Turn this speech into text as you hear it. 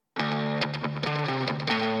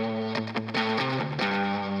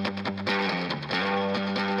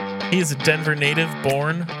He is a Denver native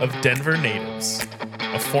born of Denver natives,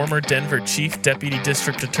 a former Denver Chief Deputy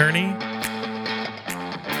District Attorney.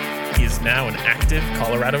 He is now an active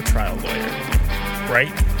Colorado trial lawyer.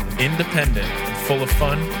 Bright, independent, and full of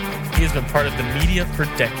fun, he has been part of the media for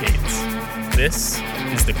decades. This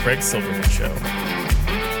is The Craig Silverman Show.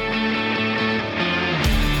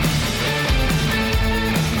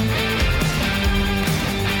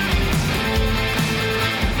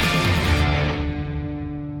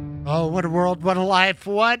 Oh, what a world, what a life,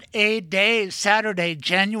 what a day. Saturday,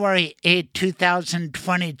 January 8,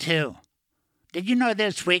 2022. Did you know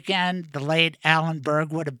this weekend the late Alan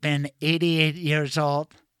Berg would have been 88 years old?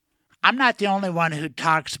 I'm not the only one who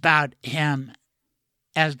talks about him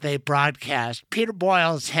as they broadcast. Peter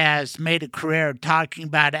Boyles has made a career talking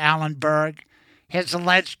about Alan Berg, his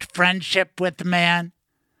alleged friendship with the man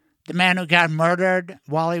who got murdered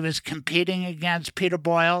while he was competing against Peter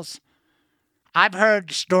Boyles. I've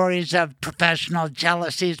heard stories of professional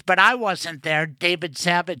jealousies, but I wasn't there. David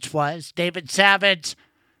Savitz was. David Savitz,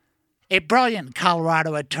 a brilliant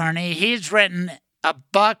Colorado attorney. He's written a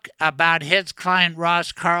book about his client,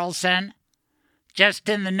 Ross Carlson, Just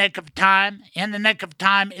in the Nick of Time. In the Nick of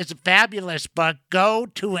Time is a fabulous book. Go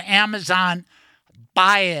to Amazon,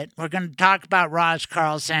 buy it. We're going to talk about Ross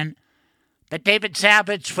Carlson. But David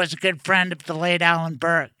Savitz was a good friend of the late Alan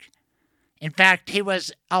Berg. In fact, he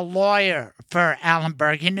was a lawyer for Alan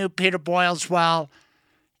Berg. He knew Peter Boyles well,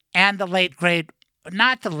 and the late, great,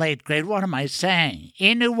 not the late, great, what am I saying?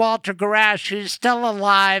 He knew Walter Garash, who's still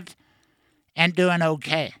alive and doing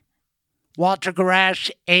okay. Walter Garash,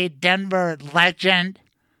 a Denver legend.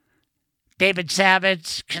 David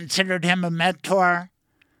Savitz considered him a mentor.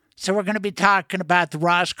 So we're going to be talking about the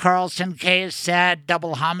Ross Carlson case, sad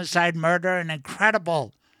double homicide murder, an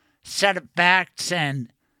incredible set of facts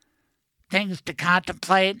and things to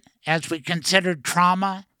contemplate as we consider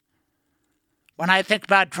trauma. When I think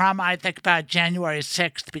about trauma, I think about January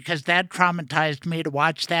 6th because that traumatized me to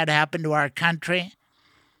watch that happen to our country.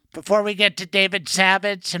 Before we get to David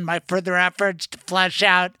Savitz and my further efforts to flesh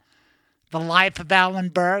out the life of Alan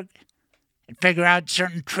Berg and figure out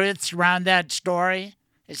certain truths around that story,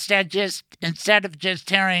 instead of just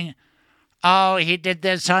hearing, oh, he did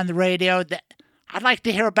this on the radio, I'd like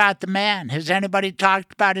to hear about the man. Has anybody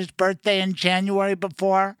talked about his birthday in January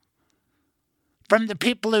before? From the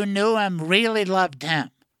people who knew him, really loved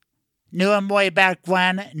him, knew him way back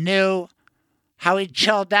when, knew how he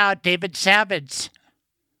chilled out. David Savitz,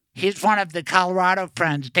 he's one of the Colorado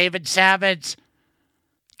friends. David Savitz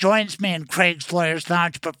joins me in Craig's Lawyers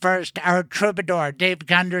Lounge. But first, our troubadour, Dave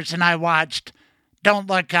Gunders, and I watched Don't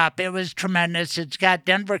Look Up. It was tremendous. It's got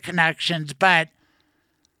Denver connections, but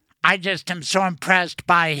I just am so impressed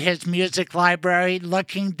by his music library.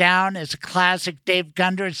 Looking Down is a classic Dave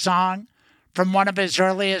Gunders song from one of his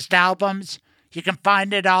earliest albums. You can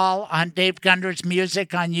find it all on Dave Gunders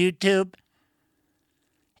Music on YouTube.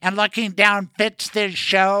 And Looking Down fits this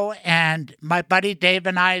show, and my buddy Dave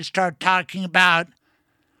and I start talking about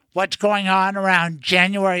what's going on around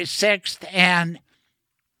January 6th and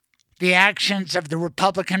the actions of the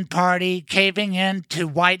Republican Party caving in to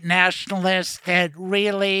white nationalists that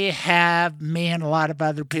really have me and a lot of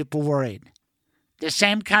other people worried. The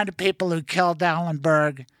same kind of people who killed Alan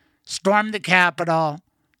Berg stormed the Capitol,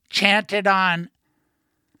 chanted on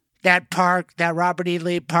that park, that Robert E.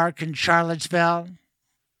 Lee Park in Charlottesville,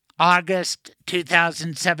 August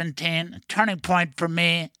 2017, a turning point for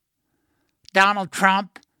me. Donald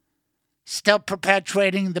Trump still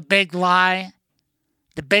perpetuating the big lie.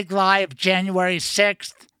 The big lie of January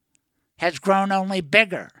 6th has grown only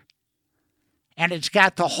bigger, and it's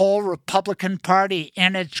got the whole Republican Party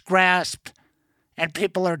in its grasp, and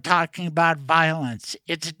people are talking about violence.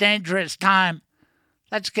 It's a dangerous time.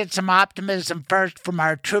 Let's get some optimism first from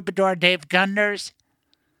our troubadour, Dave Gunders,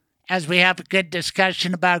 as we have a good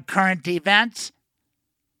discussion about current events.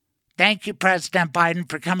 Thank you, President Biden,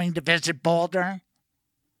 for coming to visit Boulder.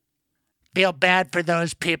 Feel bad for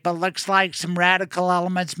those people. Looks like some radical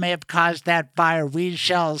elements may have caused that fire. We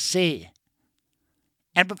shall see.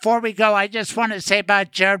 And before we go, I just want to say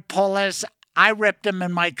about Jared Polis, I ripped him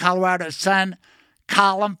in my Colorado Sun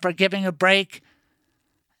column for giving a break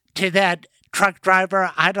to that truck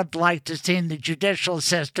driver. I'd have liked to see the judicial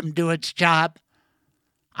system do its job.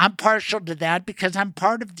 I'm partial to that because I'm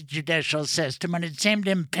part of the judicial system, and it seemed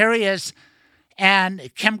imperious. And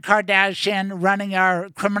Kim Kardashian running our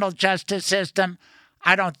criminal justice system,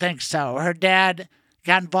 I don't think so. Her dad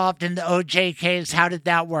got involved in the OJ case. How did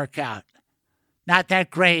that work out? Not that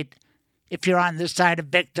great if you're on the side of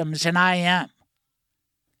victims, and I am.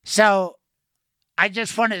 So I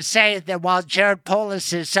just want to say that while Jared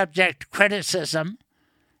Polis is subject to criticism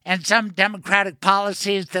and some Democratic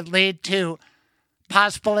policies that lead to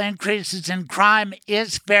possible increases in crime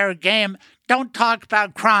is fair game. Don't talk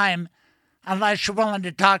about crime unless you're willing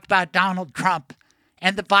to talk about Donald Trump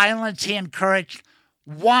and the violence he encouraged.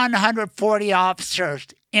 140 officers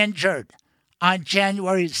injured on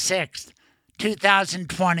January 6th,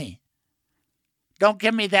 2020. Don't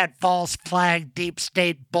give me that false flag, deep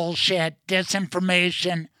state bullshit,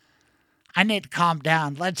 disinformation. I need to calm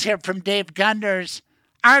down. Let's hear from Dave Gunders,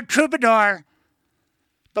 our troubadour.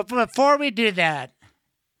 But before we do that,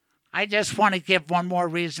 I just want to give one more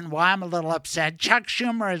reason why I'm a little upset. Chuck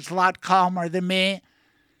Schumer is a lot calmer than me.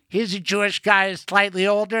 He's a Jewish guy, slightly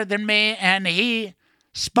older than me, and he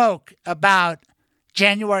spoke about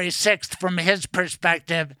January 6th from his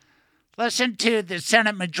perspective. Listen to the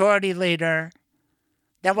Senate Majority Leader.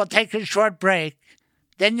 Then we'll take a short break.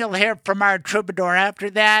 Then you'll hear from our troubadour. After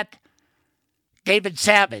that, David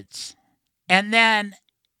Savitz. And then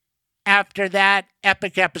after that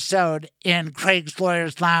epic episode in Craig's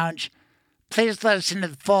Lawyers Lounge, please listen to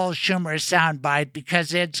the full Schumer soundbite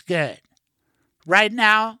because it's good. Right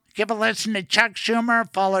now, give a listen to Chuck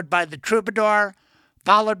Schumer, followed by the troubadour,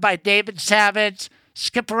 followed by David Savitz.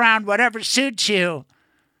 Skip around whatever suits you.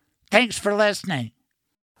 Thanks for listening.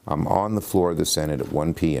 I'm on the floor of the Senate at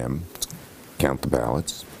 1 p.m. Count the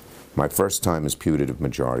ballots. My first time as putative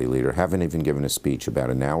majority leader. Haven't even given a speech. About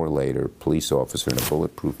an hour later, police officer in a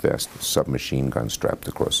bulletproof vest with a submachine gun strapped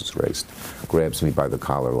across his waist grabs me by the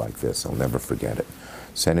collar like this. I'll never forget it.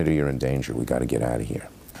 Senator, you're in danger. We got to get out of here.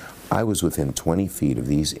 I was within 20 feet of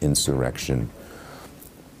these insurrection,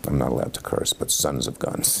 I'm not allowed to curse, but sons of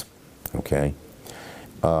guns, okay?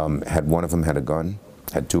 Had one of them had a gun,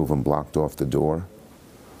 had two of them blocked off the door.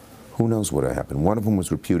 Who knows what would happen? One of them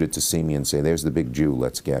was reputed to see me and say, there's the big Jew,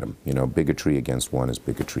 let's get him. You know, bigotry against one is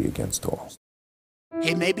bigotry against all.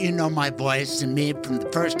 Hey, maybe you know my voice and me from the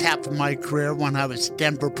first half of my career when I was a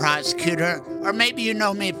Denver prosecutor, or maybe you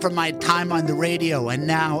know me from my time on the radio and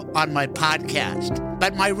now on my podcast.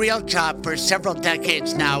 But my real job for several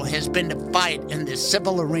decades now has been to fight in the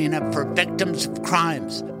civil arena for victims of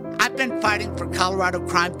crimes. I've been fighting for Colorado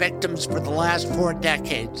crime victims for the last 4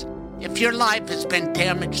 decades. If your life has been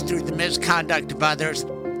damaged through the misconduct of others,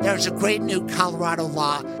 there's a great new Colorado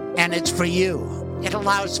law, and it's for you. It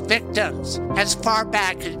allows victims, as far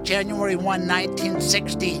back as January 1,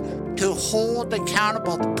 1960, to hold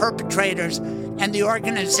accountable the perpetrators and the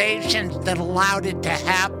organizations that allowed it to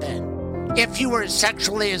happen. If you were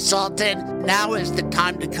sexually assaulted, now is the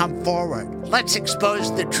time to come forward. Let's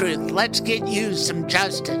expose the truth. Let's get you some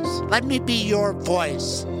justice. Let me be your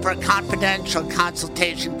voice. For a confidential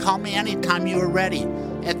consultation, call me anytime you are ready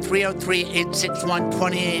at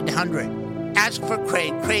 303-861-2800. Ask for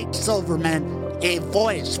Craig Silverman, a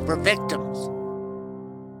voice for victims.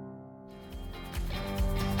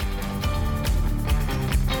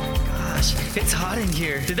 It's hot in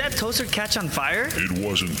here. Did that toaster catch on fire? It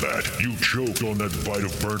wasn't that. You choked on that bite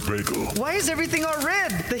of burnt bagel. Why is everything all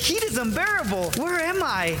red? The heat is unbearable. Where am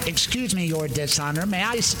I? Excuse me, Your Dishonor. May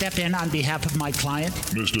I step in on behalf of my client?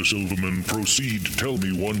 Mr. Silverman, proceed. Tell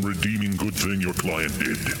me one redeeming good thing your client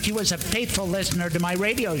did. He was a faithful listener to my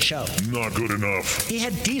radio show. Not good enough. He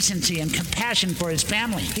had decency and compassion for his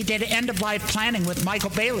family. He did end-of-life planning with Michael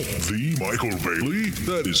Bailey. The Michael Bailey?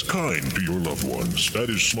 That is kind to your loved ones. That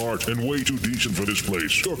is smart and way too decent for this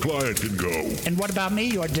place. Your client can go. And what about me,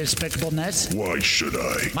 Your Despicableness? Why should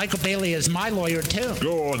I? Michael Bailey is my lawyer, too.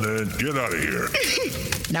 Go on then. Get out of here.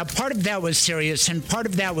 Now, part of that was serious and part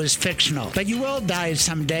of that was fictional. But you will die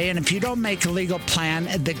someday, and if you don't make a legal plan,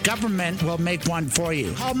 the government will make one for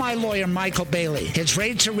you. Call my lawyer, Michael Bailey. His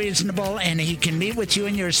rates are reasonable, and he can meet with you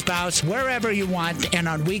and your spouse wherever you want and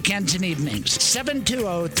on weekends and evenings.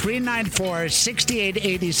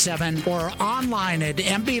 720-394-6887 or online at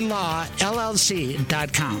mblawllc.com.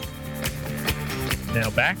 Now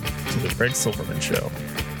back to the Craig Silverman Show.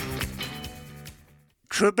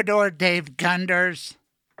 Troubadour Dave Gunders.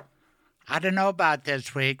 I don't know about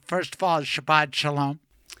this week. First of all, Shabbat Shalom.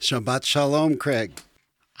 Shabbat Shalom, Craig.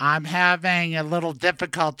 I'm having a little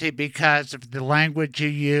difficulty because of the language you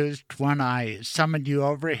used when I summoned you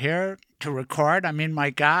over here to record. I mean, my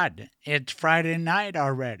God, it's Friday night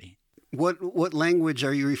already. What language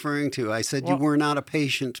are you referring to? I said you were not a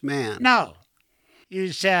patient man. No.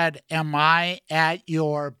 You said, am I at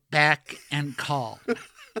your beck and call?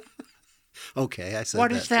 Okay, I said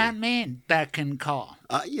what does that too. mean, beck and call?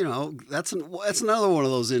 That's another one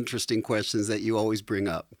of those interesting questions that you always bring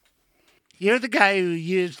up. You're the guy who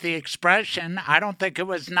used the expression. I don't think it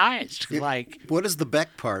was nice. What is the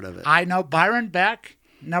Beck part of it? I know Byron Beck,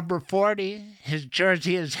 number 40. His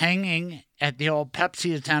jersey is hanging at the old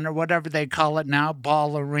Pepsi Center, whatever they call it now,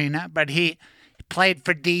 Ball Arena. But he played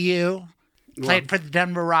for DU, played for the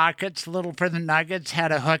Denver Rockets, a little for the Nuggets,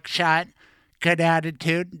 had a hook shot, good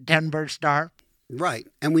attitude, Denver star. Right.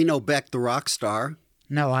 And we know Beck the rock star.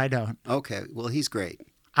 No, I don't. Okay. Well, he's great.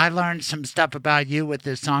 I learned some stuff about you with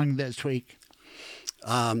this song this week.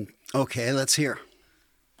 Okay, let's hear.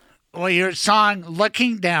 Well, your song,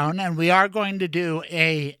 Looking Down, and we are going to do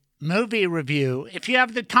a movie review if you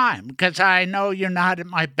have the time, because I know you're not at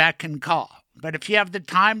my beck and call. But if you have the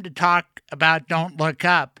time to talk about Don't Look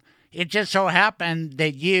Up, it just so happened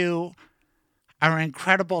that you, our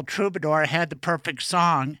incredible troubadour, had the perfect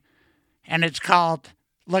song, and it's called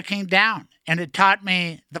Looking Down. And it taught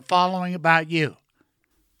me the following about you.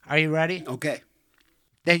 Are you ready? Okay.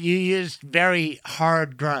 That you used very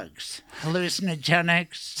hard drugs,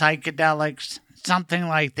 hallucinogenics, psychedelics, something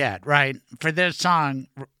like that, right? For this song,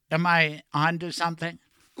 am I onto something?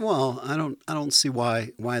 Well, I don't see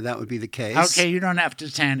why that would be the case. Okay, you don't have to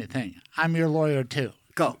say anything. I'm your lawyer too.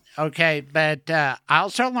 Go. Okay, but I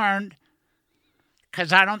also learned,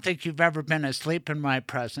 because I don't think you've ever been asleep in my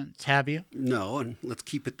presence, have you? No, and let's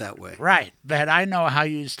keep it that way. Right, but I know how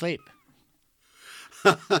you sleep.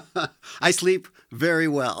 I sleep very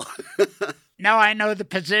well. No, I know the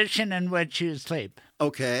position in which you sleep.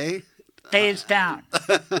 Okay. Face down.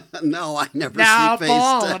 No, I never Now, sleep face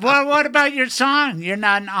down. Well, what about your song? You're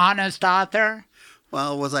not an honest author?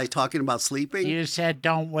 Well, was I talking about sleeping? You said,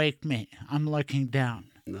 don't wake me. I'm looking down.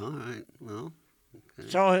 No, all right. Well,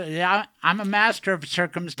 So yeah, I'm a master of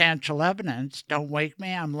circumstantial evidence. Don't wake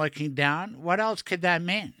me. I'm looking down. What else could that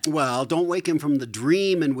mean? well, don't wake him from the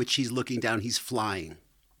dream in which he's looking down. He's flying.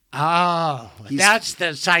 Oh, that's the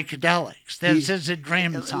psychedelics. This is a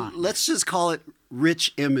dream song. Let's just call it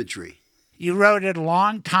rich imagery. You wrote it a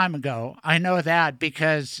long time ago. I know that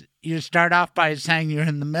because you start off by saying you're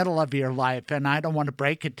in the middle of your life, and I don't want to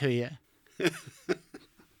break it to you.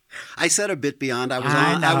 I said a bit beyond. I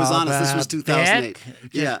know, was honest. This was 2008.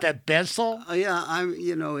 Just a bissel? Yeah,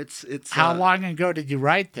 it's. How long ago did you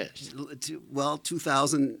write this? Well,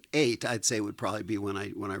 2008, I'd say would probably be when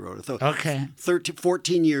I wrote it. So Okay.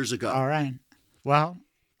 14 years ago. All right. Well,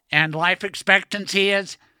 and life expectancy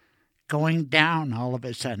is going down all of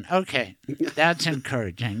a sudden. Okay, that's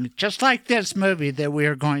encouraging. Just like this movie that we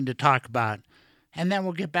are going to talk about. And then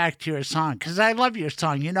we'll get back to your song, because I love your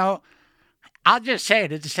song. You know, I'll just say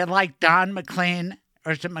it. It's like Don McLean,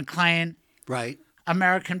 or is it McLean? Right.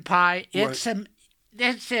 American Pie.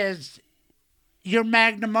 This is your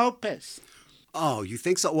magnum opus. Oh, you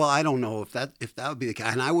think so? Well, I don't know if that would be the case.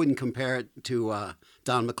 And I wouldn't compare it to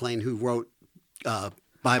Don McLean, who wrote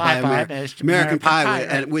Bye Bye American Pie, right.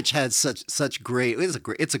 and which has such great.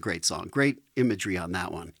 It's a great song. Great imagery on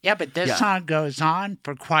that one. Yeah, but this song goes on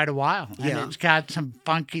for quite a while, and Yeah. it's got some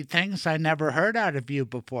funky things I never heard out of you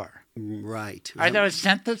before. Right. Are those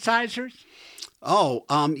synthesizers? Oh,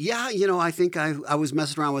 yeah. I think I was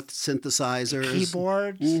messing around with synthesizers,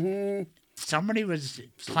 Keyboards? Mm-hmm. Somebody was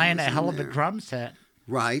playing a hell of a drum set.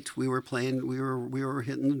 Right. We were playing. We were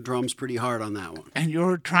hitting the drums pretty hard on that one. And you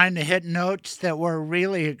were trying to hit notes that were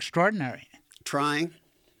really extraordinary. Trying.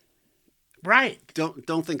 Right.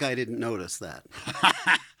 Don't think I didn't notice that.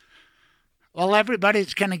 Well,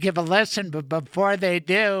 everybody's going to give a listen, but before they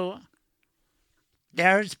do,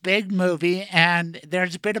 there's Big Movie, and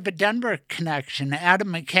there's a bit of a Denver connection. Adam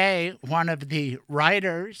McKay, one of the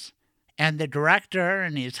writers and the director,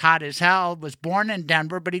 and he's hot as hell, was born in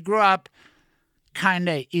Denver, but he grew up kind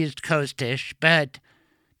of East Coast-ish. But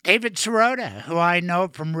David Savitz, who I know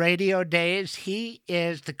from radio days, he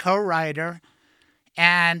is the co-writer,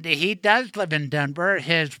 and he does live in Denver.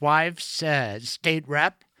 His wife's state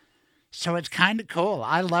rep. So it's kind of cool.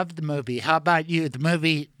 I love the movie. How about you? The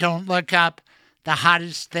movie Don't Look Up, the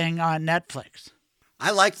hottest thing on Netflix.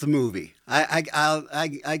 I liked the movie.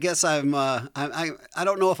 I guess I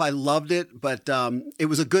don't know if I loved it, but it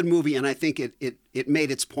was a good movie, and I think it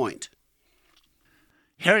made its point.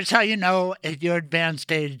 Here's how you know at your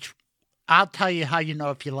advanced age. I'll tell you how you know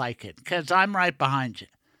if you like it, because I'm right behind you.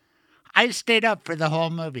 I stayed up for the whole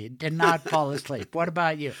movie, did not fall asleep. What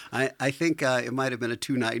about you? I think it might have been a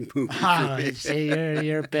 2-night movie for Oh, me. see,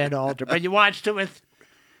 you're a bit older. But you watched it with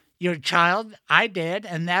your child? I did,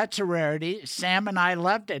 and that's a rarity. Sam and I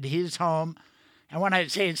loved it. He's home. And when I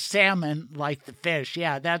say salmon, like the fish,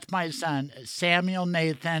 yeah, that's my son, Samuel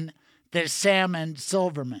Nathan, the Salmon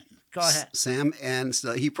Silverman. Go ahead. Sam, and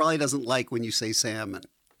he probably doesn't like when you say salmon.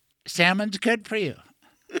 Salmon's good for you.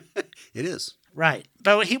 It is. Right.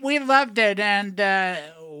 But we loved it, and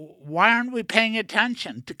why aren't we paying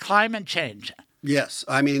attention to climate change? Yes.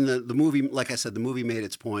 I mean, the movie, like I said, the movie made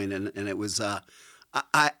its point, and it was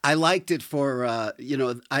I liked it for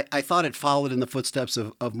I thought it followed in the footsteps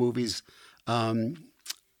of movies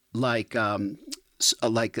like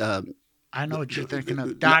I know what you're thinking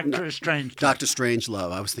of. Doctor Strangelove. Doctor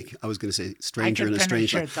Strangelove. I was going to say Stranger in a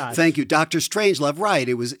finish your Strange thoughts. Thank you, Doctor Strangelove. Right.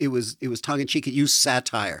 It was tongue in cheek. It used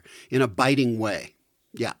satire in a biting way.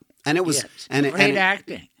 Yeah, and it was great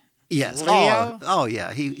acting. Yes. Leo? Oh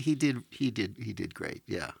yeah. He did great.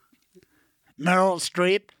 Yeah. Meryl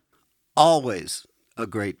Streep. Always a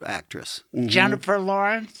great actress. Mm-hmm. Jennifer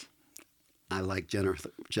Lawrence. I like Jennifer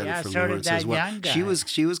so Lawrence did that as well. young guy.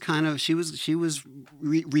 She was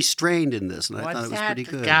restrained in this, and I thought it was pretty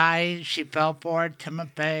good. The guy she fell for,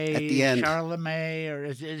 Timothy At the end. Chalamet,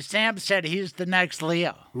 or Sam said he's the next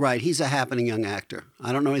Leo. Right, he's a happening young actor.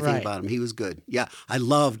 I don't know anything about him. He was good. Yeah, I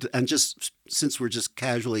loved, and just since we're just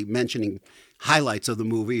casually mentioning highlights of the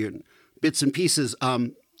movie and bits and pieces,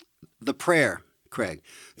 the prayer, Craig,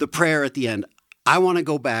 the prayer at the end. I want to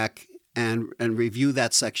go back and review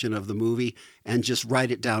that section of the movie and just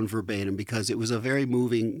write it down verbatim because it was a very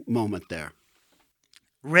moving moment there.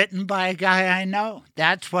 Written by a guy I know.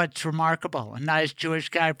 That's what's remarkable. A nice Jewish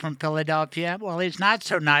guy from Philadelphia. Well, he's not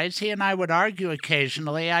so nice. He and I would argue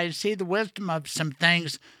occasionally. I see the wisdom of some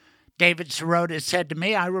things David Savitz said to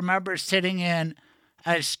me. I remember sitting in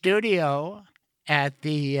a studio at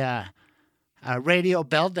the radio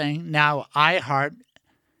building, now iHeart,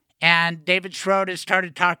 and David Schroeder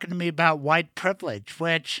started talking to me about white privilege,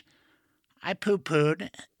 which I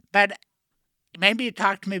poo-pooed. But maybe he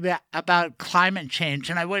talked to me about climate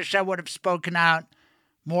change, and I wish I would have spoken out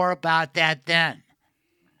more about that then.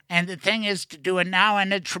 And the thing is to do it now,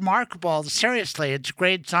 and it's remarkable. Seriously, it's a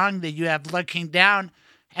great song that you have, Looking Down,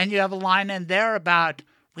 and you have a line in there about,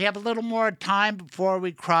 we have a little more time before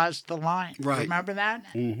we cross the line. Right. Remember that?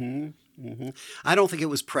 Mm-hmm. Mm-hmm. I don't think it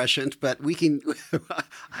was prescient, but we can.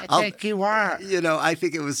 I think you are. I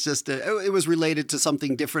think it was just it was related to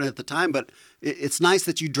something different at the time. But it's nice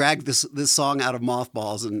that you dragged this song out of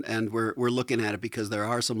mothballs, and we're looking at it because there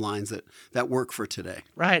are some lines that work for today.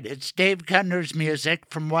 Right. It's Dave Cutner's music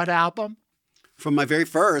from what album? From my very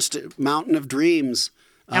first, Mountain of Dreams.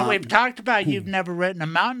 Now we've talked about you've never written a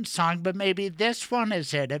mountain song, but maybe this one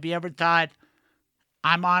is it. Have you ever thought,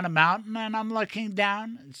 I'm on a mountain and I'm looking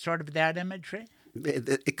down? It's sort of that imagery.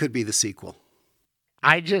 It could be the sequel.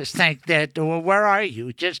 I just think that, well, where are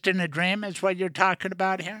you? Just in a dream is what you're talking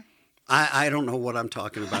about here? I don't know what I'm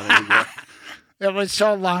talking about anymore. It was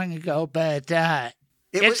so long ago, but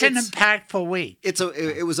it's an impactful week.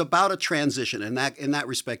 It was about a transition, and that in that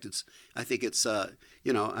respect, I think it's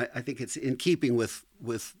in keeping with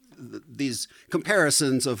these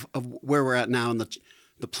comparisons of where we're at now and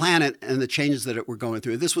the planet and the changes that we're going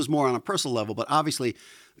through. This was more on a personal level, but obviously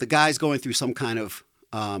the guy's going through some kind of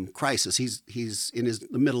crisis. He's in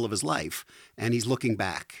the middle of his life, and he's looking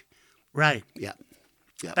back. Right. Yeah.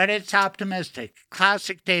 Yeah. But it's optimistic.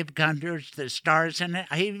 Classic Dave Gunder's The Stars in it.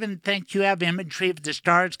 I even think you have imagery of the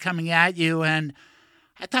stars coming at you, and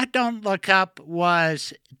I thought Don't Look Up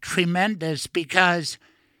was tremendous because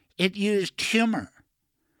it used humor.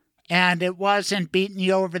 And it wasn't beating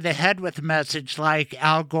you over the head with a message like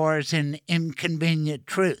Al Gore's An Inconvenient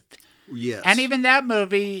Truth. Yes. And even that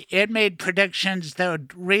movie, it made predictions that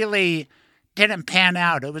really didn't pan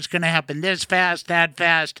out. It was going to happen this fast, that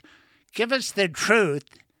fast. Give us the truth.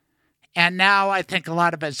 And now I think a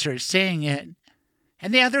lot of us are seeing it.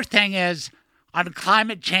 And the other thing is, on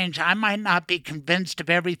climate change, I might not be convinced of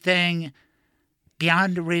everything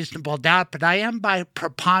beyond a reasonable doubt, but I am by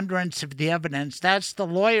preponderance of the evidence. That's the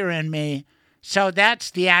lawyer in me. So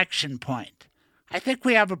that's the action point. I think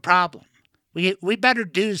we have a problem. We better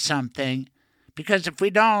do something, because if we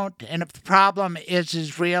don't, and if the problem is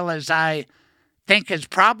as real as I think is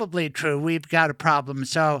probably true, we've got a problem.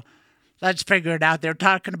 So let's figure it out. They're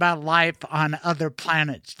talking about life on other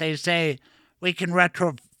planets. They say we can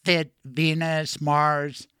retrofit Venus,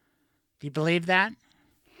 Mars. Do you believe that?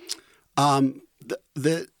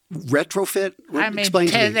 The retrofit? Explain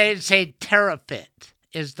to me. They say terrafit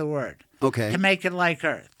is the word. Okay. To make it like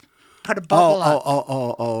Earth. Put a bubble up.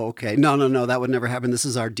 Okay. No, that would never happen. This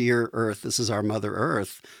is our dear Earth. This is our Mother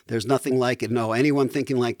Earth. There's nothing like it. No, anyone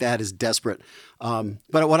thinking like that is desperate.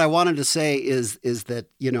 But what I wanted to say is that,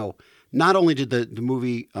 not only did the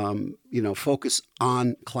movie, focus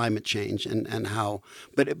on climate change and how,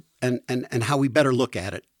 but and how we better look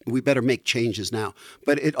at it. We better make changes now.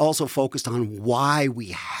 But it also focused on why we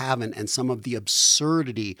haven't, and some of the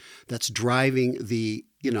absurdity that's driving the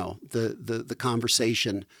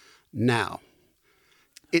conversation now.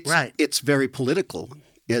 It's very political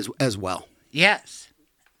as well. Yes.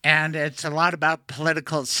 And it's a lot about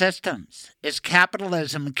political systems. Is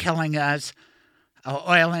capitalism killing us?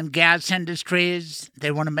 oil and gas industries.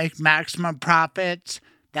 They want to make maximum profits.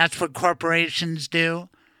 That's what corporations do.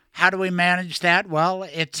 How do we manage that? Well,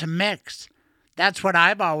 it's a mix. That's what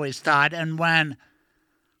I've always thought. And when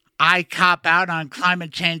I cop out on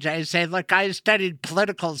climate change, I say, look, I studied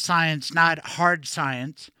political science, not hard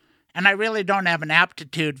science. And I really don't have an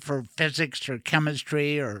aptitude for physics or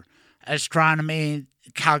chemistry or astronomy,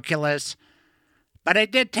 calculus. But I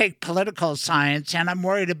did take political science, and I'm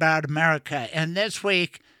worried about America. And this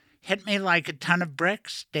week hit me like a ton of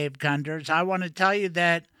bricks, Dave Gunders. I want to tell you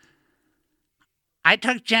that I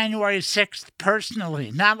took January 6th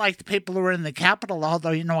personally, not like the people who were in the Capitol,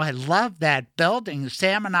 although, I love that building.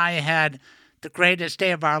 Sam and I had the greatest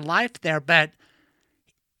day of our life there, but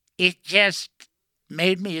it just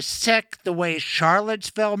made me sick the way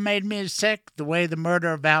Charlottesville made me sick, the way the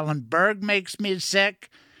murder of Alan Berg makes me sick.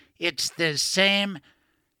 It's the same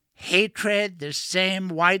hatred, the same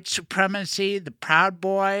white supremacy, the Proud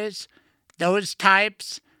Boys, those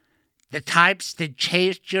types. The types that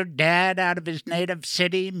chased your dad out of his native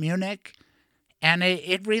city, Munich. And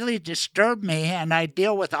it really disturbed me, and I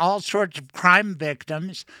deal with all sorts of crime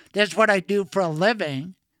victims. That's what I do for a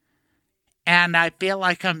living. And I feel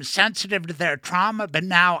like I'm sensitive to their trauma, but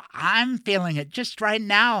now I'm feeling it. Just right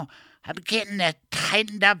now, I'm getting a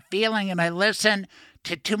tightened up feeling, and I listen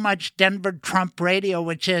to too much Denver Trump radio,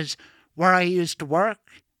 which is where I used to work.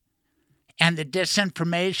 And the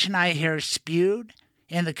disinformation I hear spewed.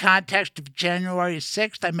 In the context of January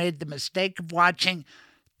 6th, I made the mistake of watching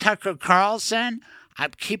Tucker Carlson.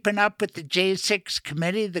 I'm keeping up with the J6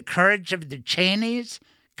 committee, the courage of the Cheneys.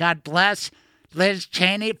 God bless Liz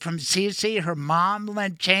Cheney from Cece, her mom,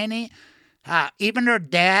 Lynn Cheney. Even her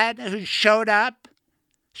dad, who showed up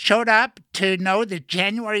to know that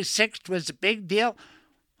January 6th was a big deal.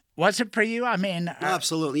 Was it for you? I mean,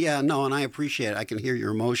 absolutely, yeah, no, and I appreciate it. I can hear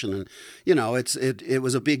your emotion, and it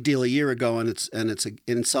was a big deal a year ago, and it's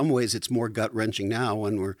in some ways it's more gut wrenching now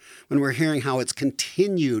when we're hearing how it's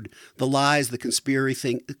continued, the lies, the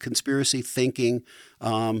conspiracy thinking,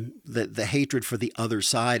 the hatred for the other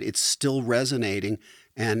side. It's still resonating,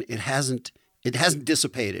 and it hasn't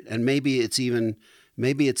dissipated, and maybe it's even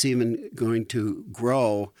going to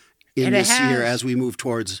grow in this year as we move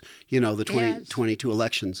towards, the 2022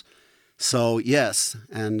 elections. So, yes,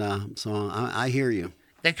 and so I hear you.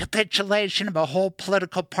 The capitulation of a whole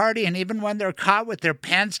political party, and even when they're caught with their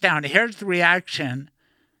pants down, here's the reaction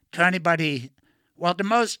to anybody. Well, the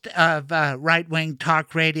most of right-wing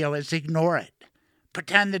talk radio is ignore it.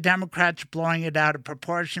 Pretend the Democrats are blowing it out of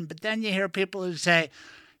proportion, but then you hear people who say,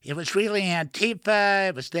 it was really Antifa,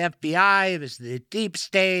 it was the FBI, it was the deep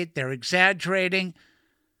state, they're exaggerating.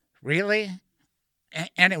 Really?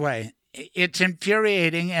 Anyway, it's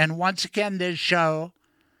infuriating. And once again, this show,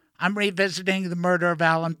 I'm revisiting the murder of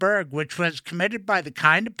Alan Berg, which was committed by the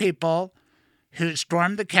kind of people who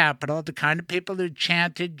stormed the Capitol, the kind of people who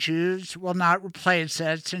chanted, Jews will not replace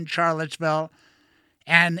us in Charlottesville.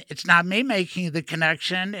 And it's not me making the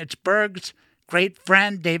connection. It's Berg's great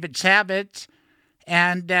friend, David Savitz.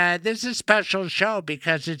 And this is a special show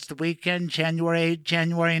because it's the weekend, January 8,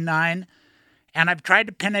 January 9. And I've tried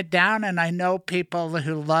to pin it down, and I know people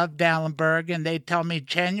who loved Alan Berg, and they tell me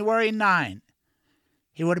January 9,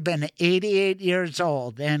 he would have been 88 years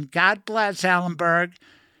old. And God bless Alan Berg.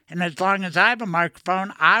 And as long as I have a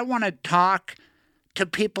microphone, I want to talk to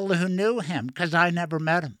people who knew him because I never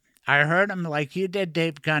met him. I heard him like you did,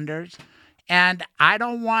 Dave Gunders, and I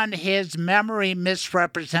don't want his memory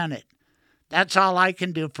misrepresented. That's all I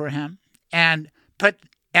can do for him. And put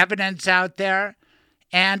evidence out there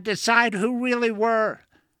and decide who really were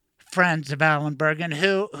friends of Alan Berg and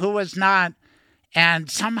who was not.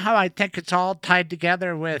 And somehow I think it's all tied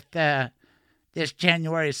together with this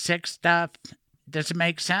January 6th stuff. Does it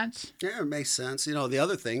make sense? Yeah, it makes sense. The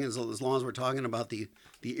other thing is, as long as we're talking about the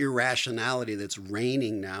irrationality that's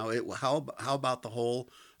reigning now, how about the whole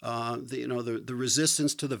the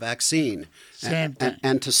resistance to the vaccine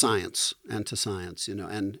and to science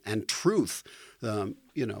and truth.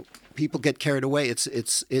 People get carried away. It's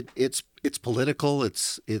political.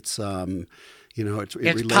 It's relates.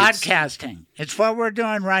 Podcasting. It's what we're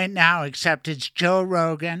doing right now, except it's Joe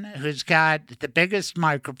Rogan, who's got the biggest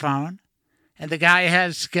microphone, and the guy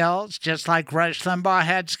has skills, just like Rush Limbaugh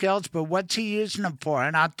had skills, but what's he using them for?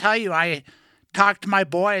 And I'll tell you, I talk to my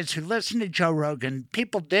boys who listen to Joe Rogan.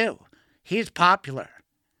 People do. He's popular.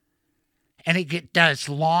 And he does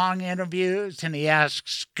long interviews, and he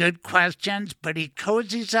asks good questions, but he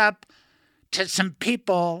cozies up to some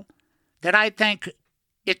people that I think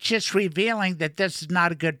it's just revealing that this is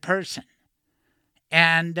not a good person.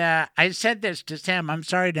 And I said this to Sam. I'm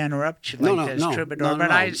sorry to interrupt you like this, Troubadour. But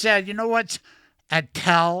I said, you know what's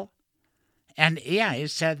tell. And yeah, he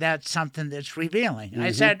said that's something that's revealing.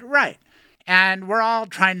 I said, right. And we're all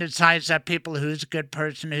trying to size up people, who's a good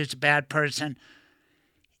person, who's a bad person.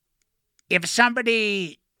 If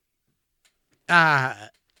somebody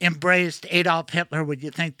embraced Adolf Hitler, would you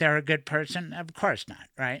think they're a good person? Of course not,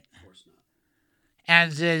 right? Of course not.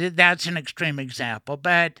 And that's an extreme example.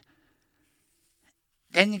 But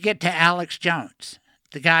then you get to Alex Jones,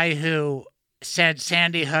 the guy who said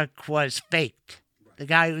Sandy Hook was faked, the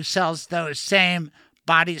guy who sells those same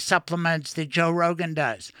body supplements that Joe Rogan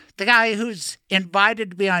does, the guy who's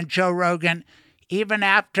invited to be on Joe Rogan even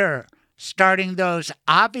after starting those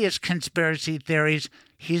obvious conspiracy theories.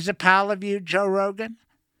 He's a pal of you, Joe Rogan.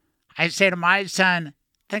 I say to my son,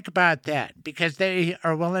 think about that, because they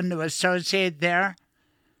are willing to associate there.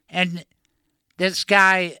 And this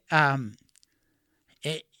guy,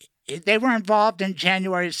 they were involved in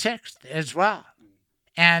January 6th as well.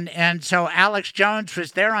 And so Alex Jones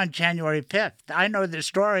was there on January 5th. I know the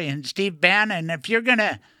story. And Steve Bannon, if you're going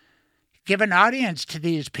to give an audience to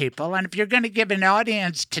these people, and if you're going to give an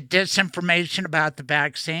audience to disinformation about the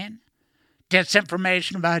vaccine,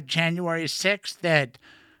 disinformation about January 6th, that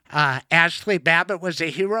Ashley Babbitt was a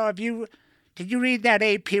hero. Did you read that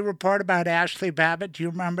AP report about Ashley Babbitt? Do you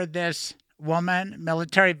remember this woman,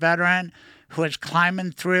 military veteran, who was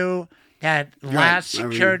climbing through that last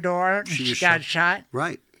secure door? She got shot.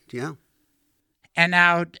 Right, yeah. And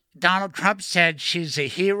now Donald Trump said she's a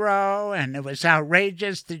hero and it was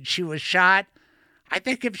outrageous that she was shot. I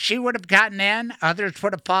think if she would have gotten in, others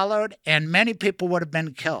would have followed, and many people would have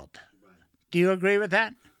been killed. Do you agree with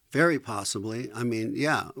that? Very possibly. I mean,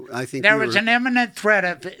 yeah, I think there was an imminent threat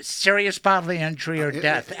of serious bodily injury or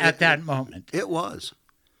death at that moment. It was.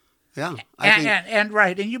 Yeah. And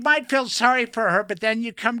right. And you might feel sorry for her, but then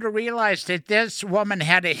you come to realize that this woman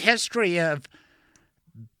had a history of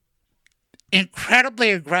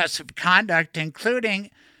incredibly aggressive conduct, including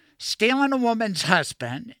stealing a woman's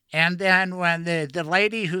husband. And then when the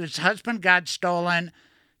lady whose husband got stolen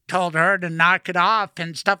told her to knock it off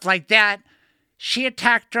and stuff like that, she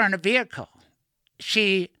attacked her in a vehicle.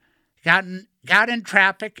 She got in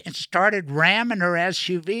traffic and started ramming her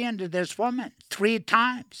SUV into this woman 3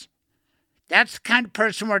 times. That's the kind of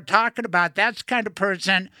person we're talking about. That's the kind of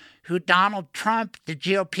person who Donald Trump, the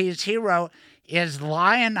GOP's hero, is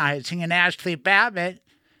lionizing, and Ashley Babbitt,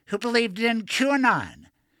 who believed in QAnon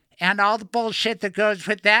and all the bullshit that goes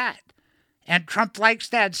with that. And Trump likes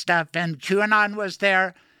that stuff, and QAnon was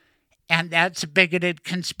there. And that's a bigoted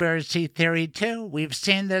conspiracy theory, too. We've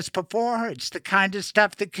seen this before. It's the kind of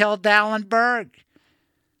stuff that killed Alan Berg.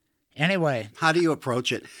 Anyway. How do you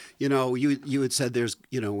approach it? You know, you had said there's,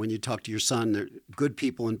 you know, when you talk to your son, there are good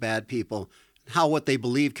people and bad people. How what they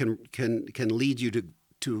believe can lead you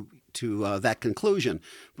to that conclusion.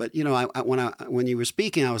 But, you know, when you were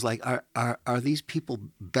speaking, I was like, are these people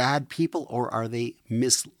bad people or are they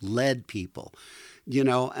misled people? You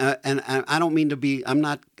know, and I don't mean to be, I'm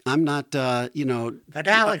not, you know. But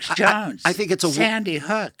Alex Jones, I think it's a Sandy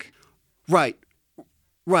Hook. Right.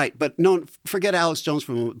 But no, forget Alex Jones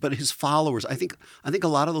for a moment. But his followers, I think a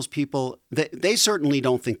lot of those people, they certainly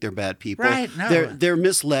don't think they're bad people. Right. No. They're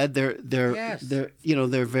misled. They're you know,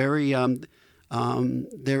 they're very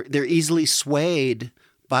they're easily swayed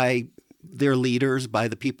by their leaders, by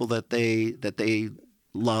the people that they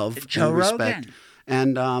love Joe and respect. Rogan.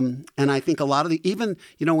 And I think a lot of the, even,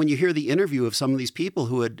 you know, when you hear the interview of some of these people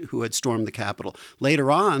who had stormed the Capitol, later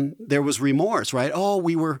on there was remorse, right? Oh,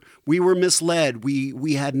 we were misled.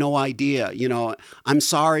 We had no idea. You know, I'm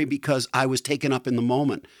sorry because I was taken up in the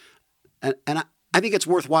moment. And I think it's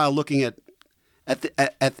worthwhile looking at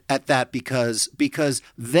that because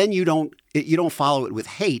then you don't follow it with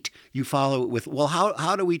hate. You follow it with, well,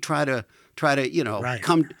 how do we try to you know, right.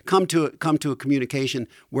 come to a communication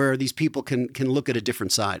where these people can look at a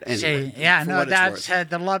different side. Anyway, that's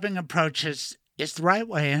the loving approach is the right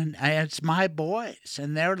way, and it's my boys,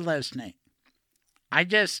 and they're listening. I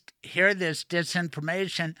just hear this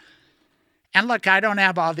disinformation, and look, I don't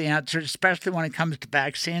have all the answers, especially when it comes to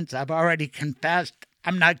vaccines. I've already confessed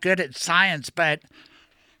I'm not good at science, but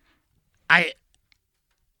I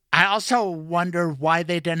also wonder why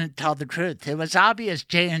they didn't tell the truth. It was obvious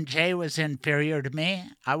J&J was inferior to me.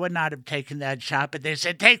 I would not have taken that shot, but they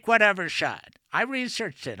said, take whatever shot. I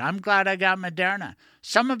researched it. I'm glad I got Moderna.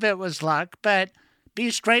 Some of it was luck, but be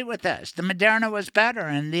straight with us. The Moderna was better,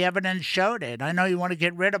 and the evidence showed it. I know you want to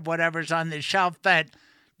get rid of whatever's on the shelf, but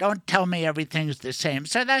don't tell me everything's the same.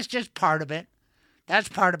 So that's just part of it. That's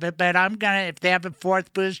part of it, but if they have a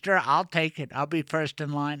 4th booster, I'll take it. I'll be first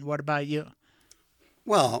in line. What about you?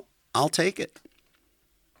 Well, I'll take it.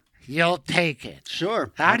 you'll take it.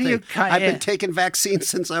 Sure. How do you cut I've been it? taking vaccines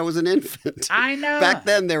since I was an infant. I know. Back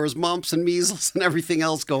then, there was mumps and measles and everything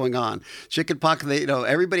else going on. Chickenpox,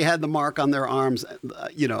 everybody had the mark on their arms,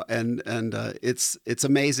 and it's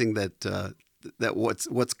amazing that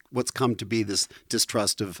what's come to be this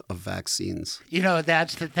distrust of vaccines.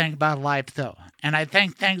 That's the thing about life, though. And I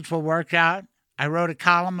think things will work out. I wrote a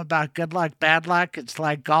column about good luck, bad luck. It's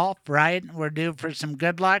like golf, right? We're due for some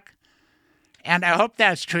good luck. And I hope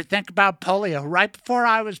that's true. Think about polio right before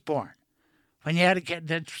I was born. When you had a kid,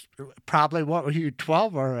 that's probably, what were you,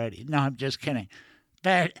 12 already? No, I'm just kidding.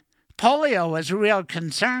 But polio was a real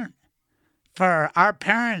concern for our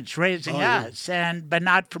parents raising us, but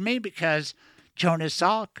not for me because Jonas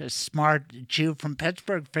Salk, a smart Jew from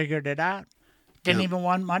Pittsburgh, figured it out. Didn't even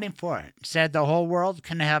want money for it. Said the whole world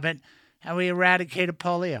can have it, and we eradicated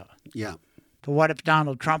polio. Yeah. But what if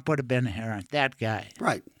Donald Trump would have been here? That guy.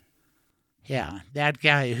 Right. Yeah, that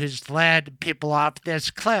guy who's led people off this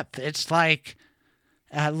cliff. It's like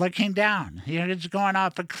looking down. You're just going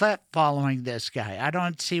off a cliff following this guy. I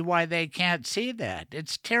don't see why they can't see that.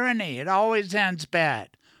 It's tyranny. It always ends bad.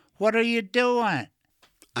 What are you doing?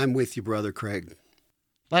 I'm with you, brother Craig.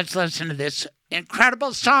 Let's listen to this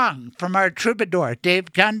incredible song from our troubadour,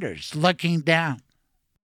 Dave Gunders, Looking Down.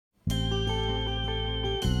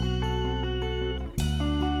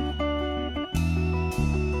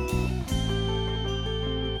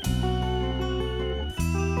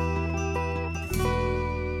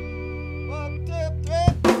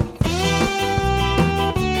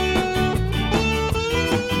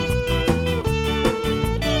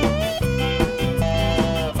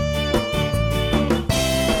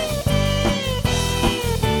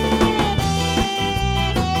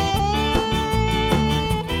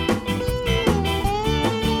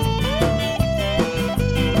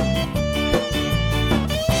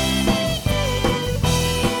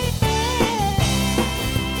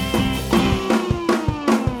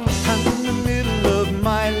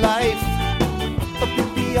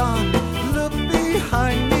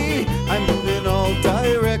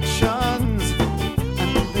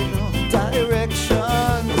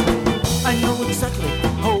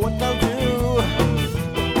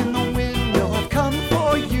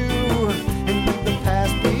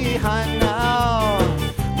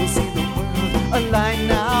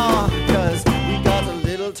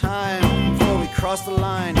 Across the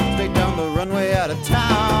line, straight down the runway out of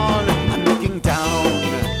town. I'm looking down.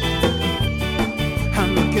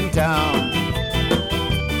 I'm looking down.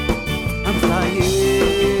 I'm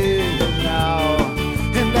flying now,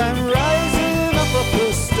 and I'm rising up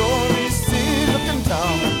the stormy sea. Looking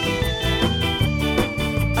down,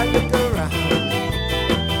 I look around.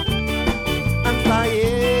 I'm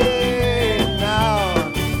flying now,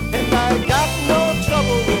 and I got no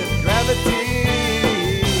trouble with gravity.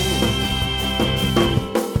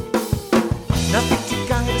 Nothing to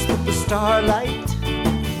guide us but the starlight.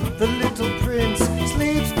 The little prince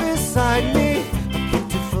sleeps beside me. A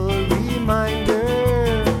beautiful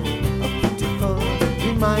reminder. A beautiful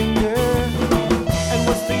reminder. And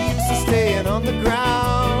what's the use of staying on the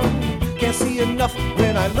ground? Can't see enough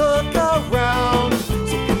when I look around. So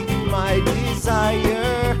pique my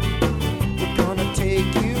desire. We're gonna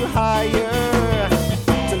take you higher.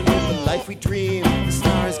 To live the life we dream. The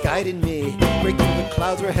stars guiding me. Breaking the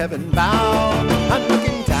clouds, we're heaven bound. I'm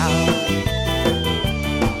looking down,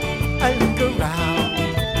 I look around.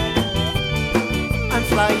 I'm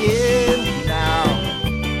flying now.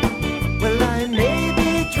 Well, I may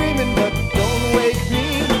be dreaming, but don't wake me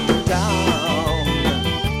down.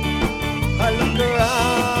 I look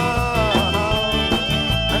around,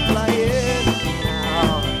 I'm flying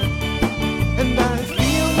now, and I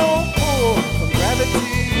feel no pull from gravity.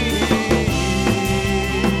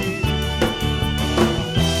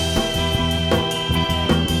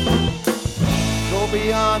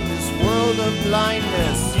 Beyond this world of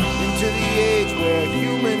blindness, into the age where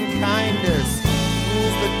human kindness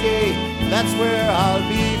rules the day. That's where I'll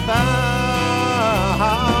be found.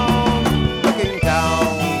 Looking down.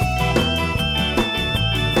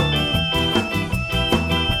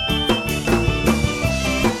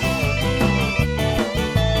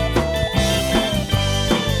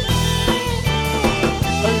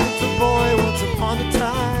 A little boy once upon a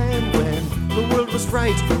time when the world was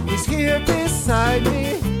right. He's here beside me.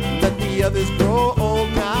 Let the others grow old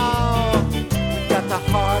now. We've got the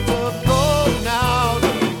heart of gold now.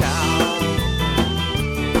 Looking down,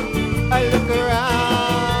 I look around.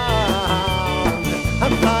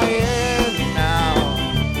 I'm flying now,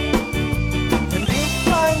 and if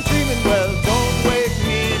I'm dreaming, well, don't wake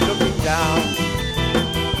me. Looking down,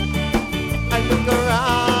 I look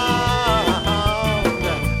around.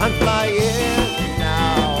 I'm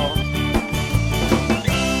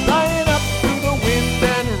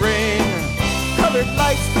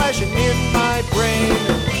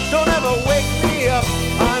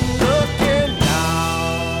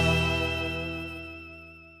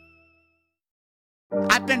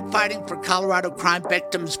I've been fighting for Colorado crime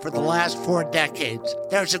victims for the last 4 decades.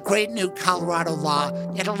 There's a great new Colorado law.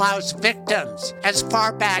 It allows victims, as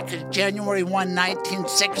far back as January 1,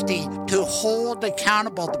 1960, to hold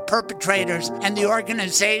accountable the perpetrators and the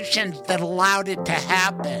organizations that allowed it to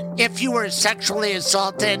happen. If you were sexually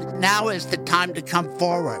assaulted, now is the time to come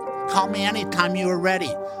forward. Call me anytime you are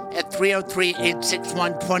ready at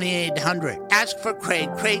 303-861-2800. Ask for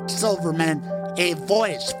Craig Silverman, a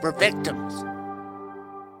voice for victims.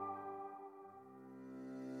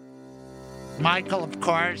 Michael, of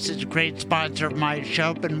course, is a great sponsor of my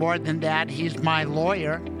show, but more than that, he's my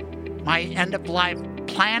lawyer, my end-of-life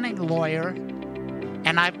planning lawyer,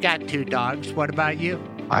 and I've got 2 dogs. What about you?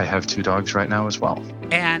 I have 2 dogs right now as well.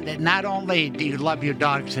 And not only do you love your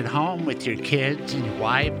dogs at home with your kids and your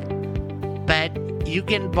wife, but you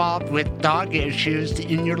get involved with dog issues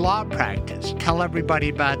in your law practice. Tell everybody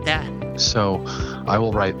about that. So I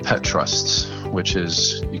will write pet trusts, which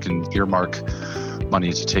is you can earmark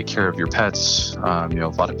money to take care of your pets. A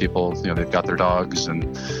lot of people, they've got their dogs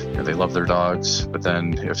and they love their dogs. But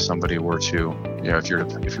then if somebody were to, if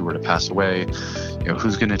you were to pass away,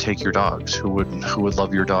 who's going to take your dogs? Who would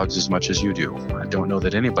love your dogs as much as you do? I don't know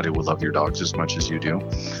that anybody would love your dogs as much as you do.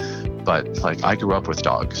 But I grew up with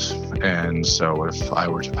dogs. And so if I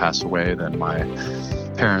were to pass away, then my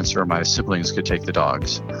parents or my siblings could take the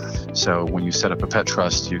dogs. So when you set up a pet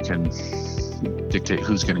trust, you can dictate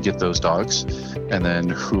who's going to get those dogs, and then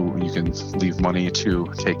who you can leave money to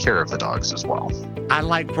take care of the dogs as well. I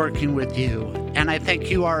like working with you, and I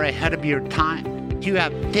think you are ahead of your time. You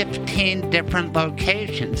have 15 different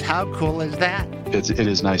locations. How cool is that? It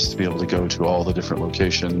is nice to be able to go to all the different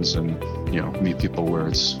locations and, meet people where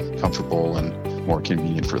it's comfortable and more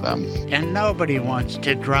convenient for them. And nobody wants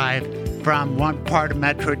to drive from one part of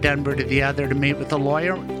Metro Denver to the other to meet with a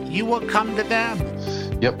lawyer. You will come to them.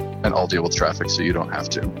 Yep, and I'll deal with traffic so you don't have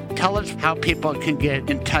to. Tell us how people can get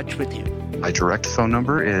in touch with you. My direct phone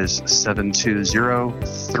number is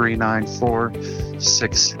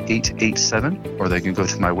 720-394-6887, or they can go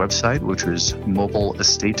to my website, which is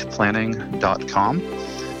mobileestateplanning.com.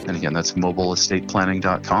 And again, that's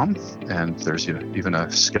mobileestateplanning.com. And there's even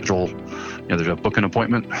a schedule, there's a book an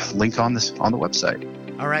appointment link on the website.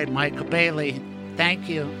 All right, Michael Bailey, thank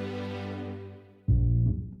you.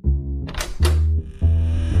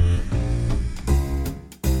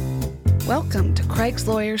 Welcome to Craig's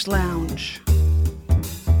Lawyers Lounge.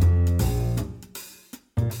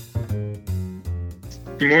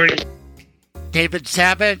 Good morning. David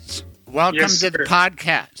Savitz, welcome to the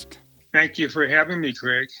podcast. Thank you for having me,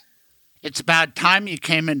 Craig. It's about time you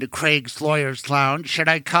came into Craig's Lawyers Lounge. Should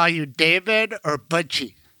I call you David or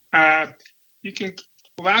Butchie? The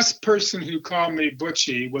last person who called me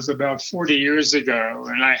Butchie was about 40 years ago,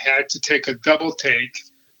 and I had to take a double take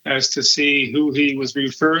as to see who he was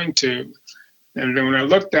referring to. And then when I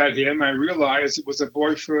looked at him, I realized it was a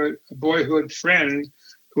boyhood friend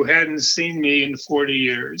who hadn't seen me in 40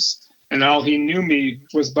 years. And all he knew me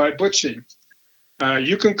was by Butchie.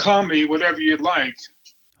 You can call me whatever you'd like.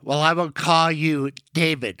 Well, I will call you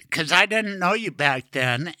David, because I didn't know you back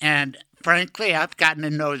then. And frankly, I've gotten to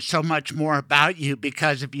know so much more about you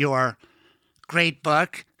because of your great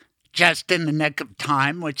book, Just in the Nick of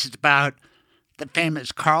Time, which is about the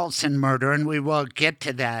famous Carlson murder, and we will get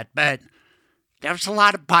to that. But there's a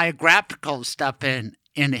lot of biographical stuff in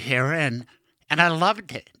here, and I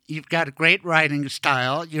loved it. You've got a great writing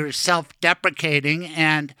style. You're self-deprecating,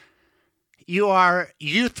 and you are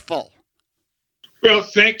youthful. Well,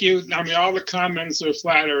 thank you. I mean, all the comments are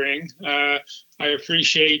flattering. I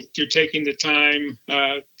appreciate you taking the time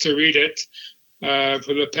to read it.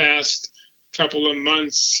 For the past couple of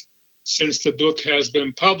months since the book has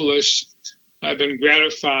been published, I've been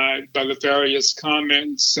gratified by the various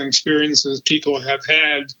comments and experiences people have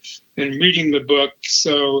had in reading the book.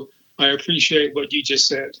 So I appreciate what you just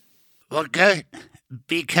said. Well, good,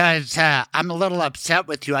 because I'm a little upset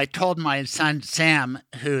with you. I told my son, Sam,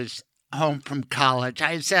 who's home from college,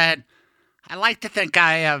 I said, I like to think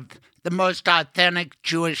I have the most authentic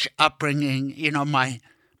Jewish upbringing. My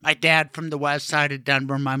dad from the west side of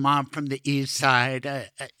Denver, my mom from the east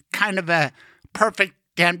side, kind of a perfect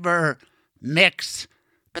Denver mix.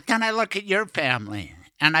 But then I look at your family,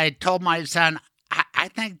 and I told my son, I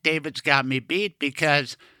think David's got me beat,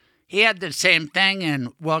 because he had the same thing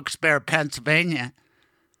in Wilkes-Barre, Pennsylvania.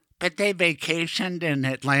 But they vacationed in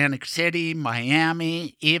Atlantic City,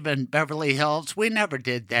 Miami, even Beverly Hills. We never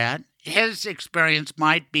did that. His experience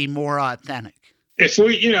might be more authentic. If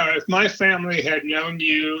my family had known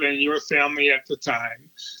you and your family at the time,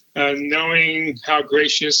 knowing how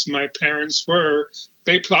gracious my parents were,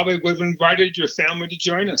 they probably would have invited your family to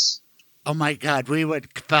join us. Oh, my God, we would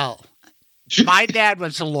fell. My dad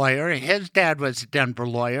was a lawyer. His dad was a Denver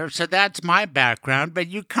lawyer, so that's my background. But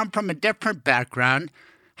you come from a different background.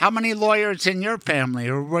 How many lawyers in your family,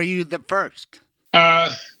 or were you the first?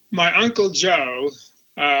 My Uncle Joe,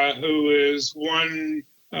 who is one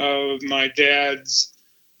of my dad's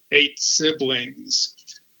 8 siblings,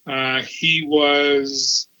 he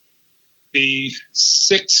was the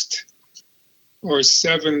 6th or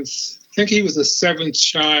 7th, I think he was the 7th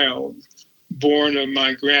child born of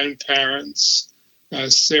my grandparents,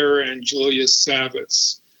 Sarah and Julius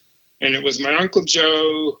Savitz. And it was my Uncle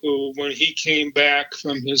Joe who, when he came back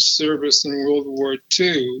from his service in World War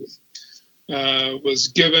II, was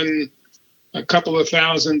given a couple of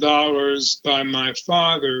 $1,000s by my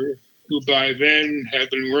father, who by then had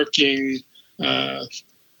been working in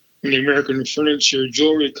the American Furniture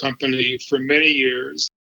Jewelry Company for many years,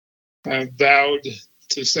 vowed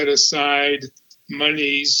to set aside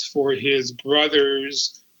monies for his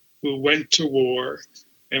brothers who went to war.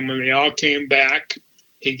 And when they all came back,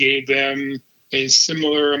 he gave them a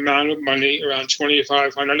similar amount of money, around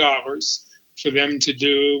 $2,500, for them to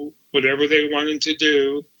do whatever they wanted to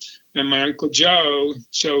do. And my Uncle Joe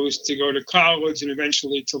chose to go to college and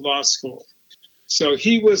eventually to law school. So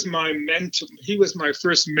he was my mentor. He was my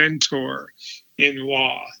first mentor in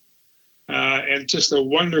law, and just a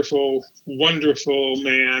wonderful, wonderful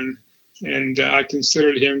man. And I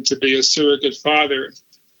considered him to be a surrogate father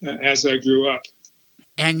as I grew up.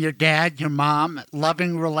 And your dad, your mom,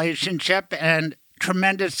 loving relationship and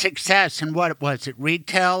tremendous success in what was it?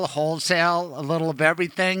 Retail, wholesale, a little of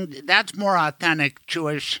everything. That's more authentic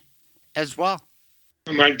Jewish as well.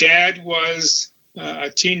 My dad was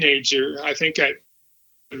a teenager. I think I'd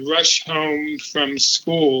rush home from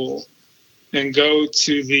school and go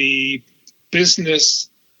to the business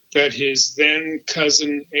that his then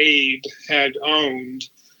cousin Abe had owned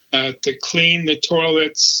to clean the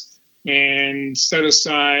toilets and set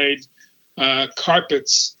aside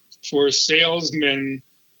carpets for salesmen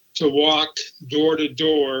to walk door to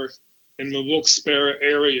door in the Wilkes-Barre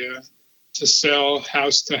area to sell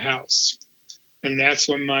house to house. And that's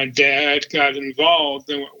when my dad got involved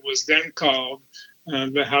in what was then called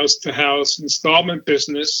the house-to-house installment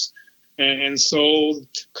business, and sold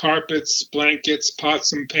carpets, blankets,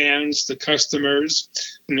 pots and pans to customers.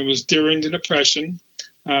 And it was during the Depression.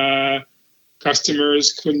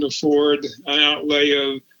 Customers couldn't afford an outlay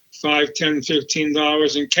of $5, $10,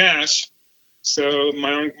 $15 in cash. So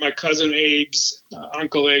my cousin Abe's,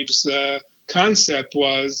 Uncle Abe's concept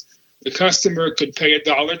was the customer could pay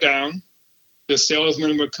 $1 down. The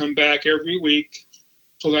salesman would come back every week,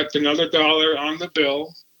 collect another $1 on the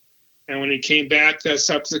bill. And when he came back that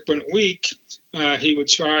subsequent week, he would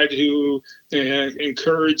try to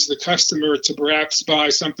encourage the customer to perhaps buy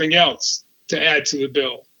something else to add to the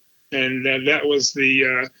bill. And that was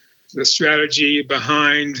the strategy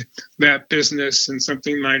behind that business, and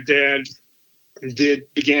something my dad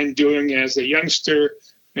began doing as a youngster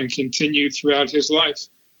and continued throughout his life.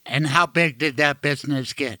 And how big did that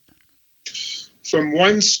business get? From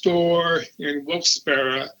one store in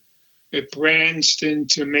Wilkes-Barre, it branched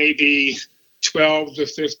into maybe 12 to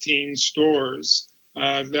 15 stores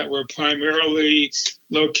that were primarily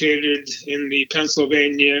located in the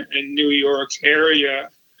Pennsylvania and New York area.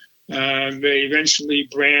 They eventually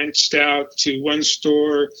branched out to one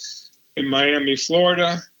store in Miami,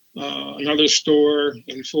 Florida, another store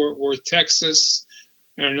in Fort Worth, Texas,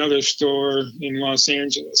 and another store in Los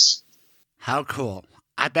Angeles. How cool.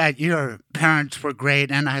 I bet your parents were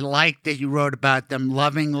great, and I like that you wrote about them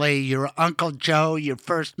lovingly. Your Uncle Joe, your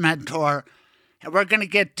first mentor. And we're going to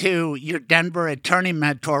get to your Denver attorney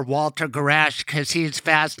mentor, Walter Garash, because he's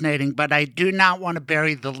fascinating. But I do not want to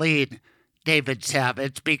bury the lead, David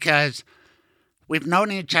Savitz, because we've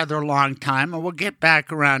known each other a long time, and we'll get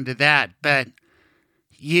back around to that. But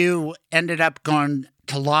you ended up going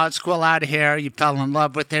to law school out here. You fell in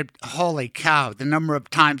love with it. Holy cow, the number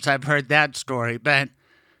of times I've heard that story. But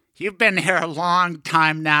you've been here a long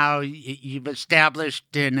time now. You've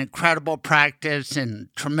established an incredible practice and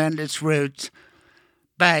tremendous roots.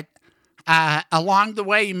 But along the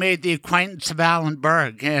way, you made the acquaintance of Alan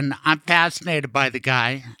Berg, and I'm fascinated by the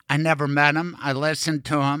guy. I never met him. I listened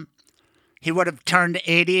to him. He would have turned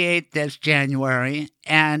 88 this January,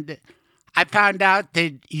 and I found out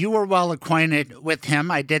that you were well acquainted with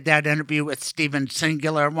him. I did that interview with Steven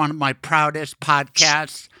Singular, one of my proudest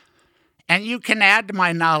podcasts. And you can add to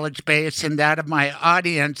my knowledge base and that of my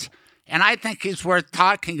audience. And I think he's worth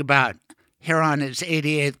talking about here on his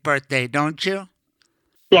 88th birthday, don't you?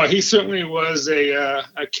 Well, he certainly was a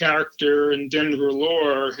character in Denver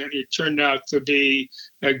lore, and he turned out to be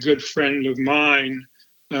a good friend of mine.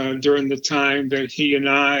 during the time that he and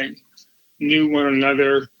I knew one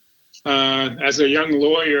another. As a young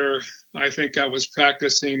lawyer, I think I was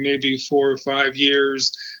practicing maybe 4 or 5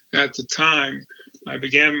 years at the time. I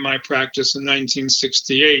began my practice in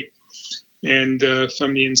 1968. And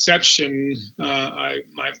from the inception,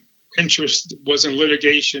 my interest was in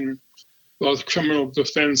litigation, both criminal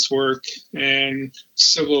defense work and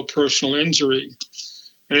civil personal injury.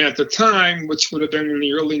 And at the time, which would have been in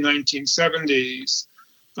the early 1970s,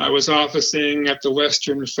 I was officing at the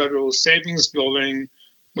Western Federal Savings Building,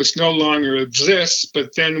 which no longer exists,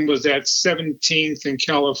 but then was at 17th in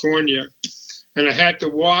California. And I had to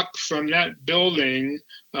walk from that building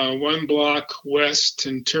 1 block west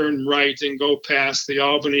and turn right and go past the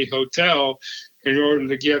Albany Hotel in order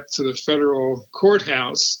to get to the federal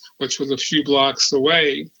courthouse, which was a few blocks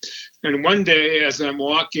away. And one day, as I'm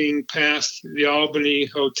walking past the Albany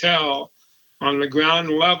Hotel, on the ground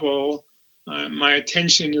level, my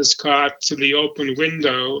attention is caught to the open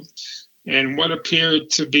window, and what appeared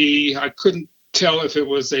to be, I couldn't tell if it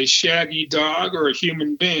was a shaggy dog or a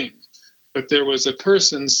human being, but there was a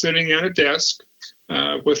person sitting at a desk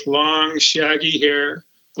with long, shaggy hair,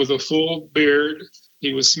 with a full beard.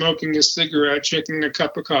 He was smoking a cigarette, drinking a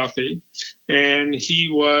cup of coffee, and he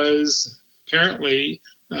was apparently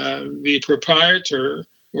the proprietor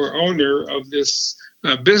or owner of this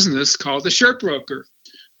business called the Shirt Broker,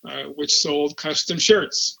 which sold custom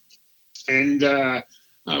shirts. And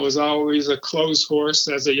I was always a clothes horse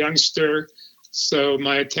as a youngster, so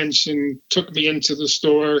my attention took me into the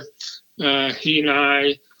store. He and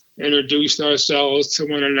I introduced ourselves to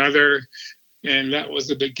one another, and that was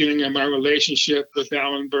the beginning of my relationship with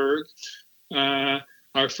Alan Berg.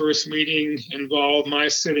 Our first meeting involved my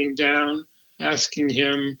sitting down, asking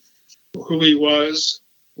him who he was,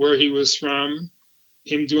 where he was from,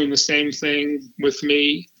 him doing the same thing with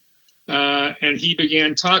me. And he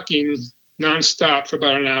began talking nonstop for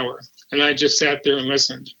about an hour. And I just sat there and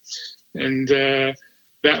listened. And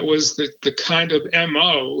that was the kind of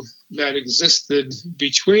MO that existed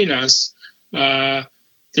between us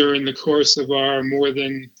during the course of our more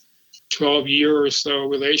than 12-year or so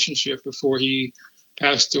relationship before he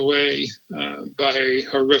passed away by a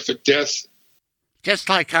horrific death. Just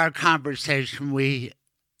like our conversation, we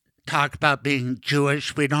talk about being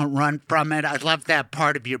Jewish. We don't run from it. I love that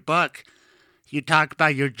part of your book. You talk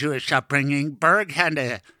about your Jewish upbringing. Berg had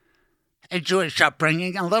a Jewish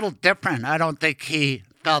upbringing, a little different. I don't think he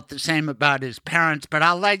felt the same about his parents, but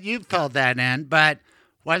I'll let you fill that in. But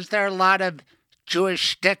was there a lot of Jewish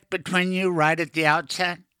shtick between you right at the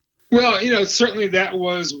outset? Well, certainly that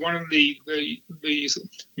was one of the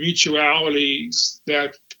mutualities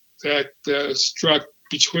that struck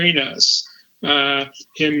between us.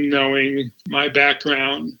 Him knowing my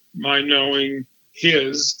background, my knowing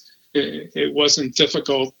his. It wasn't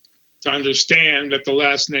difficult to understand that the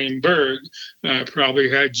last name Berg probably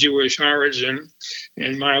had Jewish origin,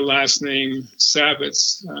 and my last name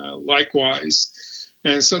Savitz likewise.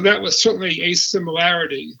 And so that was certainly a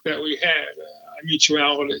similarity that we had, a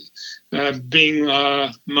mutuality. Being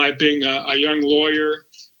a young lawyer,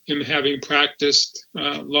 him having practiced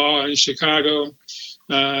law in Chicago,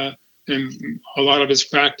 and a lot of his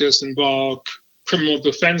practice involved criminal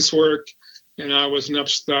defense work, and I was an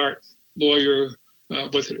upstart lawyer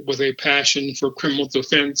with a passion for criminal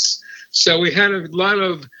defense. So we had a lot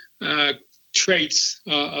of traits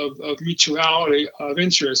of mutuality, of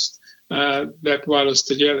interest that brought us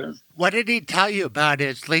together. What did he tell you about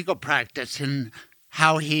his legal practice and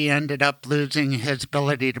how he ended up losing his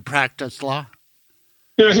ability to practice law?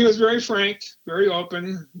 He was very frank, very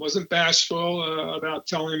open, wasn't bashful about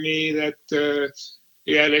telling me that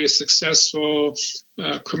he had a successful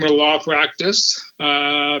criminal law practice,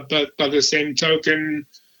 but by the same token,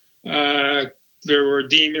 there were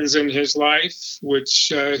demons in his life,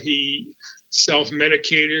 which he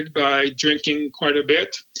self-medicated by drinking quite a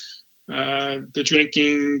bit. The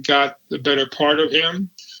drinking got the better part of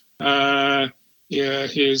him.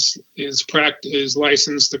 His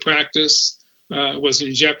license to practice was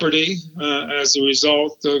in jeopardy as a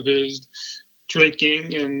result of his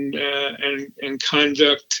drinking and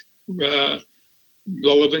conduct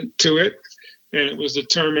relevant to it. And it was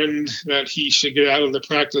determined that he should get out of the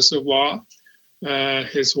practice of law.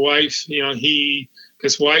 His wife,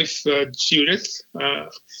 Judith,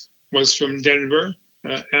 was from Denver.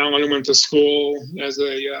 Alan went to school as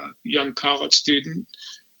a young college student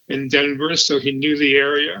in Denver, so he knew the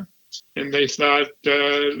area. And they thought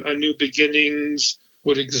a new beginnings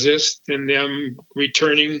would exist in them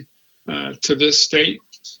returning to this state.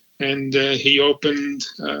 And he opened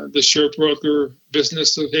the shirt broker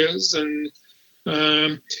business of his. And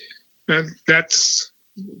that's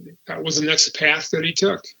that was the next path that he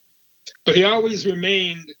took. But he always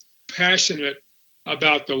remained passionate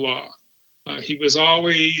about the law. He was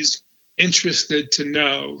always interested to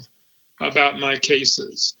know about my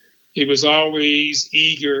cases. He was always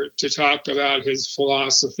eager to talk about his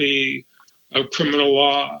philosophy of criminal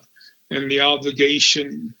law and the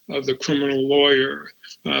obligation of the criminal lawyer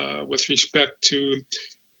with respect to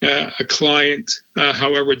a client,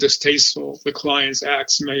 however distasteful the client's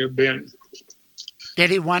acts may have been. Did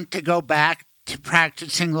he want to go back to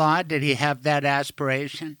practicing law? Did he have that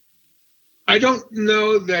aspiration? I don't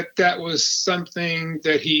know that that was something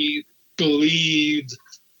that he believed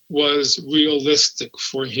was realistic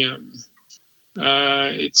for him.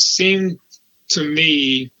 It seemed to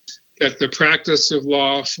me that the practice of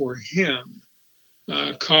law for him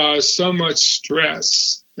caused so much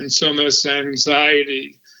stress and so much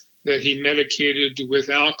anxiety that he medicated with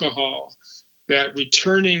alcohol, that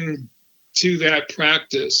returning to that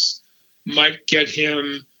practice might get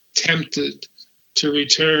him tempted to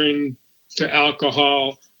return to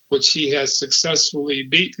alcohol, which he has successfully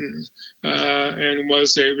beaten, and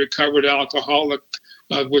was a recovered alcoholic,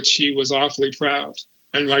 of which he was awfully proud,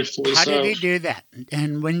 and rightfully so. How did he do that?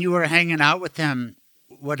 And when you were hanging out with him,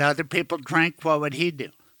 what other people drank, what would he do?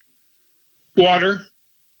 Water,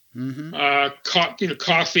 Mm-hmm.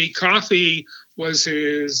 coffee. Coffee was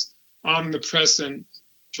his omnipresent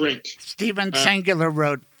drink. Stephen Singular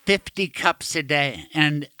wrote 50 cups a day.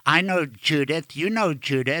 And I know Judith. You know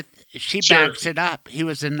Judith. She Sure. backs it up. He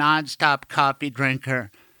was a nonstop coffee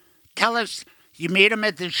drinker. Tell us, you meet him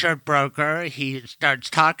at the shirt broker. He starts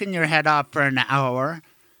talking your head off for an hour.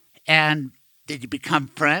 And did you become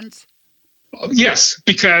friends? Yes,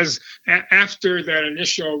 because after that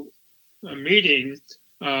initial meeting,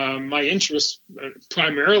 my interest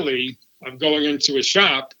primarily of going into a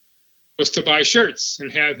shop was to buy shirts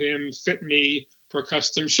and have him fit me for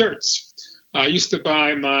custom shirts. I used to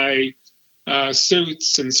buy my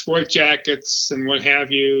suits and sport jackets and what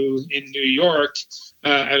have you in New York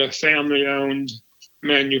at a family-owned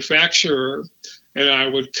manufacturer, and I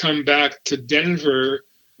would come back to Denver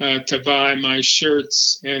to buy my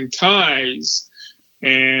shirts and ties.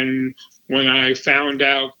 And when I found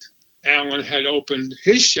out Alan had opened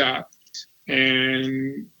his shop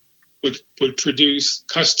and would produce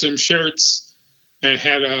custom shirts and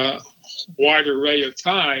had a wide array of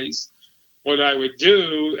ties, what I would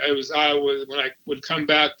do is when I would come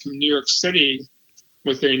back from New York City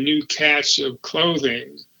with a new catch of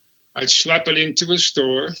clothing, I'd schlep it into a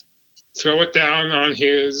store, throw it down on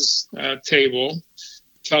his table,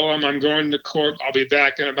 tell him I'm going to court, I'll be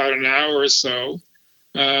back in about an hour or so.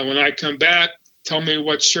 When I come back, tell me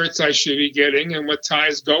what shirts I should be getting and what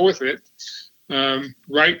ties go with it.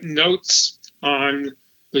 Write notes on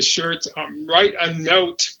the shirts, write a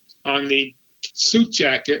note on the suit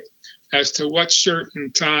jacket as to what shirt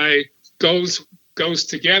and tie goes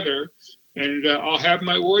together, and I'll have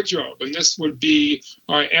my wardrobe. And this would be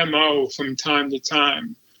our MO from time to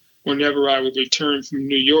time whenever I would return from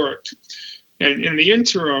New York. And in the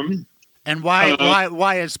interim... And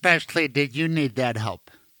why especially did you need that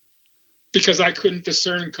help? Because I couldn't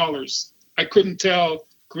discern colors. I couldn't tell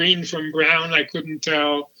green from brown. I couldn't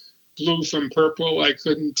tell blue from purple. I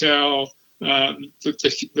couldn't tell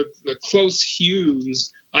the close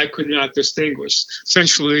hues. I could not distinguish.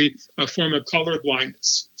 Essentially, a form of color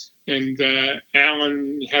blindness. And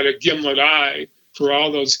Alan had a gimlet eye for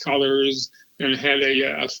all those colors and had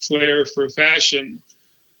a flair for fashion.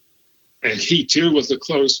 And he, too, was a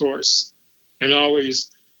clothes horse and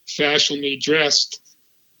always fashionably dressed.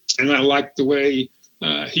 And I liked the way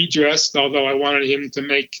he dressed, although I wanted him to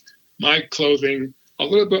make my clothing a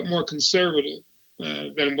little bit more conservative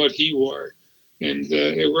than what he wore. And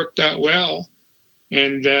it worked out well.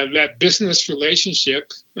 And that business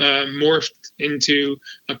relationship morphed into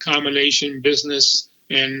a combination business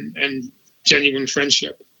and genuine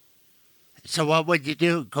friendship. So what would you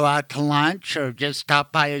do? Go out to lunch or just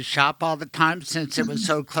stop by his shop all the time since it was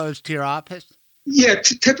so close to your office? Yeah,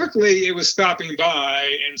 typically it was stopping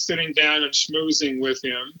by and sitting down and schmoozing with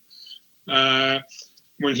him.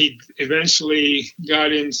 When he eventually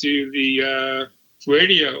got into the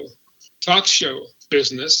radio talk show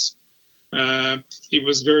business, he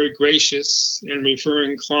was very gracious in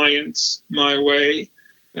referring clients my way.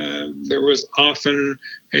 There was often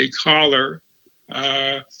a caller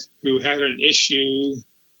who had an issue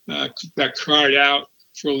that cried out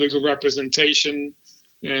for legal representation.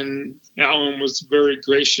 And Alan was very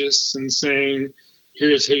gracious in saying,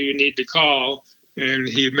 here's who you need to call. And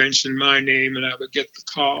he mentioned my name, and I would get the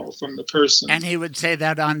call from the person. And he would say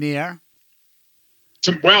that on the air?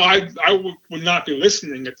 would not be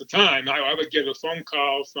listening at the time. I would get a phone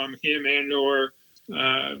call from him and or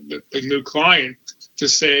the new client to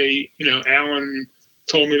say, Alan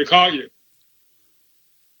told me to call you.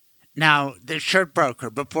 Now, the shirt broker,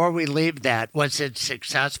 before we leave that, was it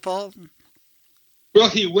successful? Well,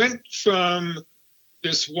 he went from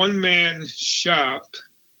this one-man shop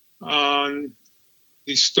on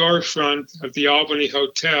the storefront of the Albany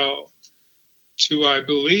Hotel to, I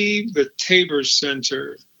believe, the Tabor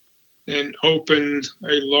Center, and opened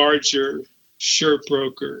a larger shirt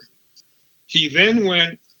broker. He then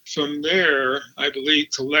went from there, I believe,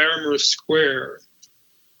 to Larimer Square,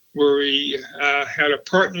 where he had a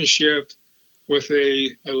partnership with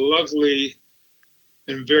a lovely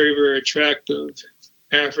and very, very attractive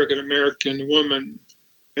African-American woman.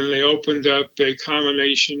 And they opened up a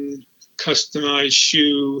combination customized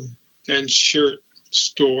shoe and shirt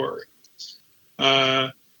store.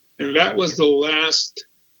 And that was the last,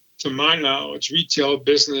 to my knowledge, retail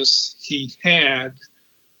business he had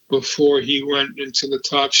before he went into the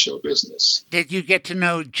talk show business. Did you get to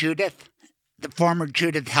know Judith, the former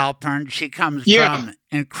Judith Halpern? She comes from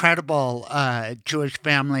incredible Jewish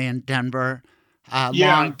family in Denver,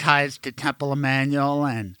 long ties to Temple Emmanuel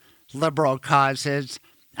and liberal causes.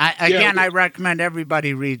 I recommend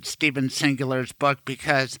everybody read Stephen Singular's book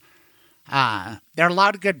because there are a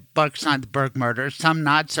lot of good books on the Berg murder, some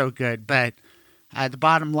not so good, but the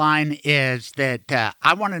bottom line is that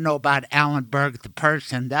I want to know about Alan Berg, the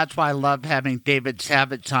person. That's why I love having David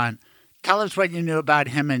Savitz on. Tell us what you knew about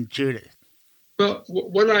him and Judith. Well,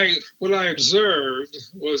 what I observed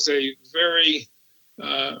was a very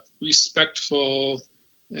respectful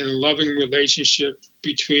and loving relationship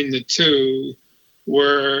between the two,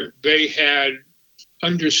 where they had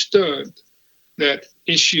understood that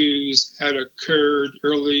issues had occurred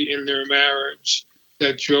early in their marriage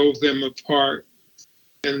that drove them apart.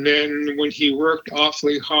 And then when he worked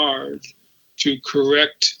awfully hard to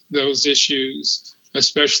correct those issues,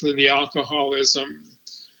 especially the alcoholism,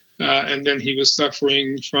 and then he was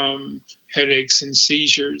suffering from headaches and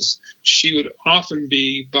seizures, she would often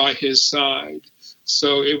be by his side.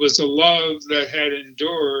 So it was a love that had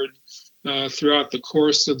endured throughout the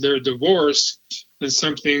course of their divorce, and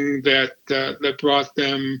something that brought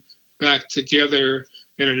them back together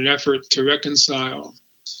in an effort to reconcile.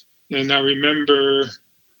 And I remember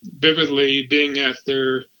vividly being at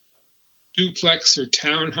their duplex or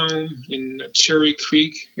townhome in the Cherry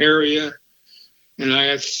Creek area. And I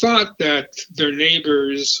had thought that their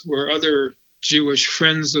neighbors were other Jewish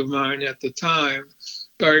friends of mine at the time.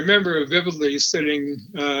 But I remember vividly sitting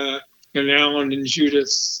in Alan and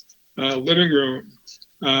Judith's living room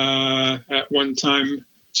at one time,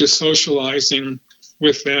 just socializing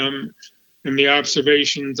with them. And the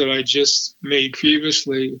observations that I just made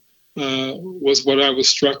previously was what I was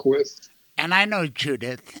struck with. And I know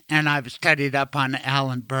Judith, and I've studied up on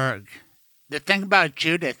Alan Berg. The thing about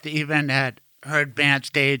Judith, even at her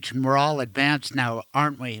advanced age, and we're all advanced now,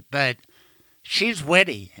 aren't we? But she's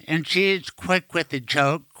witty, and she's quick with a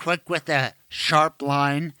joke, quick with a sharp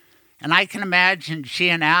line. And I can imagine she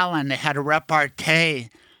and Alan had a repartee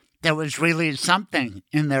that was really something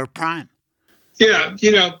in their prime. Yeah,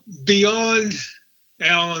 beyond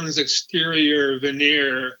Alan's exterior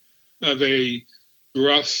veneer of a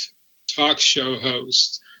rough talk show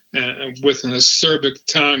host with an acerbic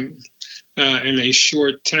tongue and a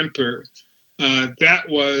short temper, that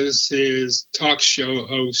was his talk show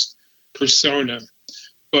host persona.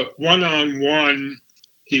 But one-on-one,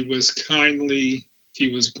 he was kindly, he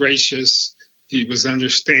was gracious, he was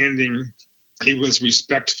understanding, he was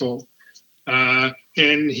respectful, and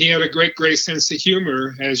he had a great sense of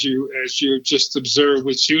humor, as you just observed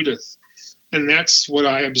with Judith. And that's what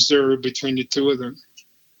I observed between the two of them.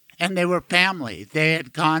 And they were family. They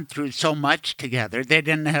had gone through so much together. They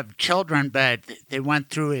didn't have children, but they went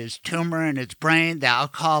through his tumor in his brain, the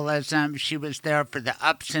alcoholism. She was there for the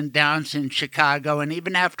ups and downs in Chicago. And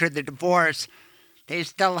even after the divorce, they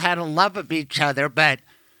still had a love of each other. But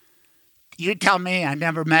you tell me, I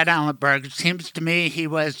never met Alan Berg. It seems to me he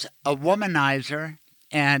was a womanizer.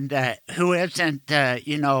 And who isn't,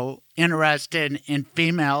 interested in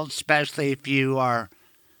females, especially if you are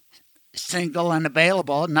single and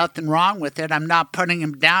available? Nothing wrong with it. I'm not putting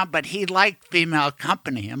him down, but he liked female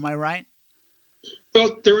company. Am I right?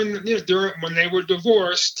 Well, during when they were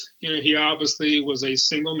divorced, he obviously was a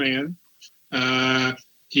single man.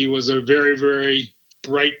 He was a very, very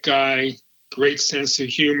bright guy, great sense of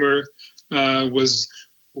humor.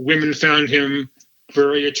 Women found him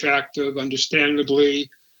very attractive, understandably,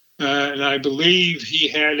 and I believe he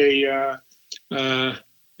had a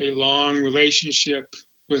long relationship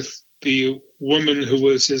with the woman who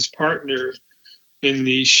was his partner in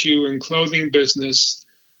the shoe and clothing business,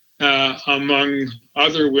 among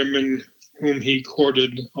other women whom he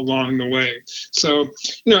courted along the way. So,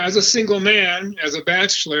 as a single man, as a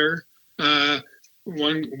bachelor,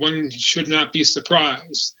 one should not be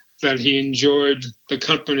surprised that he enjoyed the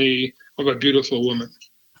company of a beautiful woman.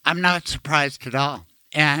 I'm not surprised at all.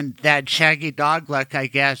 And that shaggy dog look, I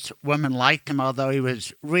guess women liked him, although he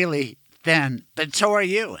was really thin. But so are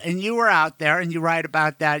you. And you were out there, and you write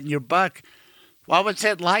about that in your book. What was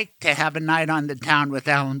it like to have a night on the town with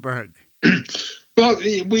Alan Berg? Well,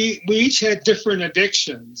 we each had different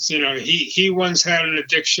addictions. He once had an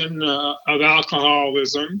addiction of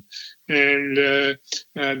alcoholism, and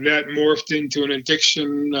that morphed into an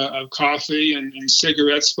addiction of coffee and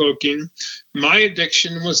cigarette smoking. My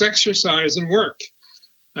addiction was exercise and work.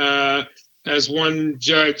 As one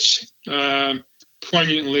judge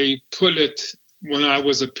poignantly put it when I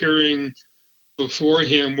was appearing before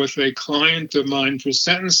him with a client of mine for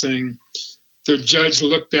sentencing, the judge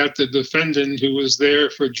looked at the defendant who was there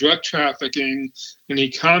for drug trafficking, and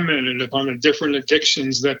he commented upon the different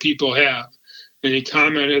addictions that people have. And he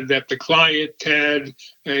commented that the client had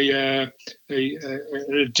an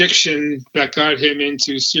addiction that got him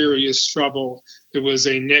into serious trouble. It was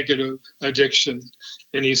a negative addiction.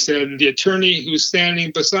 And he said, the attorney who's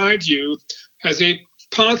standing beside you has a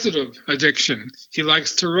positive addiction. He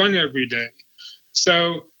likes to run every day.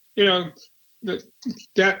 So,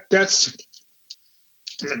 that's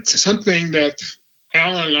something that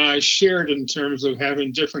Alan and I shared in terms of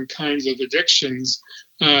having different kinds of addictions.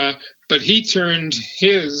 But he turned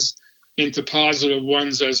his into positive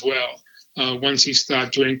ones as well once he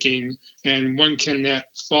stopped drinking. And one cannot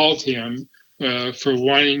fault him for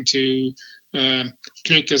wanting to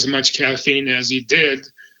drink as much caffeine as he did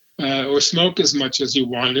or smoke as much as he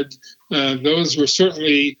wanted. Those were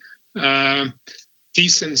certainly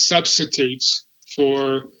decent substitutes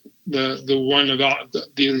for the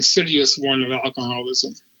insidious one of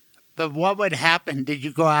alcoholism. But what would happen? Did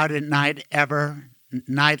you go out at night ever?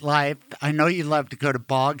 Nightlife? I know you love to go to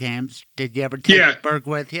ball games. Did you ever take Berg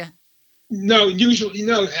with you? No, usually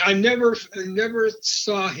no. I never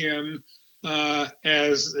saw him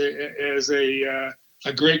as a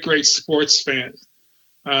great sports fan.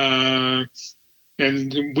 And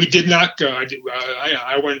we did not go.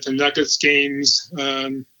 I went to Nuggets games,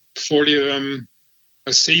 40 of them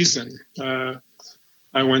a season.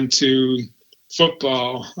 I went to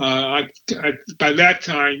football. By that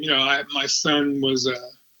time, my son was a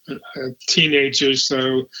teenager,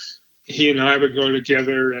 so he and I would go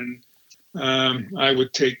together, and I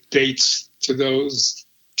would take dates to those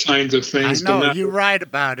kinds of things. I know, you write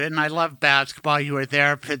about it, and I love basketball. You were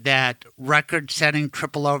there for that record-setting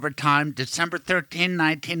triple overtime, December 13,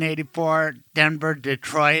 1984, Denver,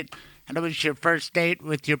 Detroit, and it was your first date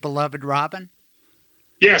with your beloved Robin?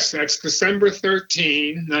 Yes, that's December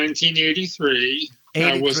 13, 1983.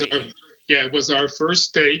 It was our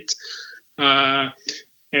first date, and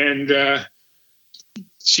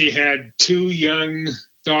she had two young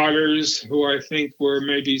daughters who I think were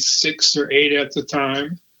maybe 6 or 8 at the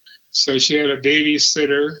time. So she had a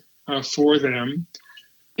babysitter for them.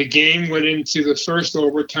 The game went into the first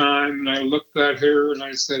overtime, and I looked at her and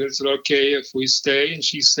I said, "Is it okay if we stay?" And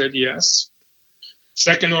she said yes.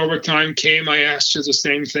 Second overtime came, I asked her the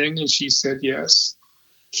same thing, and she said yes.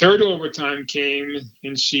 Third overtime came,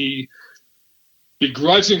 and she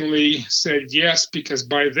begrudgingly said yes, because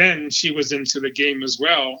by then she was into the game as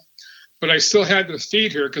well. But I still had to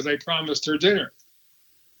feed her because I promised her dinner.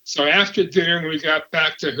 So after dinner, when we got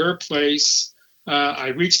back to her place, I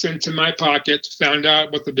reached into my pocket, found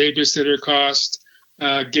out what the babysitter cost,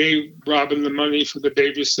 gave Robin the money for the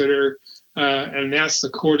babysitter, and that's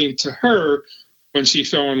according to her when she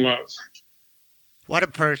fell in love. What a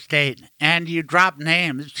first date. And you drop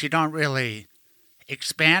names. You don't really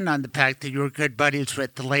expand on the fact that you were good buddies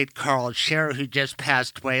with the late Carl Scherer, who just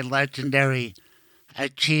passed away, legendary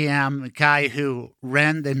GM, a guy who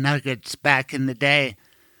ran the Nuggets back in the day.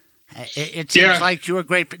 It seems like you were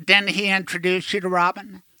great. Didn't he introduce you to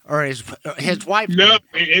Robin? Or his wife? No,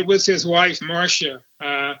 it was his wife, Marcia,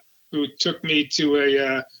 who took me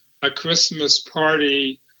to a Christmas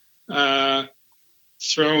party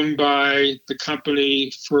thrown by the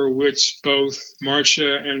company for which both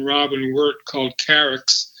Marcia and Robin worked, called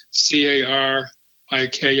Carrick's, CARIK''S.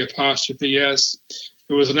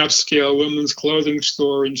 It was an upscale women's clothing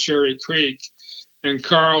store in Cherry Creek. And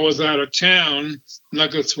Carl was out of town.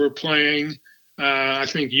 Nuggets were playing, I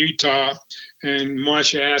think, Utah. And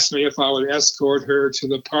Marcia asked me if I would escort her to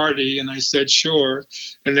the party. And I said, sure.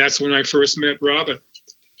 And that's when I first met Robin.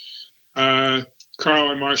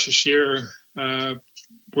 Carl and Marcia Shearer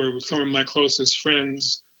were some of my closest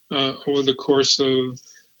friends over the course of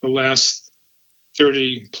the last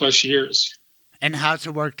 30 plus years. And how's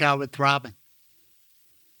it worked out with Robin?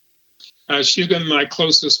 She's been my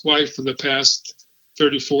closest wife for the past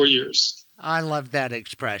 34 years. I love that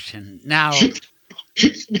expression. Now,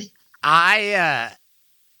 I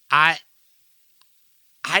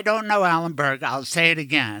don't know Alan Berg. I'll say it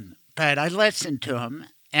again, but I listened to him,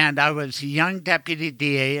 and I was a young deputy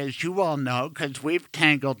DA, as you all know, because we've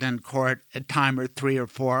tangled in court a time or three or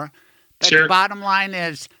four. But Sure. The bottom line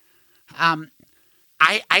is,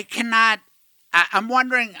 I cannot. I'm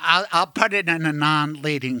wondering. I'll put it in a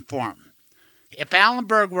non-leading form. If Alan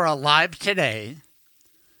Berg were alive today,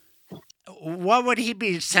 what would he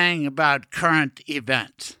be saying about current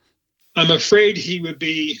events? I'm afraid he would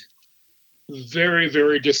be very,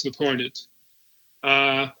 very disappointed.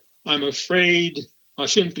 I'm afraid, I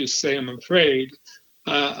shouldn't say I'm afraid,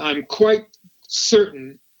 I'm quite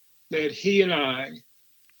certain that he and I,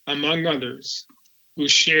 among others, who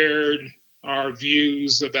shared our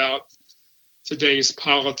views about today's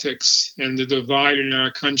politics and the divide in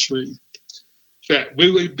our country, that we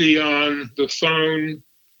would be on the phone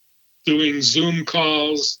doing Zoom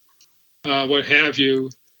calls, what have you,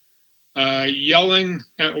 yelling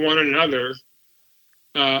at one another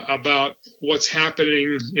about what's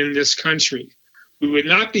happening in this country. We would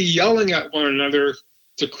not be yelling at one another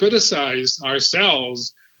to criticize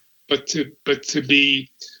ourselves, but to be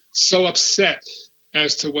so upset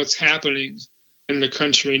as to what's happening in the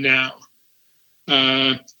country now.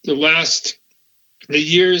 The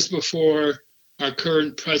years before our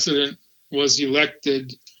current president was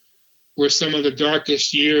elected were some of the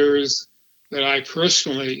darkest years that I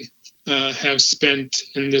personally have spent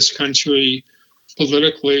in this country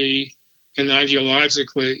politically and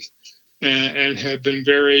ideologically, and have been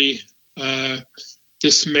very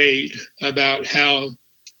dismayed about how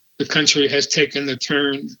the country has taken the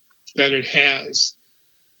turn that it has.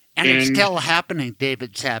 And it's still happening,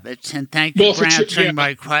 David Savitz, and thank you for answering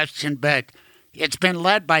my question, but it's been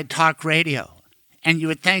led by talk radio. And you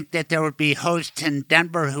would think that there would be hosts in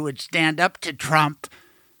Denver who would stand up to Trump.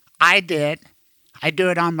 I did. I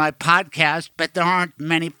do it on my podcast, but there aren't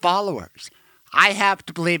many followers. I have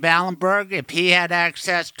to believe Alan Berg, if he had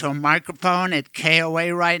access to a microphone at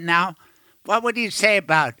KOA right now, what would he say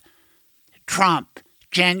about Trump,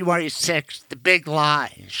 January 6th, the big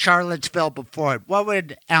lie, Charlottesville before it? What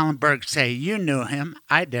would Alan Berg say? You knew him.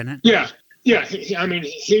 I didn't. Yeah. I mean,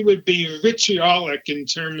 he would be vitriolic in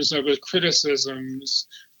terms of his criticisms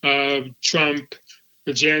of Trump,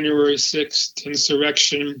 the January 6th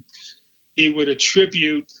insurrection. He would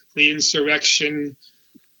attribute the insurrection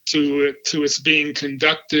to its being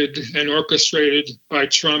conducted and orchestrated by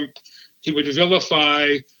Trump. He would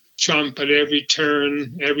vilify Trump at every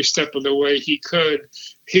turn, every step of the way he could.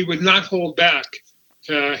 He would not hold back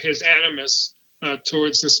his animus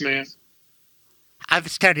towards this man.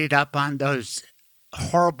 I've studied up on those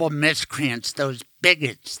horrible miscreants, those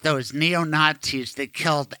bigots, those neo-Nazis that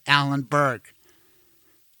killed Alan Berg.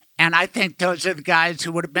 And I think those are the guys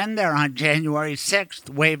who would have been there on January 6th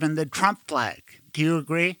waving the Trump flag. Do you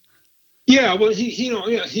agree? Yeah, well,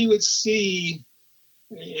 he would see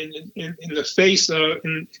in the face of,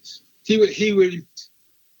 and he would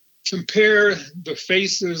compare the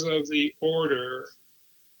faces of the order,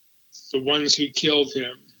 the ones who killed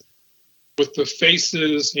him, with the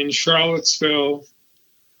faces in Charlottesville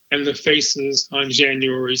and the faces on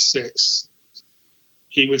January 6th.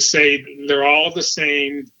 He would say they're all the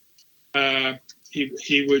same.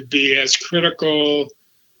 He would be as critical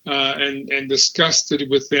and disgusted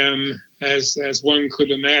with them as one could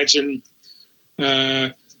imagine.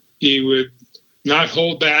 He would not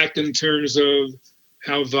hold back in terms of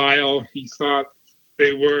how vile he thought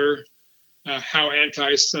they were, how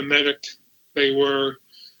anti-Semitic they were.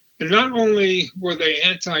 And not only were they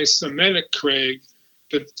anti-Semitic, Craig,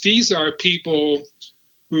 but these are people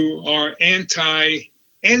who are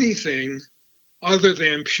anti-anything other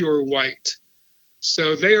than pure white.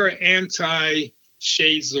 So they are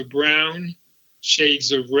anti-shades of brown,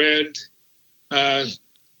 shades of red,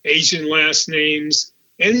 Asian last names,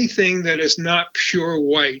 anything that is not pure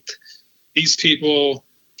white. These people,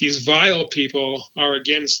 these vile people, are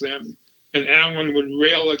against them. And Alan would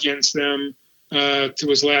rail against them to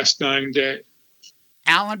his last dying day.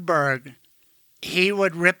 Alan Berg, he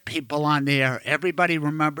would rip people on the air. Everybody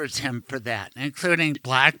remembers him for that, including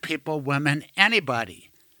black people, women, anybody.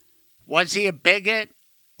 Was he a bigot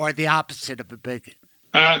or the opposite of a bigot?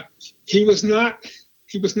 He was not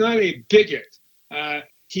a bigot.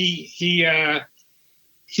 He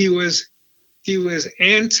was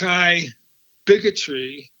anti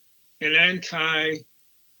bigotry and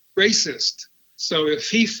anti-racist. So if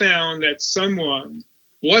he found that someone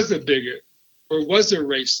was a bigot or was a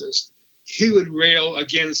racist, he would rail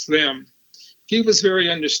against them. He was very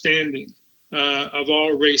understanding of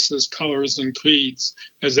all races, colors, and creeds,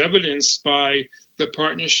 as evidenced by the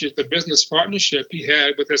partnership, the business partnership he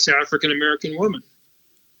had with this African-American woman.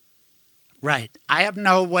 Right. I have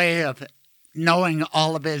no way of knowing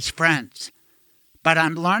all of his friends, but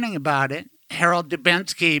I'm learning about it. Harold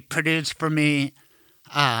Dubinsky produced for me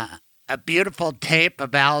a beautiful tape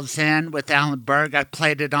of Al Zen with Alan Berg. I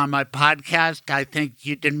played it on my podcast. I think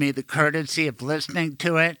you did me the courtesy of listening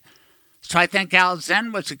to it. So I think Al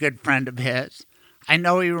Zen was a good friend of his. I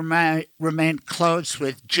know he remained close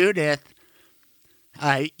with Judith.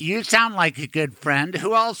 You sound like a good friend.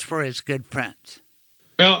 Who else were his good friends?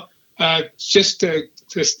 Well, just to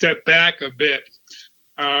step back a bit,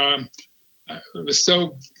 it was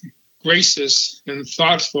so gracious and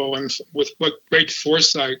thoughtful and with what great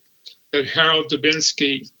foresight that Harold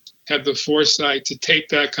Dubinsky had the foresight to take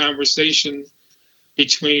that conversation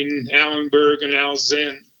between Alan Berg and Al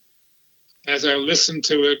Zen. As I listened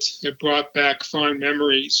to it, it brought back fond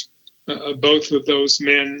memories of both of those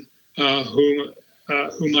men whom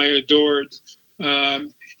I adored,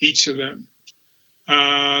 each of them.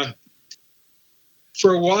 For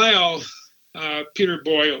a while, Peter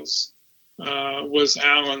Boyles was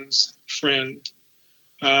Alan's friend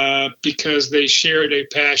because they shared a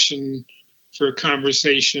passion for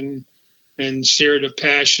conversation and shared a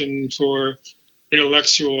passion for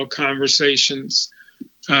intellectual conversations.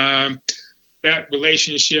 That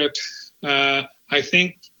relationship, I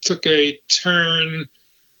think, took a turn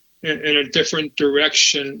in a different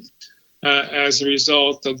direction as a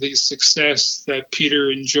result of the success that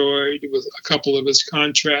Peter enjoyed with a couple of his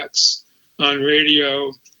contracts on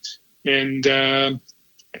radio. And the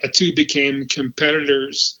two became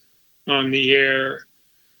competitors on the air.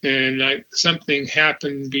 And something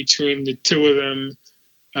happened between the two of them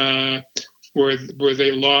where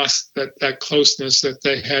they lost that closeness that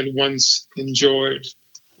they had once enjoyed.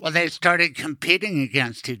 Well, they started competing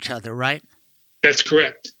against each other, right? That's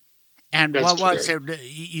correct. And That's what was correct. it?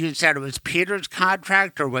 You said it was Peter's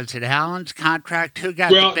contract or was it Alan's contract? Who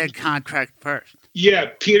got the big contract first? Yeah,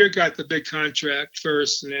 Peter got the big contract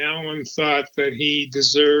first, and Alan thought that he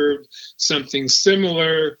deserved something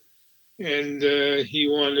similar, and he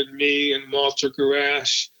wanted me and Walter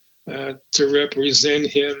Garash to represent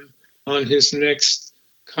him on his next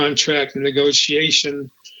contract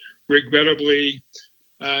negotiation. Regrettably,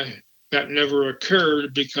 that never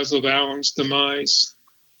occurred because of Alan's demise.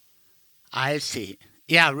 I see.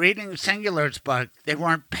 Yeah, reading Singular's book, they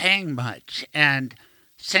weren't paying much, and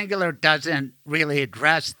Singular doesn't really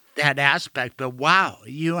address that aspect, but wow,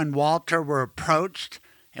 you and Walter were approached,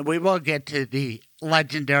 and we will get to the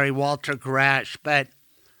legendary Walter Garash, but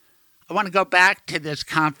I want to go back to this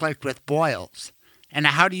conflict with Boyles. And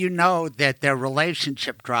how do you know that their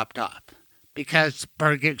relationship dropped off? Because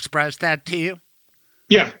Berg expressed that to you?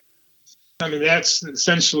 Yeah. I mean, that's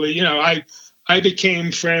essentially, I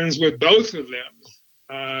became friends with both of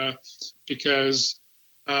them because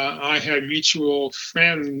I had mutual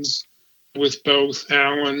friends with both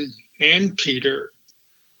Alan and Peter.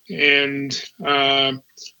 And I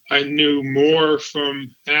knew more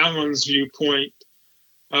from Alan's viewpoint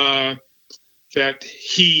that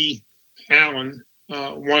Alan,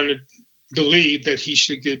 believed that he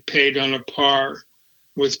should get paid on a par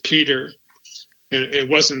with Peter. It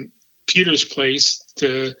wasn't Peter's place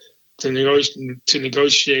to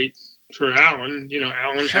negotiate for Alan.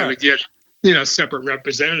 Alan Sure. had to get separate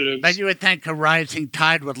representatives. But you would think a rising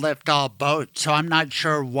tide would lift all boats, so I'm not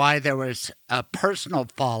sure why there was a personal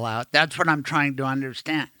fallout. That's what I'm trying to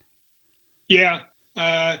understand. Yeah,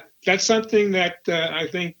 that's something that I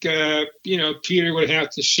think, Peter would have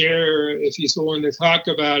to share if he's willing to talk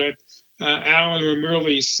about it. Alan would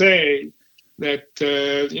merely say that,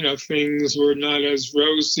 things were not as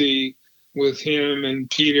rosy with him and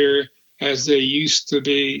Peter as they used to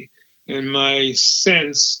be. In my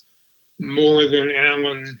sense, more than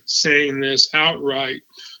Alan saying this outright,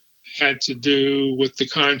 had to do with the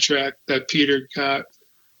contract that Peter got.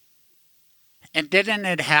 And didn't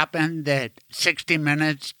it happen that 60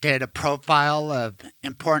 Minutes did a profile of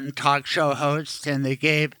important talk show hosts and they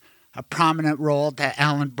gave a prominent role to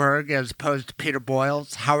Alan Berg as opposed to Peter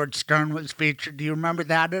Boyles? Howard Stern was featured. Do you remember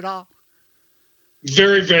that at all?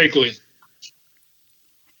 Very vaguely.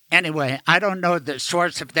 Anyway, I don't know the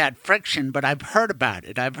source of that friction, but I've heard about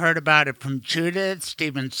it. I've heard about it from Judith,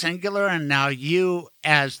 Stephen Singular, and now you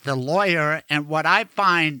as the lawyer. And what I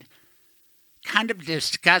find kind of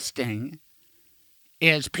disgusting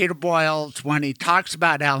is Peter Boyles, when he talks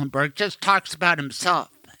about Alan Berg, just talks about himself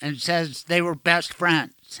and says they were best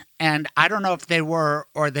friends. And I don't know if they were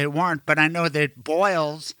or they weren't, but I know that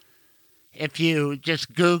Boyles, if you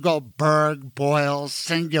just Google Berg, Boyles,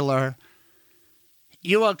 singular,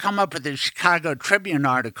 you will come up with a Chicago Tribune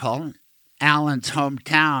article, Alan's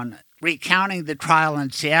hometown, recounting the trial in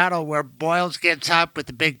Seattle where Boyles gets up with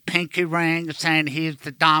a big pinky ring saying he's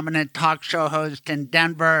the dominant talk show host in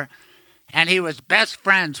Denver, and he was best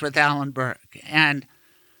friends with Alan Berg. And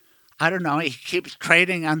I don't know, he keeps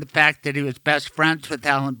trading on the fact that he was best friends with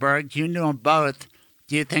Alan Berg. You knew them both.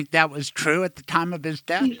 Do you think that was true at the time of his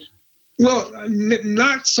death? Well,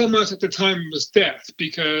 not so much at the time of his death,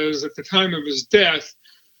 because at the time of his death,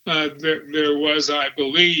 there was, I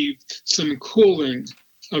believe, some cooling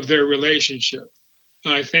of their relationship.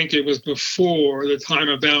 I think it was before the time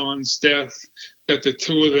of Alan's death that the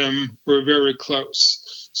two of them were very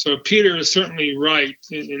close. So Peter is certainly right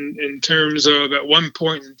in terms of at one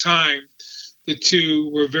point in time, the two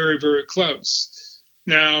were very, very close.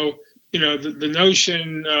 Now, the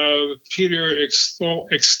notion of Peter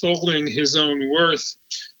extolling his own worth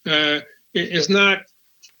is not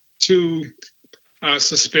too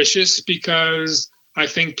suspicious, because I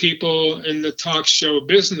think people in the talk show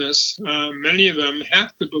business, many of them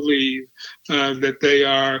have to believe that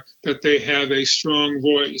they have a strong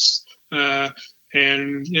voice.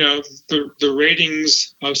 And the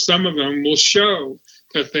ratings of some of them will show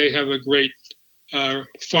that they have a great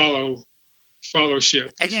fellowship.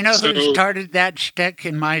 And you know who started that shtick,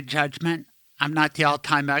 in my judgment? I'm not the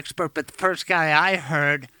all-time expert, but the first guy I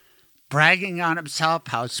heard bragging on himself,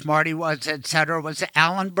 how smart he was, etc., was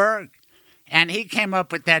Alan Berg. And he came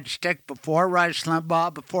up with that shtick before Rush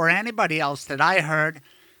Limbaugh, before anybody else that I heard.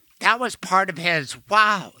 That was part of his,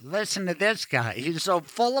 wow, listen to this guy. He's so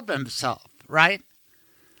full of himself, right?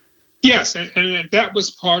 Yes, and that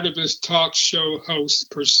was part of his talk show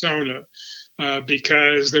host persona,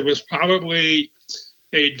 because there was probably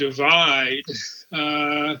a divide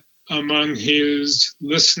among his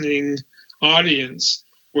listening audience,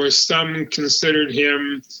 where some considered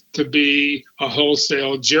him to be a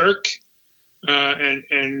wholesale jerk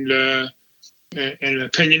and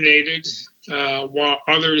opinionated, while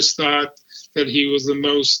others thought that he was the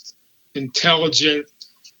most intelligent,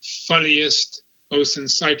 funniest, most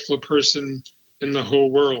insightful person in the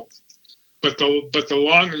whole world. But the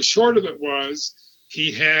long and short of it was,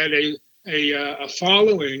 he had a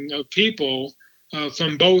following of people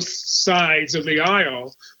from both sides of the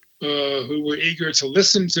aisle who were eager to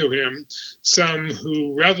listen to him, some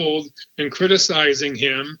who reveled in criticizing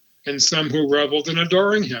him, and some who reveled in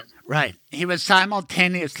adoring him. Right. He was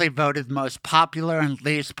simultaneously voted most popular and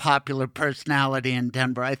least popular personality in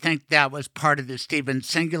Denver. I think that was part of the Steven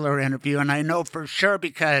Singular interview, and I know for sure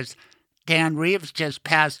because Dan Reeves just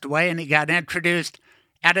passed away and he got introduced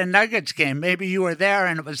at a Nuggets game. Maybe you were there,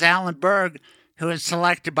 and it was Alan Berg who was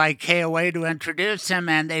selected by KOA to introduce him,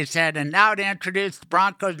 and they said, and now to introduce the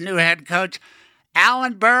Broncos' new head coach,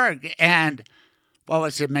 Alan Berg. And what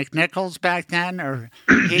was it, McNichols back then? Or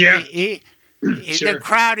Sure. The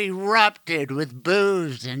crowd erupted with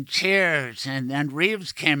boos and cheers, and then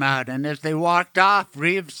Reeves came out, and as they walked off,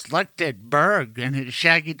 Reeves looked at Berg in his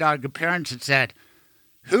Shaggy Dog appearance and said,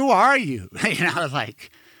 "Who are you?"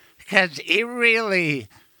 Because he really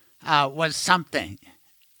was something,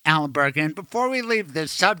 Alan Berg. And before we leave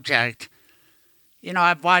this subject,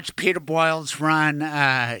 I've watched Peter Boyles run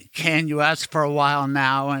KNUS for a while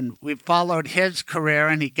now, and we've followed his career,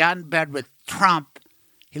 and he got in bed with Trump.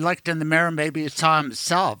 He looked in the mirror, maybe he saw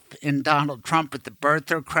himself in Donald Trump with the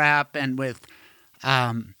birther crap and with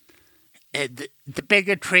the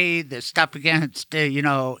bigotry, the stuff against,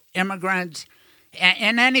 immigrants.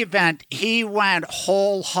 In any event, he went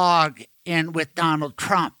whole hog in with Donald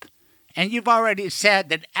Trump. And you've already said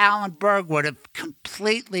that Alan Berg would have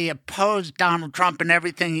completely opposed Donald Trump and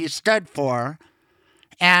everything he stood for.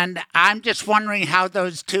 And I'm just wondering how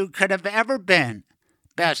those two could have ever been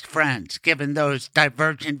best friends, given those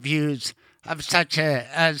divergent views of such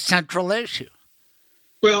a central issue.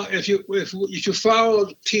 Well, if you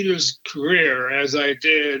followed Peter's career, as I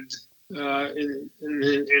did in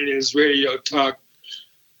his radio talk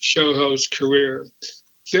show host career,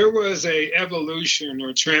 there was a evolution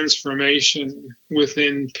or transformation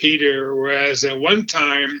within Peter, whereas at one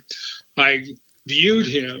time I viewed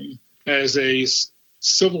him as a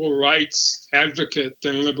civil rights advocate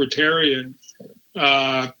and libertarian,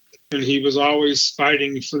 and he was always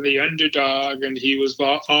fighting for the underdog, and he was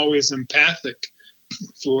always empathic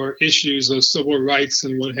for issues of civil rights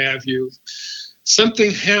and what have you.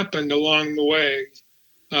 Something happened along the way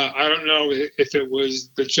I don't know if it was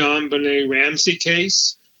the John Benet Ramsey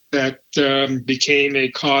case that became a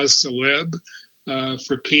cause celeb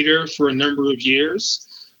for Peter for a number of years,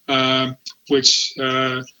 which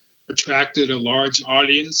attracted a large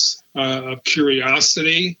audience of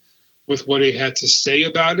curiosity with what he had to say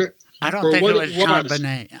about it. I don't think it was John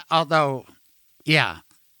Benet, although, yeah.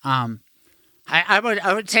 I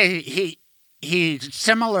would say he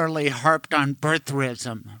similarly harped on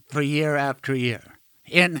birtherism for year after year.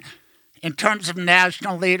 In terms of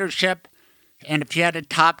national leadership, and if you had a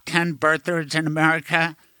top 10 birthers in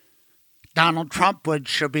America, Donald Trump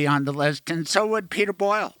should be on the list, and so would Peter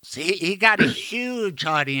Boyles. He got a huge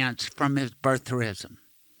audience from his birtherism.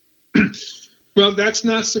 Well, that's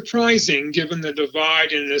not surprising, given the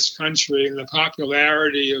divide in this country and the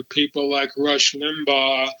popularity of people like Rush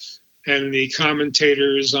Limbaugh and the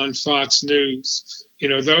commentators on Fox News.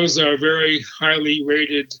 Those are very highly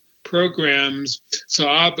rated programs. So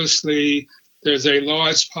obviously, there's a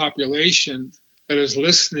large population that is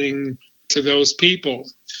listening to those people.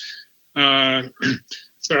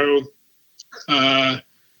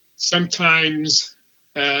 Sometimes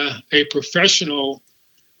a professional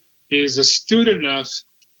is astute enough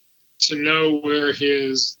to know where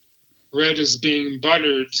his bread is being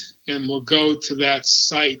buttered and will go to that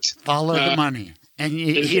site. Follow the money. And,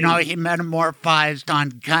 he metamorphized on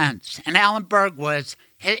guns. And Alan Berg was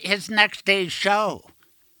his next day's show.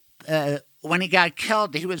 When he got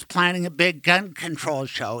killed, he was planning a big gun control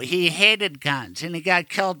show. He hated guns, and he got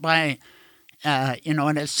killed by,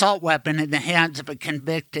 an assault weapon in the hands of a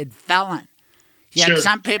convicted felon. Yet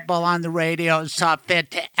some people on the radio saw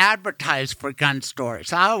fit to advertise for gun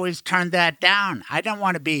stores. I always turned that down. I don't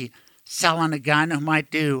want to be selling a gun who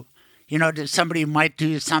might do, to somebody who might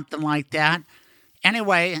do something like that.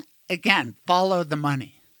 Anyway, again, follow the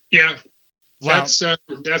money. Yeah, well,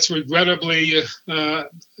 that's regrettably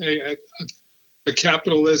the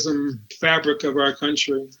capitalism fabric of our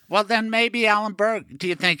country. Well, then maybe Alan Berg, do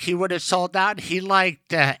you think he would have sold out? He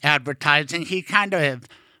liked advertising. He kind of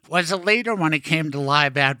was a leader when it came to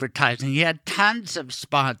live advertising. He had tons of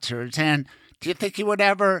sponsors. And do you think he would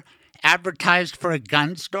ever advertise for a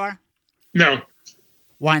gun store? No.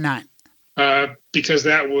 Why not? Because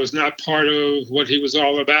that was not part of what he was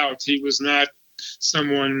all about. He was not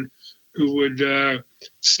someone who would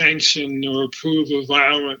sanction or approve of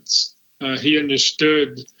violence. He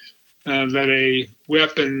understood that a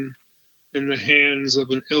weapon in the hands of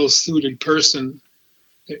an ill-suited person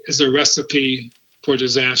is a recipe for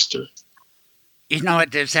disaster. You know, a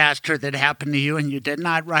disaster that happened to you, and you did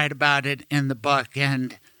not write about it in the book.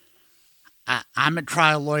 And I'm a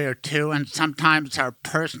trial lawyer, too, and sometimes our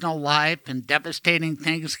personal life and devastating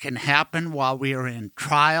things can happen while we are in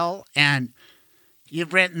trial. And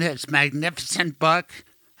you've written this magnificent book,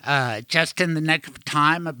 just in the nick of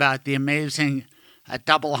time, about the amazing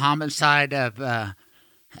double homicide of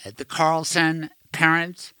the Carlson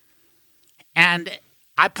parents. And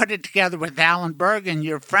I put it together with Alan Berg and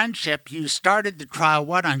your friendship. You started the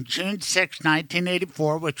trial, on June 6,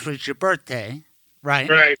 1984, which was your birthday, right?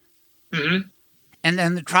 Right. Mm-hmm. And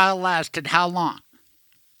then the trial lasted how long?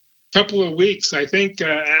 A couple of weeks. I think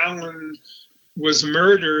Alan was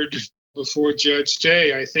murdered before Judge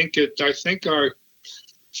Day. I think our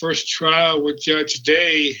first trial with Judge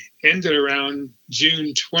Day ended around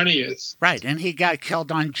June 20th. Right, and he got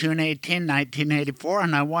killed on June 18, 1984,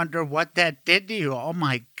 and I wonder what that did to you. Oh,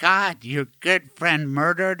 my God, your good friend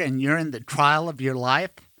murdered, and you're in the trial of your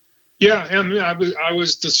life? Yeah, I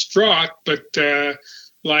was distraught, but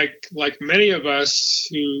like many of us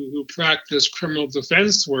who practice criminal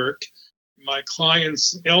defense work, my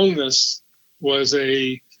client's illness was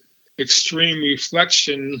a extreme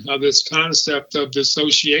reflection of this concept of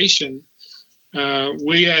dissociation.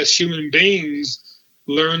 We as human beings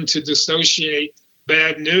learn to dissociate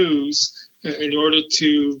bad news in order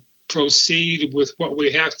to proceed with what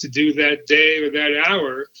we have to do that day or that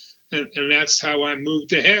hour. And that's how I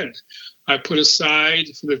moved ahead. I put aside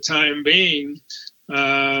for the time being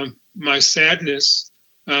my sadness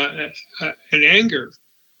and anger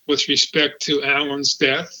with respect to Alan's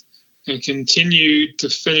death, and continued to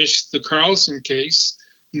finish the Carlson case,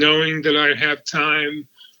 knowing that I'd have time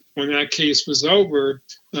when that case was over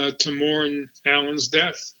to mourn Alan's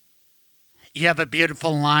death. You have a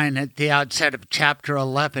beautiful line at the outset of Chapter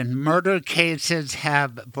 11. Murder cases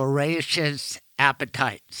have voracious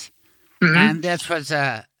appetites. Mm-hmm. And this was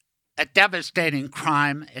a devastating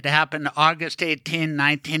crime. It happened August 18,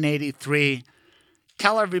 1983.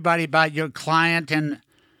 Tell everybody about your client and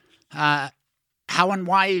how and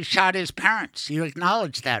why he shot his parents. You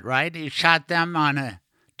acknowledge that, right? He shot them on a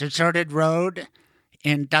deserted road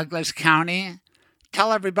in Douglas County.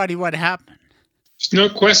 Tell everybody what happened. There's no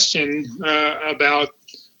question about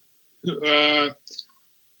that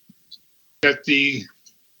the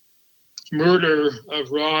murder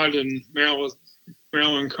of Rod and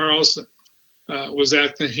Marilyn Carlson was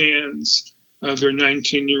at the hands of their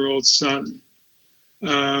 19-year-old son,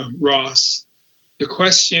 Ross. The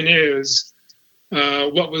question is,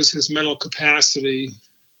 what was his mental capacity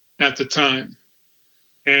at the time?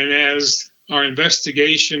 And as our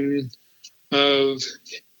investigation of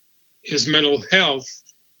his mental health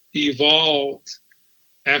evolved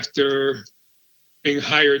after being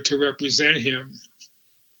hired to represent him,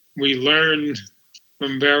 we learned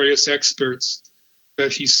from various experts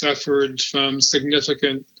that he suffered from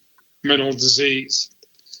significant mental disease.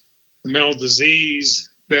 The mental disease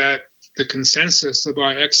that the consensus of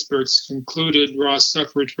our experts concluded Ross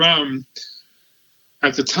suffered from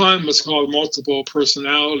at the time was called multiple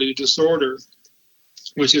personality disorder,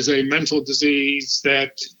 which is a mental disease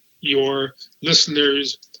that your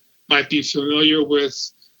listeners might be familiar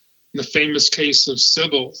with, the famous case of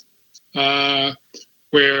Sybil,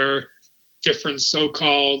 where different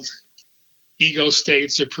so-called ego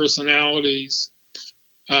states or personalities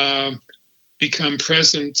become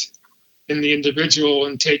present in the individual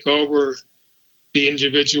and take over the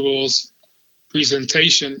individual's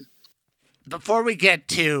presentation. Before we get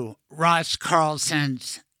to Ross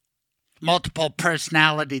Carlson's multiple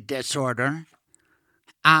personality disorder,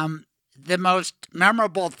 the most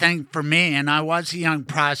memorable thing for me, and I was a young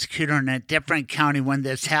prosecutor in a different county when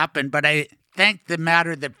this happened, but I think the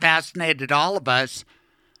matter that fascinated all of us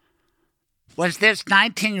was this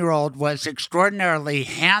 19-year-old was extraordinarily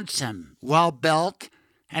handsome, well-built,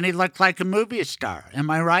 and he looked like a movie star. Am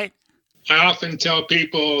I right? I often tell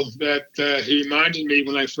people that he reminded me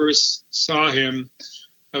when I first saw him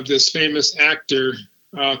of this famous actor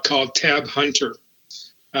called Tab Hunter.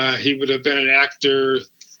 He would have been an actor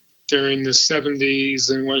during the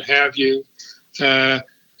 70s and what have you.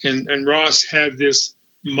 And Ross had this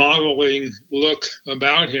modeling look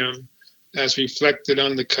about him as reflected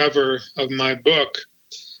on the cover of my book.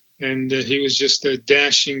 And he was just a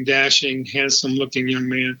dashing, handsome-looking young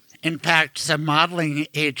man. In fact, some modeling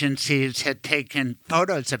agencies had taken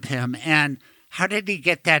photos of him. And how did he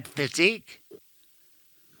get that physique?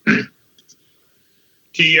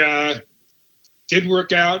 He did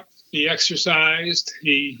work out. He exercised.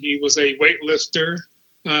 He was a weightlifter.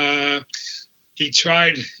 He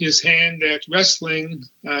tried his hand at wrestling,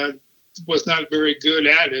 was not very good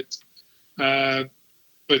at it,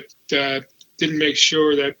 but didn't make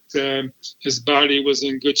sure that his body was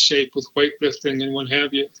in good shape with weightlifting and what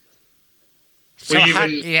have you. So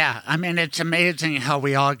it's amazing how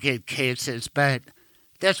we all get cases, but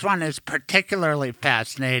this one is particularly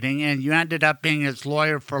fascinating, and you ended up being his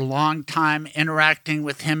lawyer for a long time, interacting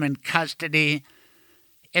with him in custody.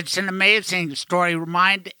 It's an amazing story.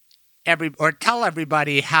 Tell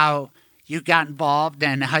everybody how you got involved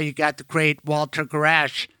and how you got the great Walter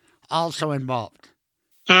Garash also involved.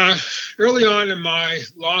 Early on in my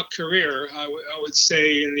law career, I would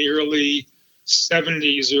say in the early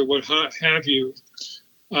 70s or what have you,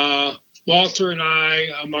 Walter and I,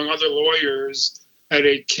 among other lawyers, had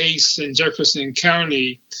a case in Jefferson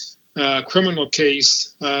County, criminal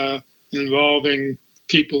case involving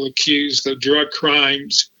people accused of drug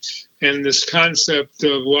crimes. And this concept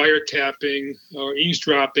of wiretapping or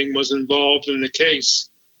eavesdropping was involved in the case.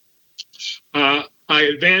 I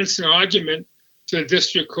advanced an argument to the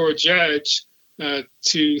district court judge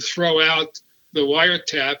to throw out the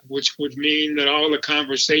wiretap, which would mean that all the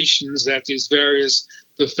conversations that these various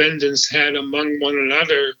defendants had among one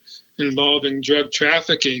another involving drug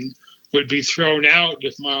trafficking would be thrown out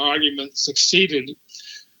if my argument succeeded.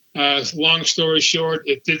 Long story short,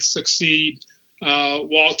 it did succeed.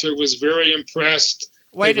 Walter was very impressed.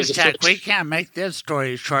 Wait a sec. We can't make this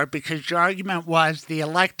story short because your argument was the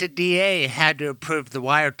elected DA had to approve the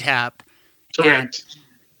wiretap. Correct.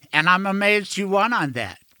 And I'm amazed you won on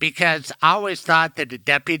that because I always thought that a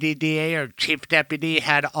deputy DA or chief deputy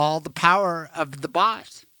had all the power of the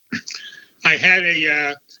boss. I had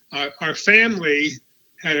our family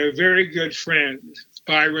had a very good friend,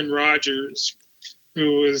 Byron Rogers,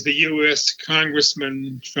 who was the U.S.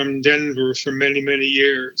 congressman from Denver for many, many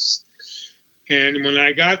years. And when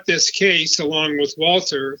I got this case, along with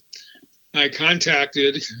Walter, I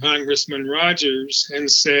contacted Congressman Rogers and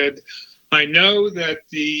said, I know that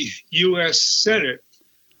the U.S. Senate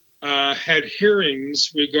had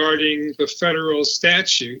hearings regarding the federal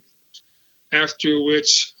statute, after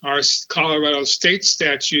which our Colorado state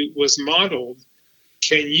statute was modeled.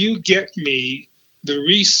 Can you get me the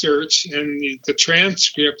research and the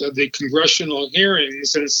transcript of the congressional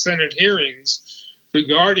hearings and Senate hearings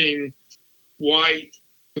regarding why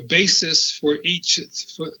the basis for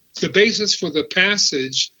the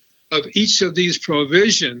passage of each of these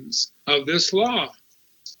provisions of this law.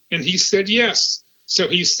 And he said yes. So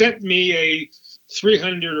he sent me a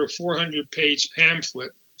 300 or 400 page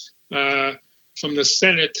pamphlet from the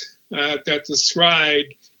Senate that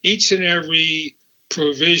described each and every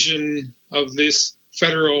provision of this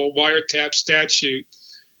federal wiretap statute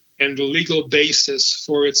and the legal basis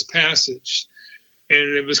for its passage.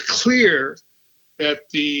 And it was clear that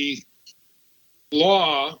the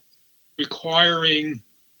law requiring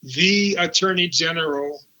the Attorney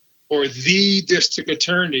General or the district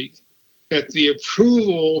attorney, that the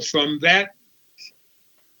approval from that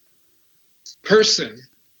person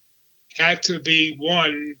had to be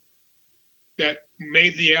one that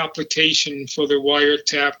made the application for the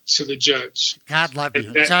wiretap to the judge. God love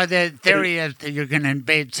you. So the theory is that you're going to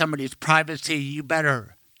invade somebody's privacy. You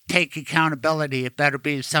better take accountability. It better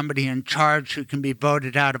be somebody in charge who can be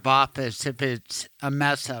voted out of office if it's a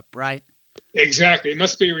mess up, right? Exactly. It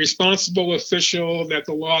must be a responsible official that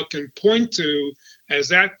the law can point to as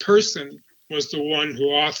that person was the one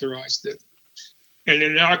who authorized it. And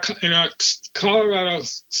in our Colorado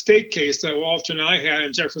state case that Walter and I had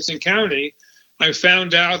in Jefferson County, I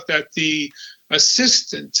found out that the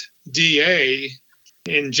assistant DA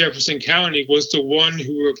in Jefferson County was the one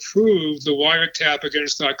who approved the wiretap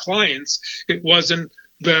against our clients. It wasn't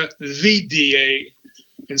the DA.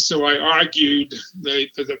 And so I argued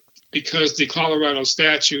that because the Colorado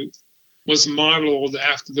statute was modeled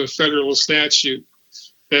after the federal statute,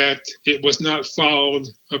 that it was not followed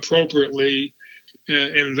appropriately,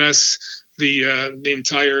 and thus the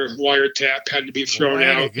entire wiretap had to be thrown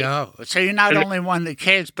out. Way to go. So you not only won the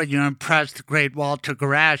case, but you impressed the great Walter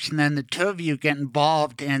Garash, and then the two of you get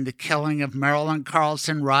involved in the killing of Marilyn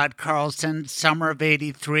Carlson, Rod Carlson, summer of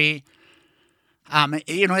 '83.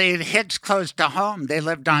 It hits close to home. They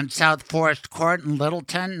lived on South Forest Court in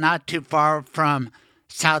Littleton, not too far from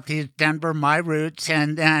southeast Denver, my roots,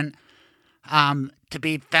 and then to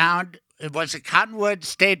be found. It was a Cottonwood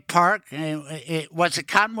State Park. It was a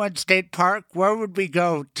Cottonwood State Park. Where would we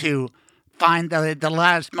go to find the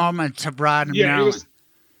last moments of Rod and Marilyn? It was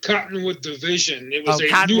Cottonwood Division. It was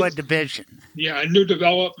Cottonwood Division. Yeah, a new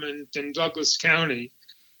development in Douglas County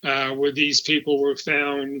where these people were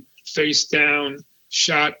found face down,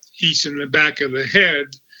 shot each in the back of the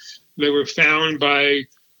head. They were found by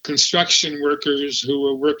construction workers who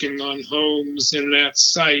were working on homes in that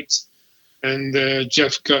site. And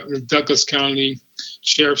the Douglas County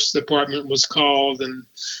Sheriff's Department was called, and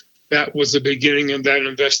that was the beginning of that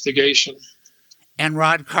investigation. And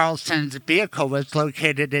Rod Carlson's vehicle was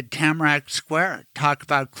located at Tamarack Square. Talk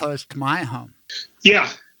about close to my home. Yeah,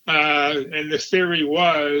 and the theory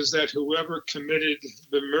was that whoever committed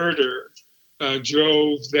the murder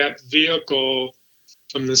drove that vehicle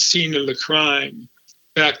from the scene of the crime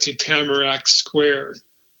back to Tamarack Square.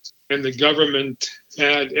 And the government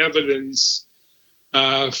had evidence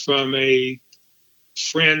from a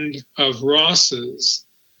friend of Ross's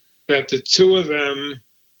that the two of them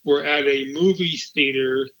were at a movie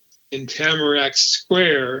theater in Tamarack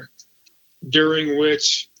Square, during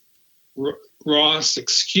which Ross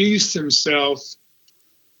excused himself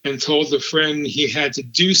and told the friend he had to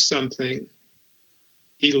do something.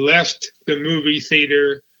 He left the movie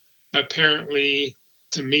theater apparently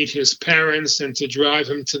to meet his parents and to drive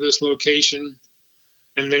him to this location.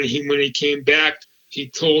 And then when he came back, he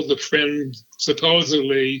told the friend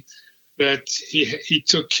supposedly that he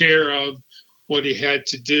took care of what he had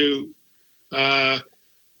to do,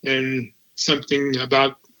 and something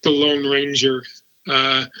about the Lone Ranger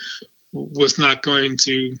was not going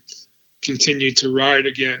to continue to ride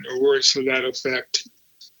again, or words to that effect.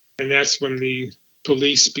 And that's when the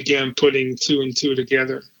police began putting two and two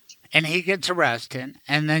together. And he gets arrested,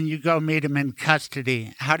 and then you go meet him in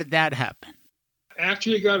custody. How did that happen?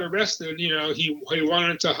 After he got arrested, he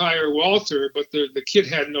wanted to hire Walter, but the kid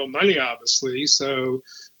had no money, obviously. So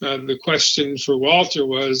the question for Walter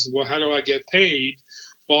was, well, how do I get paid?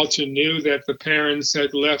 Walter knew that the parents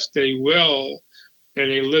had left a will and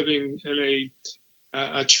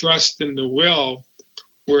a trust in the will,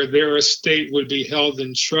 where their estate would be held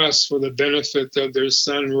in trust for the benefit of their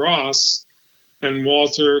son, Ross. And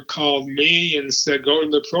Walter called me and said, go to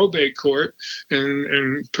the probate court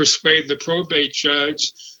and persuade the probate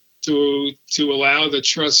judge to allow the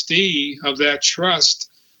trustee of that trust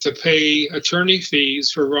to pay attorney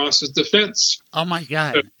fees for Ross's defense. Oh, my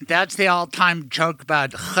God. That's the all-time joke about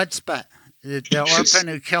chutzpah, the orphan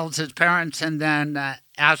who kills his parents and then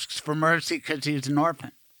asks for mercy because he's an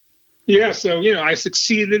orphan. Yeah, so, I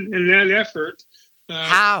succeeded in that effort.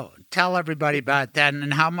 How? Tell everybody about that,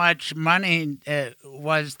 and how much money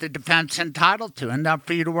was the defense entitled to? Enough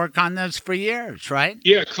for you to work on this for years, right?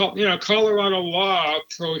 Yeah, Colorado law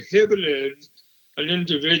prohibited an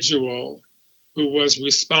individual who was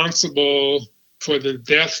responsible for the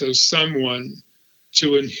death of someone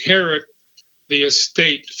to inherit the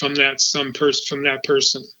estate from that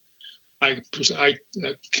person. I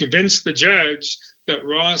convinced the judge that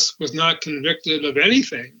Ross was not convicted of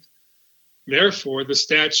anything. Therefore, the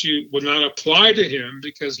statute would not apply to him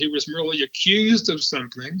because he was merely accused of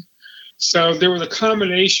something. So there was a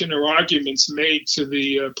combination of arguments made to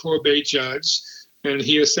the probate judge, and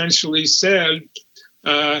he essentially said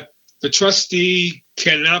the trustee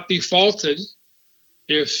cannot be faulted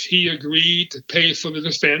if he agreed to pay for the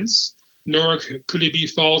defense, nor could he be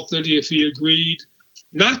faulted if he agreed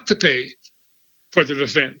not to pay for the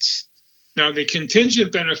defense. Now, the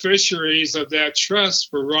contingent beneficiaries of that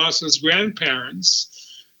trust were Ross's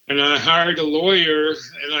grandparents, and I hired a lawyer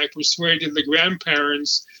and I persuaded the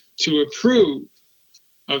grandparents to approve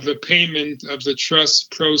of the payment of the trust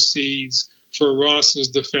proceeds for Ross's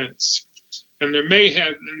defense. And there may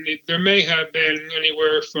have been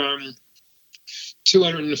anywhere from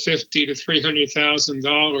 $250,000 to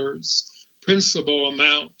 $300,000 principal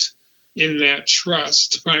amount in that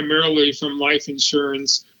trust, primarily from life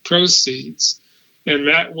insurance proceeds, and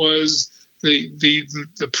that was the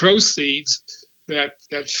proceeds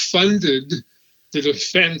that funded the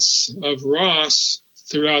defense of Ross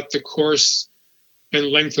throughout the course and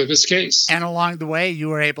length of his case. And along the way, you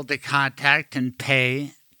were able to contact and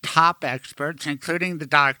pay top experts, including the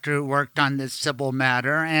doctor who worked on this civil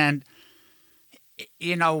matter. And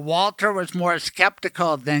Walter was more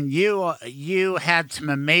skeptical than you. You had some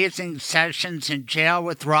amazing sessions in jail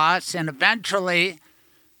with Ross, and eventually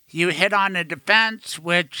you hit on a defense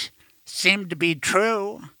which seemed to be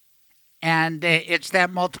true, and it's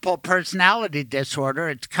that multiple personality disorder.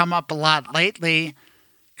 It's come up a lot lately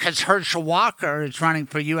because Herschel Walker is running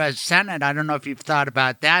for U.S. Senate. I don't know if you've thought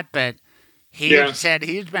about that, but he said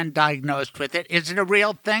he's been diagnosed with it. Is it a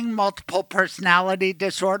real thing, multiple personality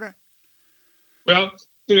disorder? Well,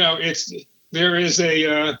 there is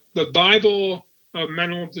the Bible of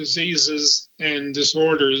mental diseases and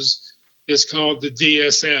disorders is called the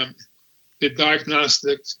DSM, the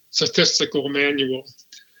Diagnostic Statistical Manual.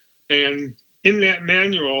 And in that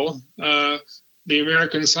manual, the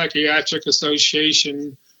American Psychiatric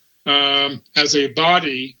Association as a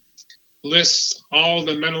body lists all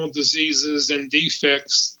the mental diseases and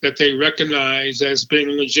defects that they recognize as being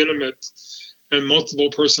legitimate, and multiple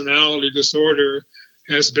personality disorder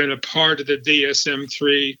has been a part of the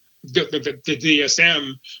DSM-3, the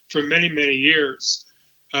DSM for many, many years.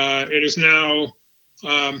 It is now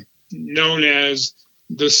known as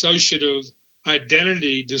dissociative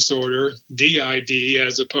identity disorder, DID,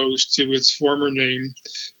 as opposed to its former name,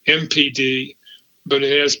 MPD, but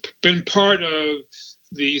it has been part of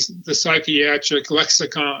the psychiatric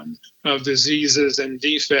lexicon of diseases and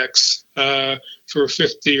defects for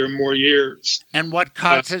 50 or more years. And what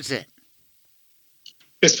causes it?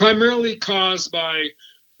 It's primarily caused by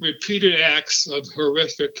repeated acts of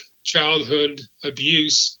horrific childhood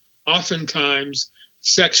abuse, oftentimes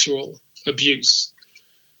sexual abuse.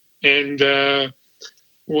 And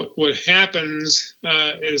what happens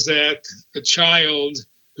is that the child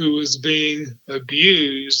who is being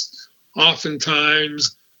abused,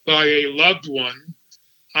 oftentimes by a loved one,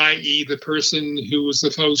 i.e. the person who was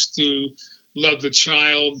supposed to love the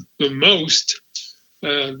child the most,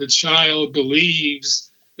 the child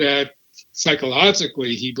believes that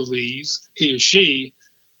psychologically he or she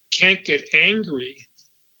can't get angry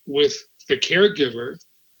with the caregiver.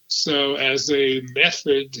 So as a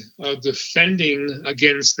method of defending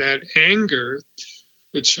against that anger,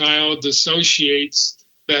 the child dissociates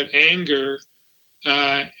that anger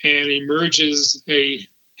and emerges a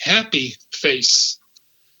happy face,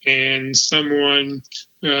 and someone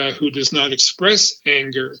who does not express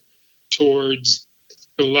anger towards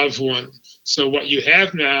the loved one. So what you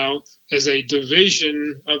have now is a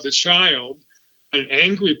division of the child, an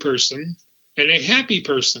angry person and a happy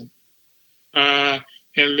person.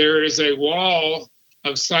 And there is a wall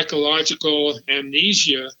of psychological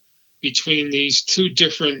amnesia between these two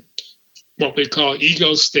different, what we call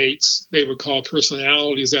ego states, they were called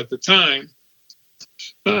personalities at the time,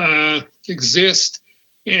 exist.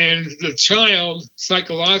 And the child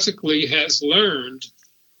psychologically has learned,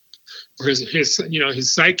 or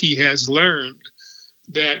his psyche has learned,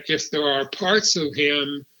 that if there are parts of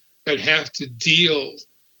him that have to deal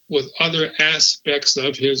with other aspects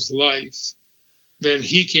of his life, then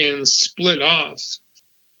he can split off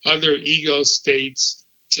other ego states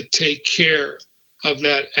to take care of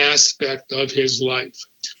that aspect of his life.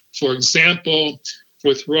 For example,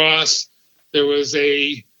 with Ross, there was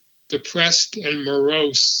a depressed and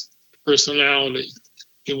morose personality.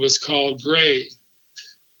 It was called Gray.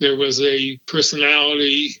 There was a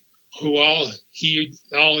personality who all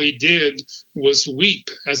he did was weep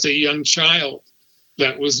as a young child.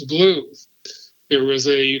 That was Blue. There was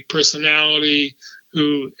a personality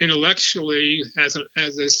who intellectually, as a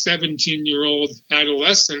 17-year-old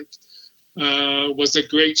adolescent, was a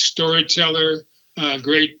great storyteller, a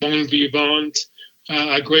great bon vivant,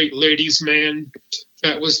 a great ladies' man.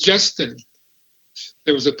 That was Justin.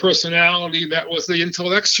 There was a personality that was the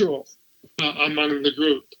intellectual among the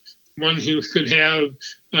group, one who could have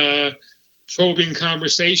probing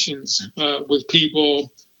conversations with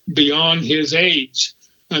people beyond his age.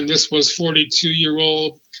 And this was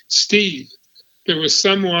 42-year-old Steve. There was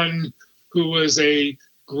someone who was a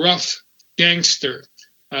gruff gangster,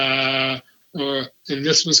 and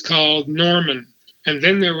this was called Norman. And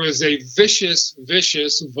then there was a vicious,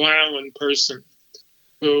 violent person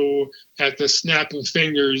who, at the snap of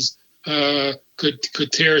fingers,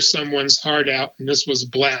 could tear someone's heart out, and this was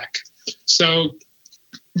Black. So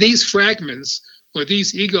these fragments, or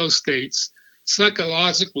these ego states,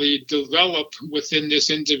 psychologically develop within this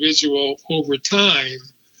individual over time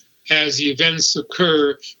as events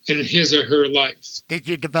occur in his or her life. Did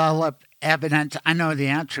you develop evidence? I know the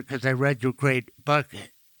answer because I read your great book,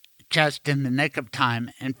 Just in the Nick of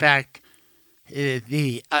Time. In fact,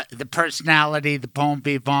 the personality, the bon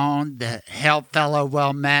vivant, the hail fellow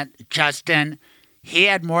well met, Justin, he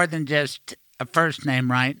had more than just a first name,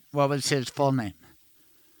 right? What was his full name?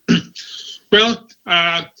 Well,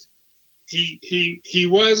 he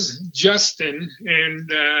was Justin,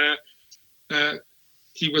 and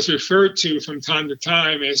he was referred to from time to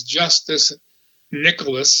time as Justice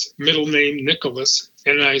Nicholas, middle name Nicholas,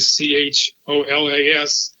 Nicholas,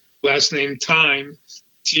 last name Time,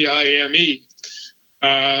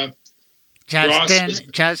 Time.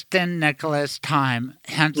 Justin Nicholas Time,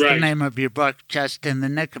 hence right. The name of your book, Just in the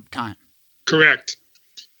Nick of Time. Correct.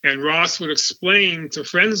 And Ross would explain to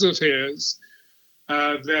friends of his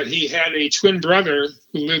that he had a twin brother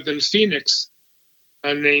who lived in Phoenix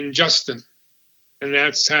named Justin. And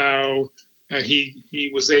that's how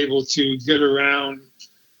he was able to get around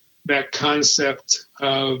that concept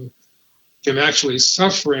of him actually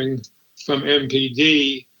suffering from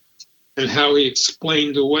MPD, and how he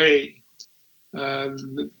explained away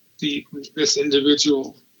this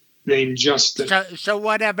individual named Justin. So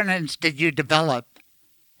what evidence did you develop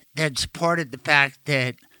that supported the fact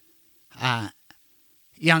that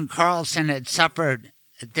young Carlson had suffered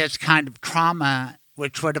this kind of trauma,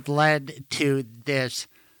 which would have led to this,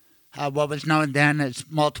 what was known then as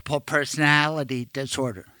multiple personality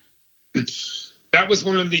disorder? That was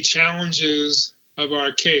one of the challenges of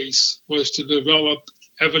our case, was to develop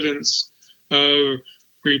evidence of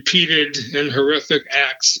repeated and horrific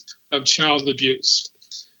acts of child abuse.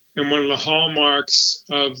 And one of the hallmarks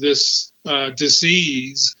of this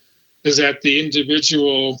disease is that the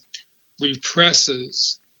individual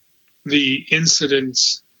represses the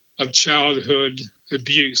incidents of childhood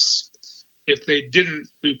abuse. If they didn't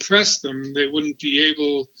repress them, they wouldn't be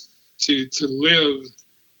able to live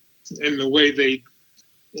in the way they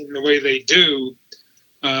do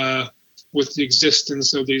with the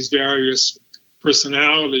existence of these various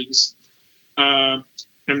personalities. And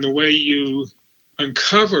the way you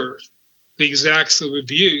uncover these acts of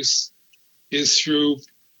abuse is through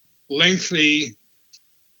lengthy,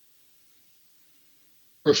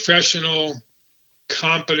 professional,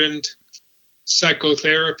 competent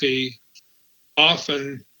psychotherapy,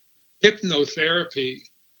 often hypnotherapy,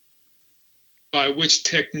 by which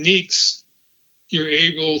techniques you're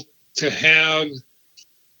able to have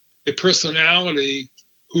a personality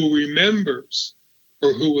who remembers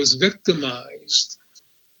or who was victimized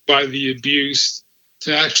by the abuse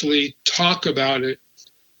to actually talk about it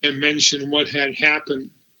and mention what had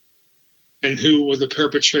happened and who the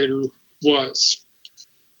perpetrator was.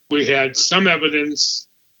 We had some evidence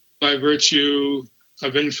by virtue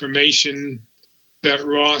of information that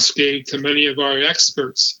Ross gave to many of our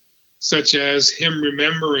experts, such as him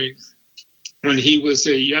remembering when he was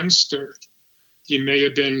a youngster, he may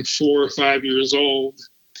have been 4 or 5 years old,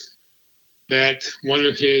 that one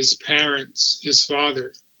of his parents, his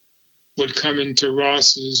father, would come into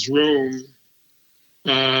Ross's room.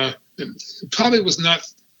 It probably was not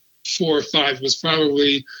 4 or 5, it was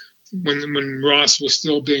probably when Ross was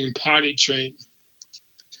still being potty trained,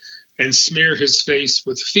 and smear his face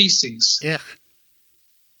with feces. Yeah.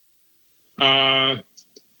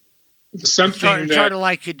 Something sort of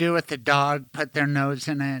like you do with the dog, put their nose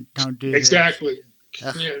in it, don't do exactly. this.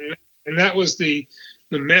 Yeah, and that was the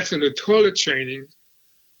method of toilet training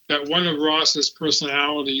that one of Ross's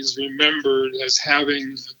personalities remembered as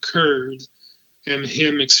having occurred, and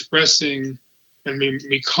him expressing and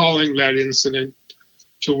recalling that incident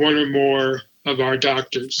to one or more of our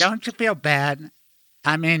doctors. Don't you feel bad?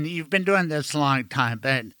 I mean, you've been doing this a long time,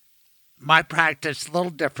 but my practice is a little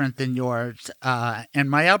different than yours. And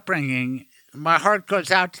my upbringing, my heart goes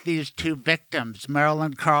out to these two victims,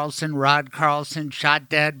 Marilyn Carlson, Rod Carlson, shot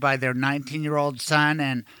dead by their 19-year-old son,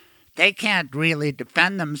 and they can't really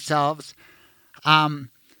defend themselves.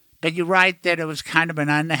 But you write that it was kind of an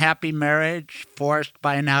unhappy marriage, forced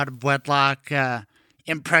by an out-of-wedlock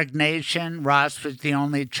impregnation. Ross was the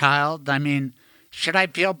only child. I mean, should I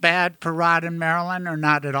feel bad for Rod and Marilyn or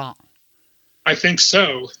not at all? I think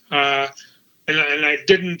so. And I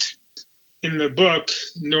didn't in the book,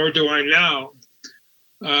 nor do I now,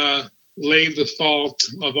 lay the fault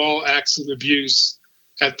of all acts of abuse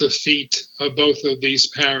at the feet of both of these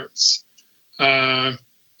parents. The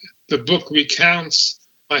book recounts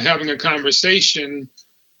by having a conversation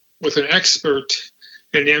with an expert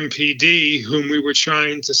in MPD whom we were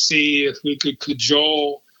trying to see if we could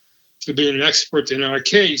cajole to be an expert in our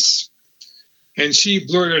case. And she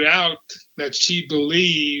blurted out that she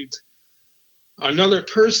believed another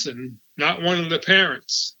person, not one of the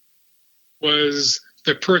parents, was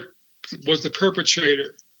the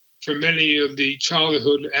perpetrator for many of the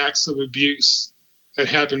childhood acts of abuse that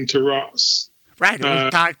happened to Ross. Right. It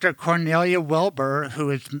was Dr. Cornelia Wilbur, who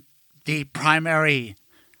is the primary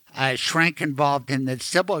shrink involved in the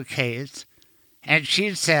Sybil case. And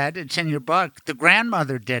she said, it's in your book, the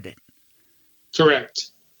grandmother did it. Correct.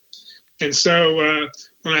 And so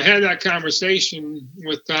when I had that conversation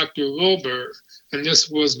with Dr. Wilbur, and this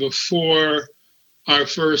was before our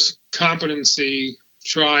first competency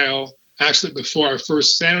trial, actually before our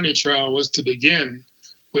first sanity trial was to begin,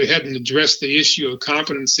 we hadn't addressed the issue of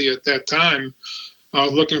competency at that time. I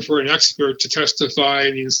was looking for an expert to testify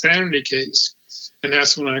in the insanity case. And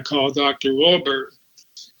that's when I called Dr. Wilbur.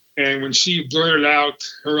 And when she blurted out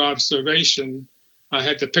her observation, I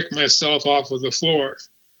had to pick myself off of the floor.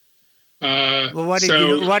 Well, what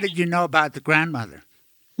did you know about the grandmother?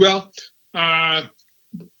 Well, as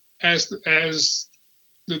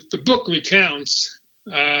the book recounts,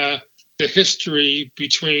 the history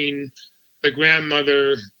between the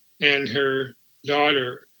grandmother and her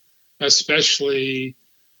daughter, especially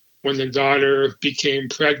when the daughter became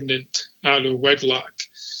pregnant out of wedlock.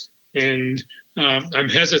 And I'm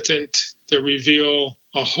hesitant to reveal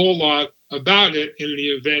a whole lot about it in the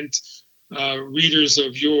event readers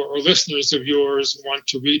of listeners of yours want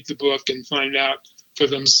to read the book and find out for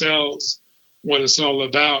themselves what it's all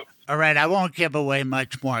about. All right, I won't give away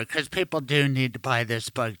much more because people do need to buy this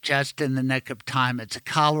book just in the nick of time. It's a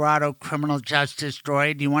Colorado criminal justice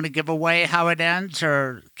story. Do you want to give away how it ends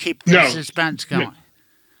or keep the suspense going?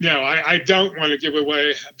 No, I don't want to give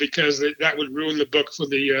away because that would ruin the book for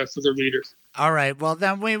the reader. All right, well,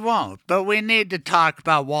 then we won't. But we need to talk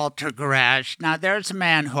about Walter Garash. Now, there's a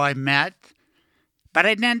man who I met, but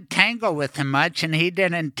I didn't tangle with him much, and he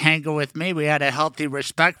didn't tangle with me. We had a healthy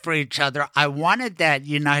respect for each other. I wanted that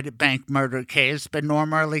United Bank murder case, but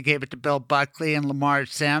Norm Early gave it to Bill Buckley and Lamar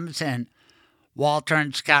Sims, and Walter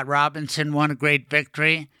and Scott Robinson won a great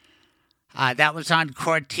victory. That was on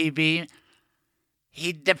Court TV.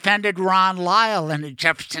 He defended Ron Lyle in a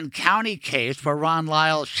Jefferson County case where Ron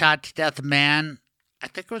Lyle shot to death a man, I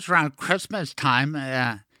think it was around Christmas time,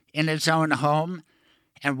 in his own home.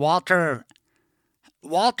 And Walter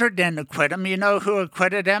didn't acquit him. You know who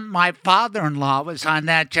acquitted him? My father-in-law was on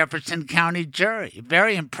that Jefferson County jury.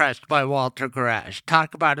 Very impressed by Walter Garash.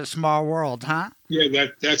 Talk about a small world, huh? Yeah,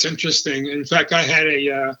 that's interesting. In fact, I had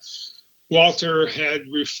Walter had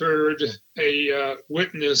referred a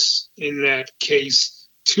witness in that case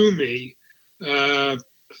to me, and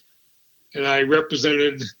I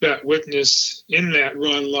represented that witness in that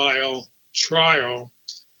Ron Lyle trial.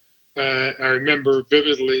 I remember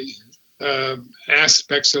vividly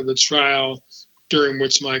aspects of the trial during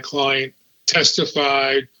which my client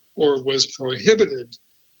testified or was prohibited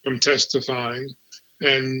from testifying,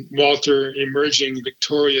 and Walter emerging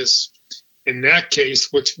victorious in that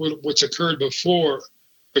case, which occurred before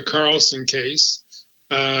the Carlson case.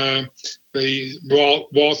 Walter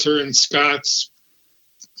and Scott's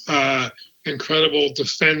incredible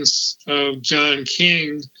defense of John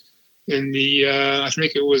King in the I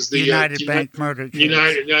think it was the United Bank murder case.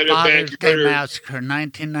 United Father's Bank Day murder massacre,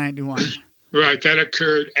 1991. Right, that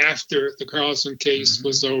occurred after the Carlson case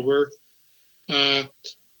was over.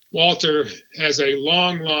 Walter has a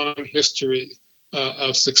long history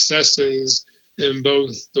of successes in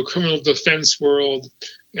both the criminal defense world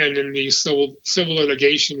and in the civil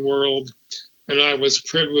litigation world. And I was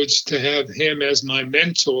privileged to have him as my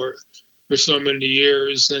mentor for so many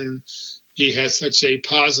years, and he had such a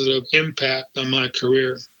positive impact on my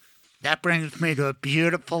career. That brings me to a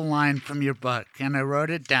beautiful line from your book, and I wrote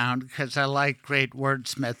it down because I like great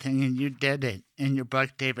wordsmithing, and you did it in your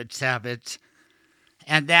book, David Savitz.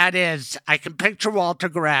 And that is, I can picture Walter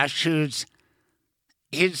Garash,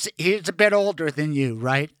 he's a bit older than you,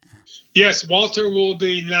 right? Yes, Walter will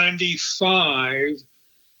be 95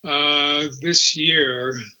 this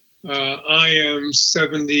year. I am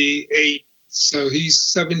 78, so he's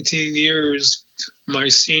 17 years my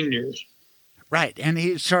senior. Right, and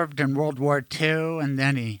he served in World War II, and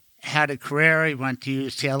then he had a career. He went to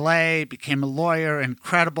UCLA, became a lawyer,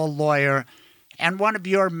 incredible lawyer, and one of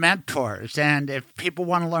your mentors. And if people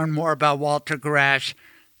want to learn more about Walter Garash,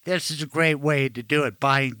 this is a great way to do it,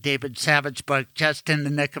 buying David Savitz's book just in the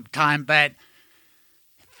nick of time. But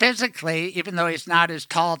physically, even though he's not as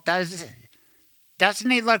tall, doesn't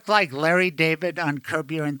he look like Larry David on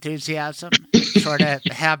Curb Your Enthusiasm? Sort of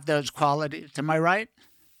have those qualities. Am I right?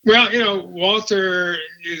 Well, Walter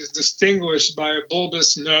is distinguished by a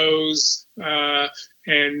bulbous nose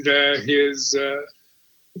and his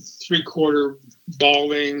three-quarter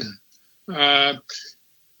balding. The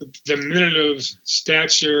minute of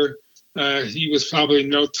stature, he was probably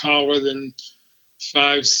no taller than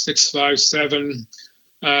 5'6",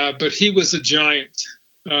 5'7", but he was a giant,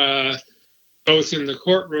 both in the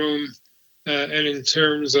courtroom and in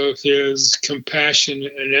terms of his compassion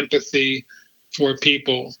and empathy for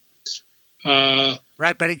people.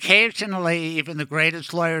 Right, but occasionally even the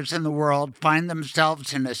greatest lawyers in the world find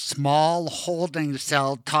themselves in a small holding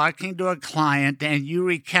cell talking to a client, and you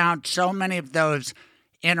recount so many of those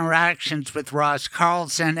interactions with Ross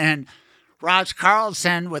Carlson. And Ross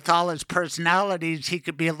Carlson, with all his personalities, he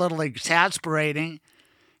could be a little exasperating.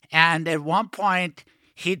 And at one point,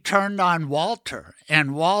 he turned on Walter,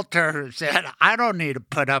 and Walter said, I don't need to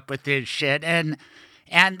put up with this shit. And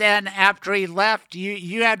then after he left,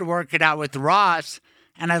 you had to work it out with Ross.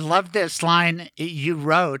 And I love this line you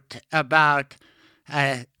wrote about,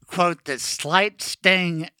 quote, the slight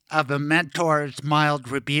sting of a mentor's mild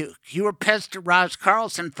rebuke. You were pissed at Ross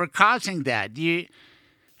Carlson for causing that.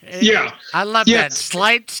 Yeah. I love that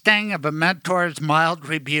slight sting of a mentor's mild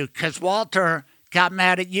rebuke, because Walter got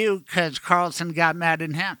mad at you because Carlson got mad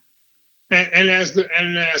at him. And as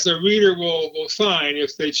the reader will find,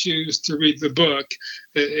 if they choose to read the book,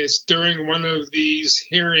 it's during one of these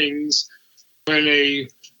hearings when a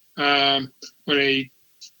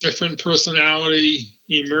different personality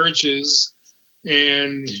emerges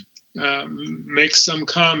and makes some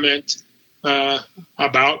comment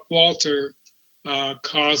about Walter,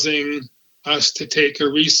 causing us to take a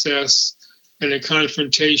recess, and a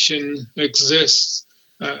confrontation exists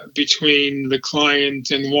between the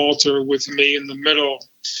client and Walter, with me in the middle,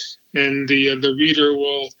 and the reader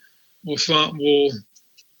will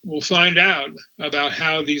find out about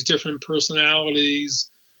how these different personalities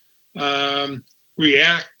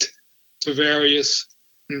react to various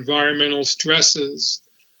environmental stresses,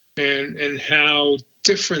 and how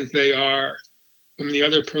different they are from the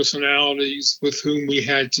other personalities with whom we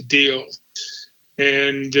had to deal.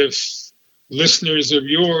 And if listeners of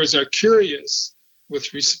yours are curious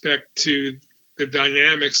with respect to the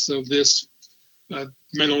dynamics of this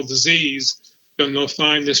mental disease, then they'll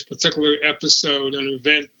find this particular episode, an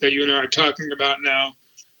event that you and I are talking about now,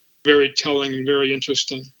 very telling and very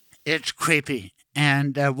interesting. It's creepy.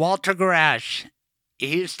 And Walter Garash,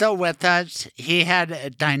 he's still with us. He had a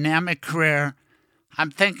dynamic career.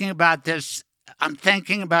 I'm thinking about this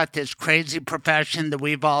crazy profession that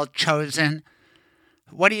we've all chosen.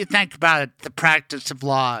 What do you think about the practice of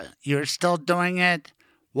law? You're still doing it.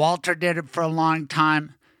 Walter did it for a long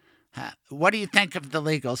time. What do you think of the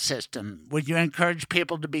legal system? Would you encourage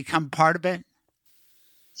people to become part of it?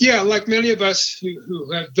 Yeah, like many of us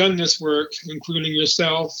who have done this work, including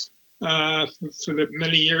yourself, for the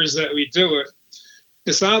many years that we do it,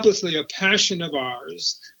 it's obviously a passion of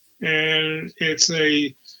ours, and it's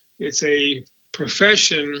a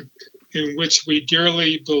profession in which we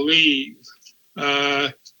dearly believe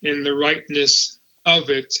in the rightness of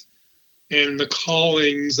it and the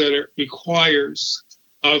callings that it requires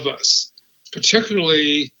of us,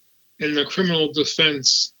 particularly in the criminal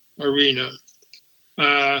defense arena.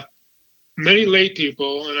 Many lay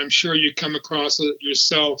people, and I'm sure you come across it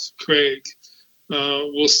yourself, Craig,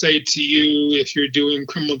 will say to you, if you're doing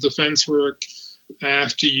criminal defense work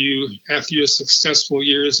after your successful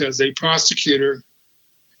years as a prosecutor,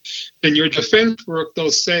 in your defense work, they'll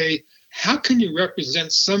say, how can you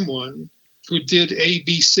represent someone who did A,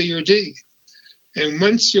 B, C, or D. And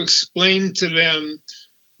once you explain to them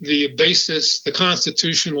the basis, the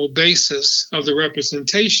constitutional basis of the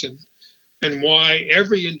representation, and why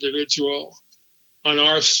every individual on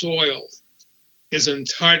our soil is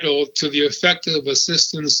entitled to the effective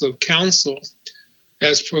assistance of counsel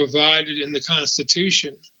as provided in the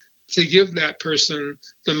Constitution, to give that person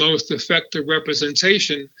the most effective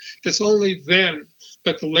representation, it's only then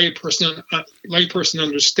that the layperson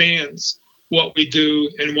understands what we do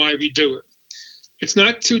and why we do it. It's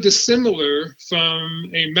not too dissimilar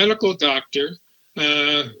from a medical doctor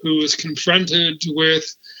who is confronted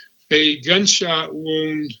with a gunshot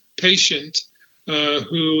wound patient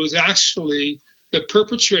who is actually the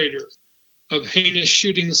perpetrator of heinous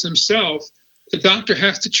shootings himself. The doctor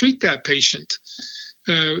has to treat that patient.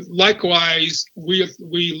 Likewise,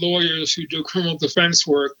 we lawyers who do criminal defense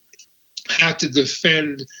work have to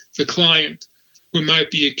defend the client who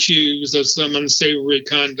might be accused of some unsavory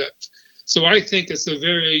conduct. So I think it's a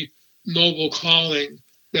very noble calling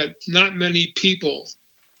that not many people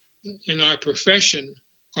in our profession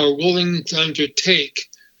are willing to undertake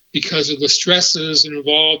because of the stresses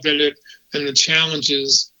involved in it and the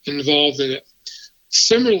challenges involved in it.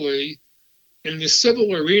 Similarly, in the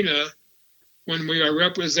civil arena, when we are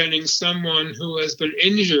representing someone who has been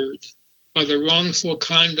injured by the wrongful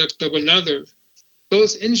conduct of another,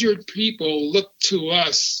 those injured people look to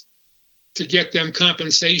us to get them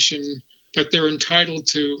compensation that they're entitled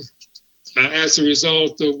to as a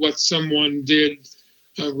result of what someone did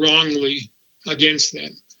wrongly against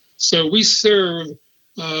them. So we serve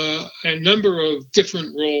a number of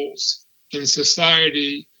different roles in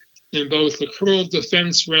society in both the criminal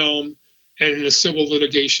defense realm and in the civil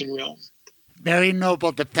litigation realm. Very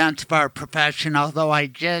noble defense of our profession, although I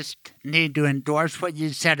just need to endorse what you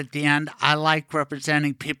said at the end. I like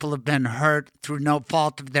representing people who have been hurt through no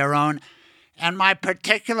fault of their own. And my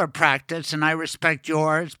particular practice, and I respect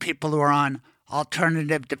yours, people who are on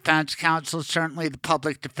alternative defense counsel, certainly the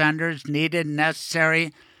public defenders, needed and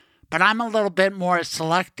necessary. But I'm a little bit more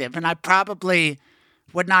selective, and I probably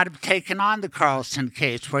would not have taken on the Carlson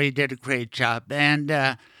case where you did a great job. And,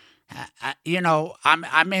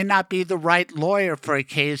 I may not be the right lawyer for a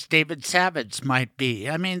case David Savitz might be.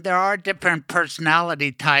 I mean, there are different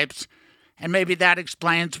personality types, and maybe that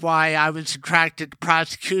explains why I was attracted to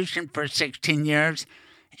prosecution for 16 years.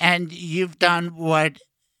 And you've done what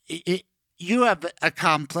you have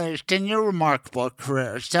accomplished in your remarkable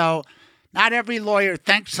career. So not every lawyer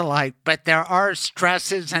thinks alike, but there are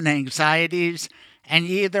stresses and anxieties, and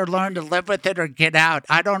you either learn to live with it or get out.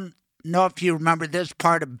 I don't know if you remember this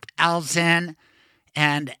part of Al Zinn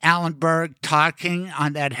and Alan Berg talking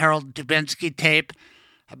on that Harold Dubinsky tape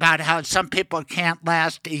about how some people can't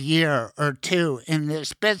last a year or two in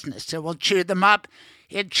this business. It will chew them up.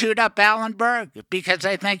 It chewed up Alan Berg because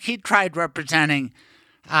I think he tried representing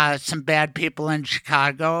some bad people in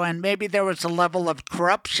Chicago, and maybe there was a level of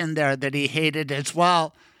corruption there that he hated as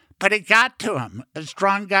well, but it got to him, a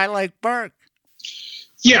strong guy like Berg.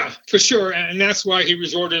 Yeah, for sure, and that's why he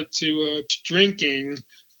resorted to drinking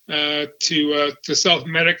to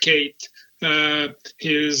self-medicate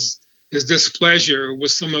his displeasure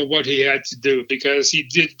with some of what he had to do, because he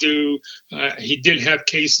did have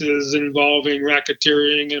cases involving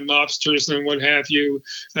racketeering and mobsters and what have you.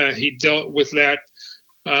 He dealt with that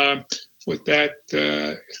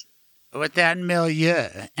milieu,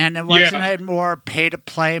 and it wasn't it more pay to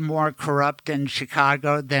play, more corrupt in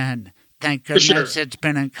Chicago than, thank goodness, it's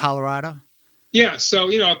been in Colorado. Yeah,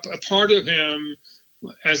 so a part of him,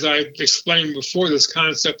 as I explained before, this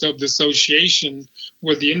concept of dissociation,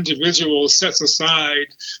 where the individual sets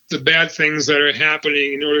aside the bad things that are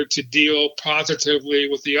happening in order to deal positively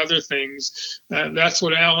with the other things. That's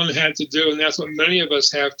what Alan had to do, and that's what many of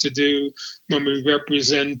us have to do when we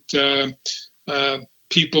represent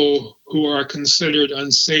people who are considered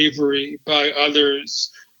unsavory by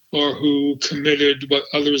others, or who committed what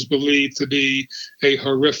others believe to be a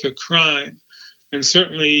horrific crime. And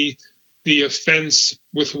certainly the offense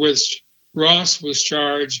with which Ross was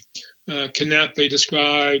charged cannot be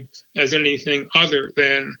described as anything other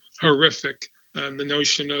than horrific. The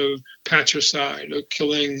notion of patricide, of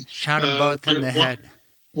killing shot them both in the head,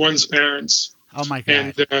 one's parents. Oh my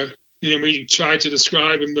God! And we tried to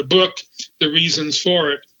describe in the book the reasons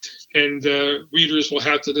for it, and readers will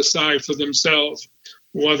have to decide for themselves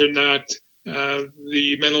whether or not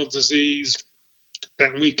the mental disease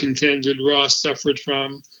that we contended Ross suffered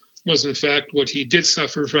from was in fact what he did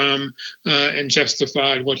suffer from and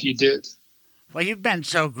justified what he did. Well, you've been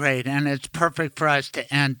so great, and it's perfect for us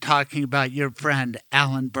to end talking about your friend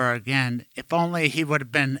Alan Berg, and if only he would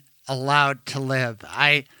have been allowed to live.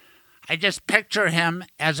 I I just picture him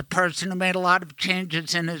as a person who made a lot of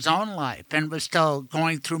changes in his own life and was still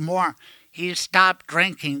going through more. He stopped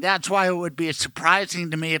drinking. That's why it would be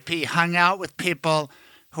surprising to me if he hung out with people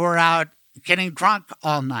who are out getting drunk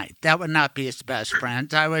all night. That would not be his best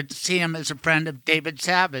friends. I would see him as a friend of David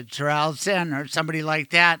Savitz or Al Zinn or somebody like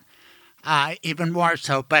that, even more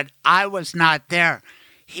so. But I was not there.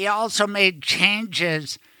 He also made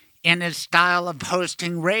changes in his style of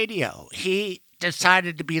hosting radio. He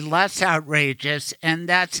decided to be less outrageous, and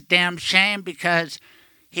that's a damn shame because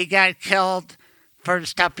he got killed for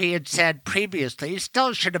stuff he had said previously. He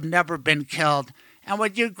still should have never been killed. And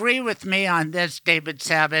would you agree with me on this, David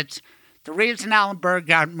Savitz? The reason Alan Berg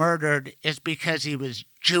got murdered is because he was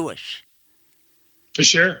Jewish. For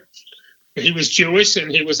sure. He was Jewish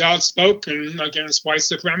and he was outspoken against white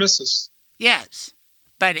supremacists. Yes.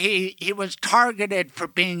 But he was targeted for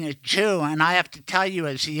being a Jew, and I have to tell you,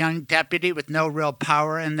 as a young deputy with no real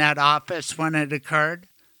power in that office when it occurred,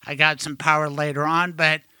 I got some power later on,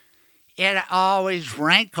 but it always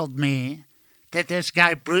rankled me that this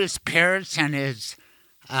guy Bruce Pierce and his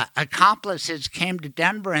accomplices came to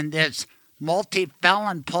Denver, and this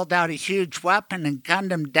multi-felon pulled out a huge weapon and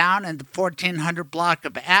gunned him down in the 1400 block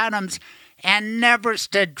of Adams and never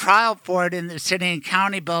stood trial for it in the city and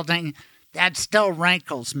county building. That still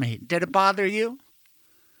rankles me. Did it bother you?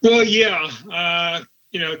 Well, yeah.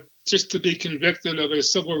 Just to be convicted of a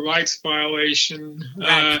civil rights violation.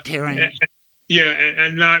 Racketeering.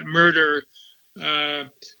 And not murder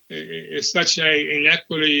is such an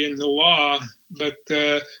inequity in the law. But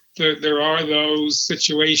there are those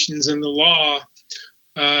situations in the law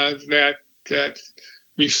that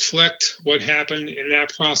reflect what happened in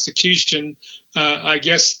that prosecution. I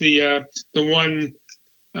guess the one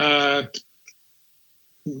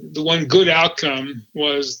good outcome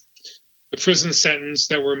was the prison sentence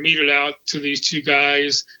that were meted out to these two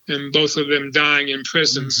guys, and both of them dying in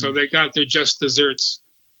prison. Mm-hmm. So they got their just desserts.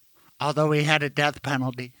 Although we had a death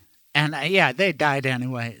penalty. And they died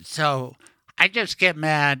anyway. So I just get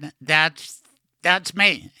mad. That's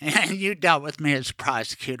me. And you dealt with me as a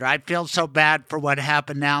prosecutor. I feel so bad for what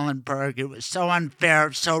happened to Alan Berg. It was so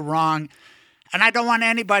unfair, so wrong. And I don't want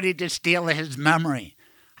anybody to steal his memory.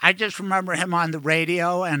 I just remember him on the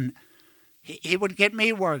radio, and he would get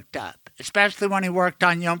me worked up, especially when he worked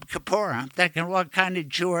on Yom Kippur. I'm thinking, what kind of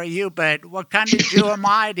Jew are you? But what kind of Jew am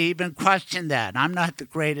I to even question that? I'm not the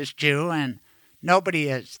greatest Jew, and nobody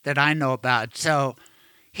is that I know about. So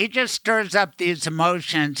he just stirs up these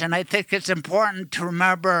emotions, and I think it's important to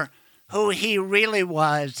remember who he really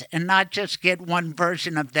was and not just get one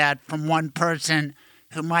version of that from one person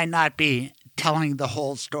who might not be telling the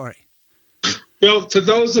whole story. Well, to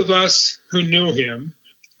those of us who knew him,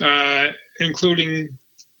 including,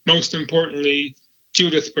 most importantly,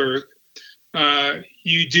 Judith Berg,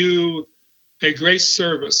 you do a great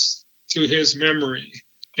service to his memory,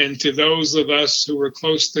 and to those of us who were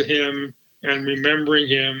close to him and remembering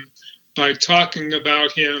him by talking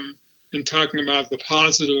about him and talking about the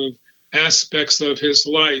positive aspects of his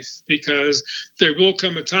life, because there will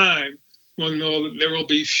come a time when there will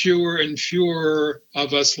be fewer and fewer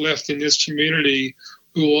of us left in this community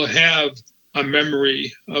who will have a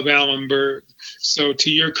memory of Alan Berg. So to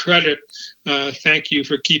your credit, thank you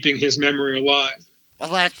for keeping his memory alive. Well,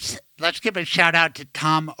 let's give a shout out to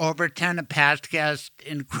Tom Overton, a past guest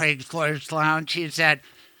in Craig's Lawyers Lounge. He said,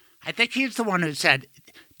 I think he's the one who said,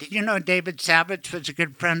 did you know David Savitz was a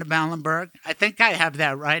good friend of Alan Berg? I think I have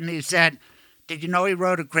that right. And he said, did you know he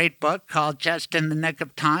wrote a great book called Just in the Nick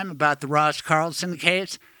of Time about the Ross Carlson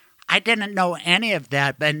case? I didn't know any of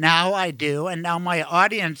that, but now I do, and now my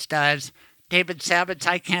audience does. David Savitz,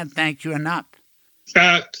 I can't thank you enough.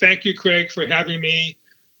 Thank you, Craig, for having me.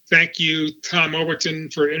 Thank you, Tom Overton,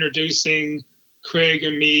 for introducing Craig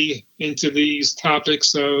and me into these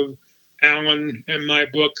topics of Alan and my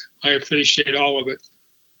book. I appreciate all of it.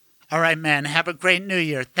 All right, man. Have a great New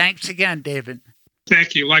Year. Thanks again, David.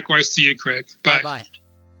 Thank you. Likewise to you, Craig. Bye. Bye-bye.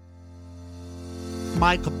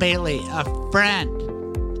 Michael Bailey, a friend,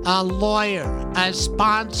 a lawyer, a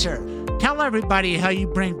sponsor. Tell everybody how you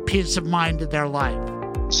bring peace of mind to their life.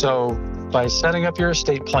 So by setting up your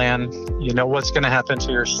estate plan, you know what's going to happen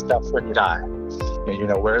to your stuff when you die. You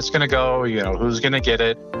know where it's going to go, you know who's going to get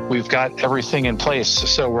it. We've got everything in place,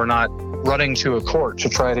 so we're not running to a court to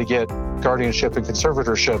try to get guardianship and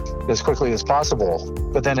conservatorship as quickly as possible.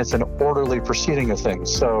 But then it's an orderly proceeding of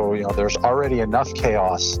things. So, there's already enough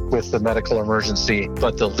chaos with the medical emergency,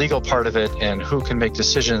 but the legal part of it and who can make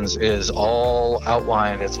decisions is all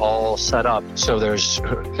outlined. It's all set up. So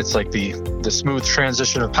it's like the smooth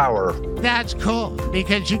transition of power. That's cool,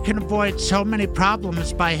 because you can avoid so many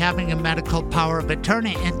problems by having a medical power of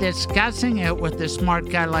attorney and discussing it with a smart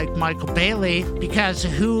guy like Michael Bailey, because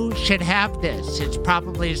who should have this? It's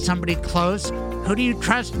probably somebody close. Who do you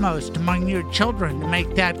trust most among your children to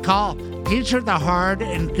make that call? These are the hard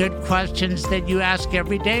and good questions that you ask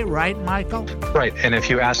every day, right, Michael? Right. And if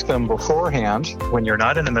you ask them beforehand, when you're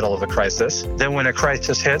not in the middle of a crisis, then when a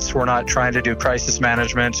crisis hits, we're not trying to do crisis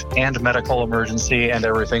management and medical emergency and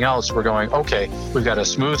everything else. We're going, okay, we've got a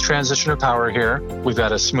smooth transition of power here. We've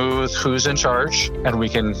got a smooth who's in charge, and we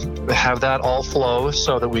can have that all flow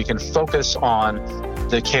so that we can focus on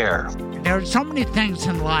the care. There are so many things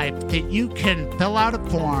in life that you can fill out a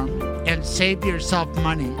form and save yourself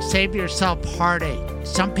money, save yourself heartache.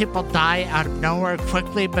 Some people die out of nowhere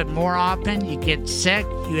quickly, but more often you get sick,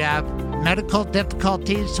 you have medical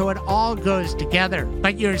difficulties, so it all goes together.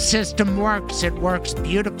 But your system works, it works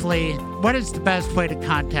beautifully. What is the best way to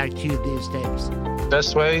contact you these days?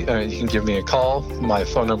 Best way, you can give me a call. My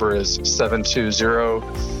phone number is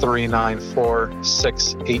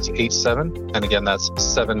 720-394-6887. And again, that's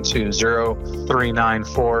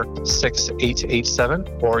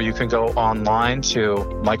 720-394-6887. Or you can go online to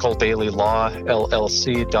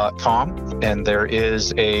michaelbaileylawllc.com. And there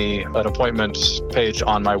is an appointment page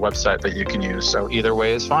on my website that you can use. So either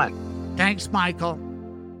way is fine. Thanks, Michael.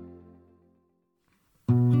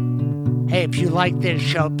 Hey, if you like this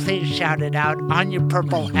show, please shout it out on your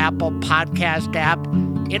Purple Apple podcast app.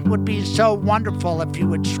 It would be so wonderful if you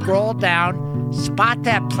would scroll down, spot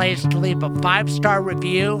that place to leave a 5-star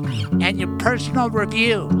review, and your personal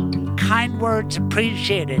review. Kind words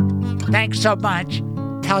appreciated. Thanks so much.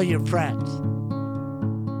 Tell your friends.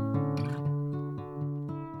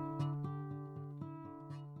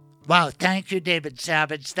 Wow, thank you, David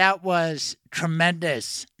Savitz. That was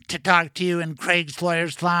tremendous to talk to you in Craig's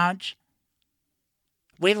Lawyers Lounge.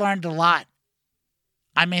 We learned a lot.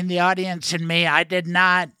 I mean, the audience and me, I did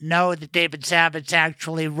not know that David Savitz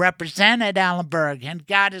actually represented Alan Berg and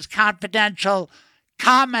got his confidential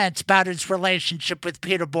comments about his relationship with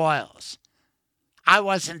Peter Boyles. I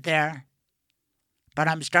wasn't there, but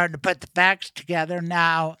I'm starting to put the facts together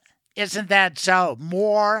now. Isn't that so?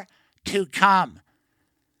 More to come.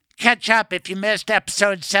 Catch up if you missed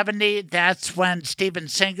episode 70. That's when Stephen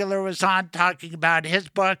Singular was on talking about his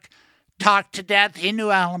book, Talk to Death. He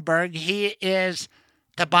knew Alan Berg. He is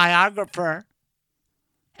the biographer.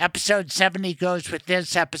 Episode 70 goes with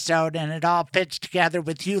this episode, and it all fits together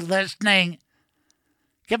with you listening.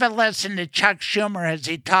 Give a listen to Chuck Schumer as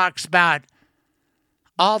he talks about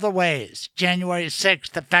all the ways January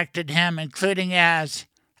 6th affected him, including as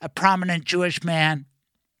a prominent Jewish man.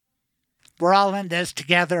 We're all in this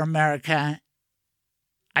together, America.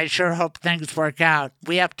 I sure hope things work out.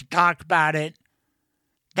 We have to talk about it.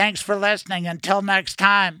 Thanks for listening. Until next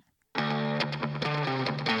time.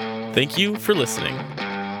 Thank you for listening.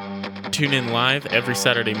 Tune in live every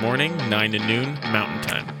Saturday morning, 9 to noon Mountain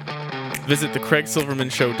Time. Visit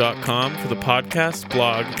thecraigsilvermanshow.com for the podcast,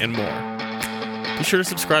 blog, and more. Be sure to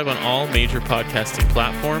subscribe on all major podcasting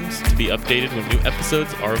platforms to be updated when new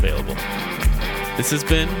episodes are available. This has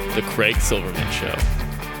been The Craig Silverman Show.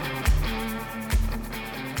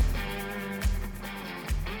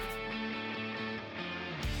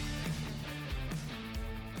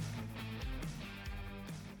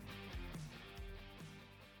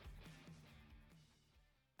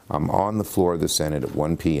 I'm on the floor of the Senate at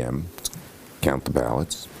 1 p.m. Count the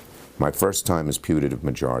ballots. My first time as putative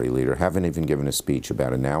majority leader. Haven't even given a speech.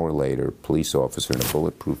 About an hour later, police officer in a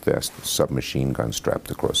bulletproof vest, submachine gun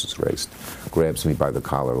strapped across his waist, grabs me by the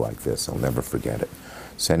collar like this. I'll never forget it.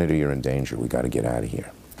 Senator, you're in danger. We got to get out of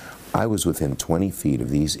here. I was within 20 feet of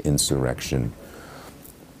these insurrection,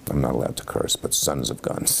 I'm not allowed to curse, but sons of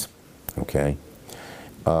guns, okay?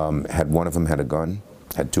 Had one of them had a gun,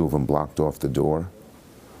 had two of them blocked off the door.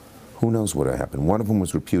 Who knows what happened? One of them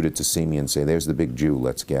was reputed to see me and say, there's the big Jew,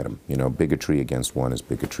 let's get him. You know, bigotry against one is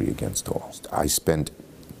bigotry against all. I spent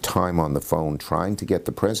time on the phone trying to get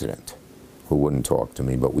the president, who wouldn't talk to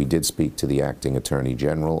me, but we did speak to the acting attorney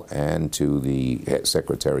general and to the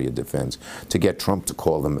secretary of defense to get Trump to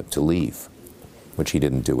call them to leave, which he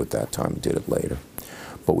didn't do at that time, did it later.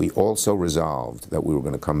 But we also resolved that we were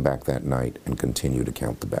going to come back that night and continue to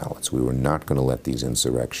count the ballots. We were not going to let these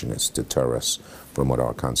insurrectionists deter us from what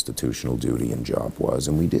our constitutional duty and job was,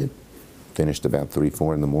 and we did. Finished about 3,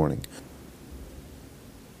 4 in the morning.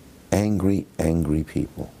 angry, angry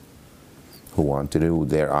people who want to do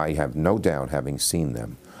their, I have no doubt, having seen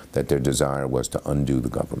them, that their desire was to undo the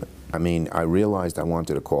government. I mean, I realized I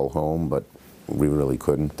wanted to call home, but we really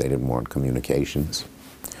couldn't. They didn't want communications.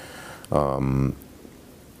 I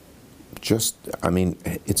mean,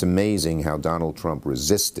 it's amazing how Donald Trump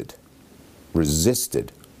resisted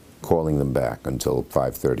calling them back until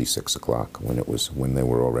 5:30, 6 o'clock, when they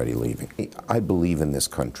were already leaving. I believe in this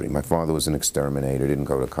country. My father was an exterminator, didn't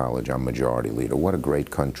go to college. I'm majority leader. What a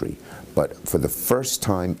great country. But for the first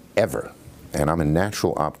time ever, and I'm a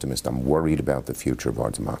natural optimist, I'm worried about the future of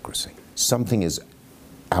our democracy. Something is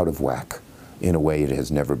out of whack in a way it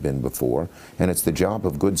has never been before, and it's the job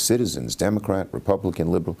of good citizens, Democrat,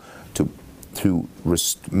 Republican, liberal, to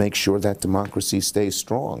make sure that democracy stays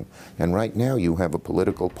strong. And right now you have a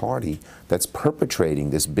political party that's perpetrating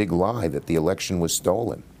this big lie that the election was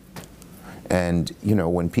stolen. And, you know,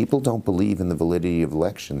 when people don't believe in the validity of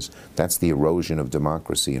elections, that's the erosion of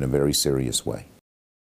democracy in a very serious way.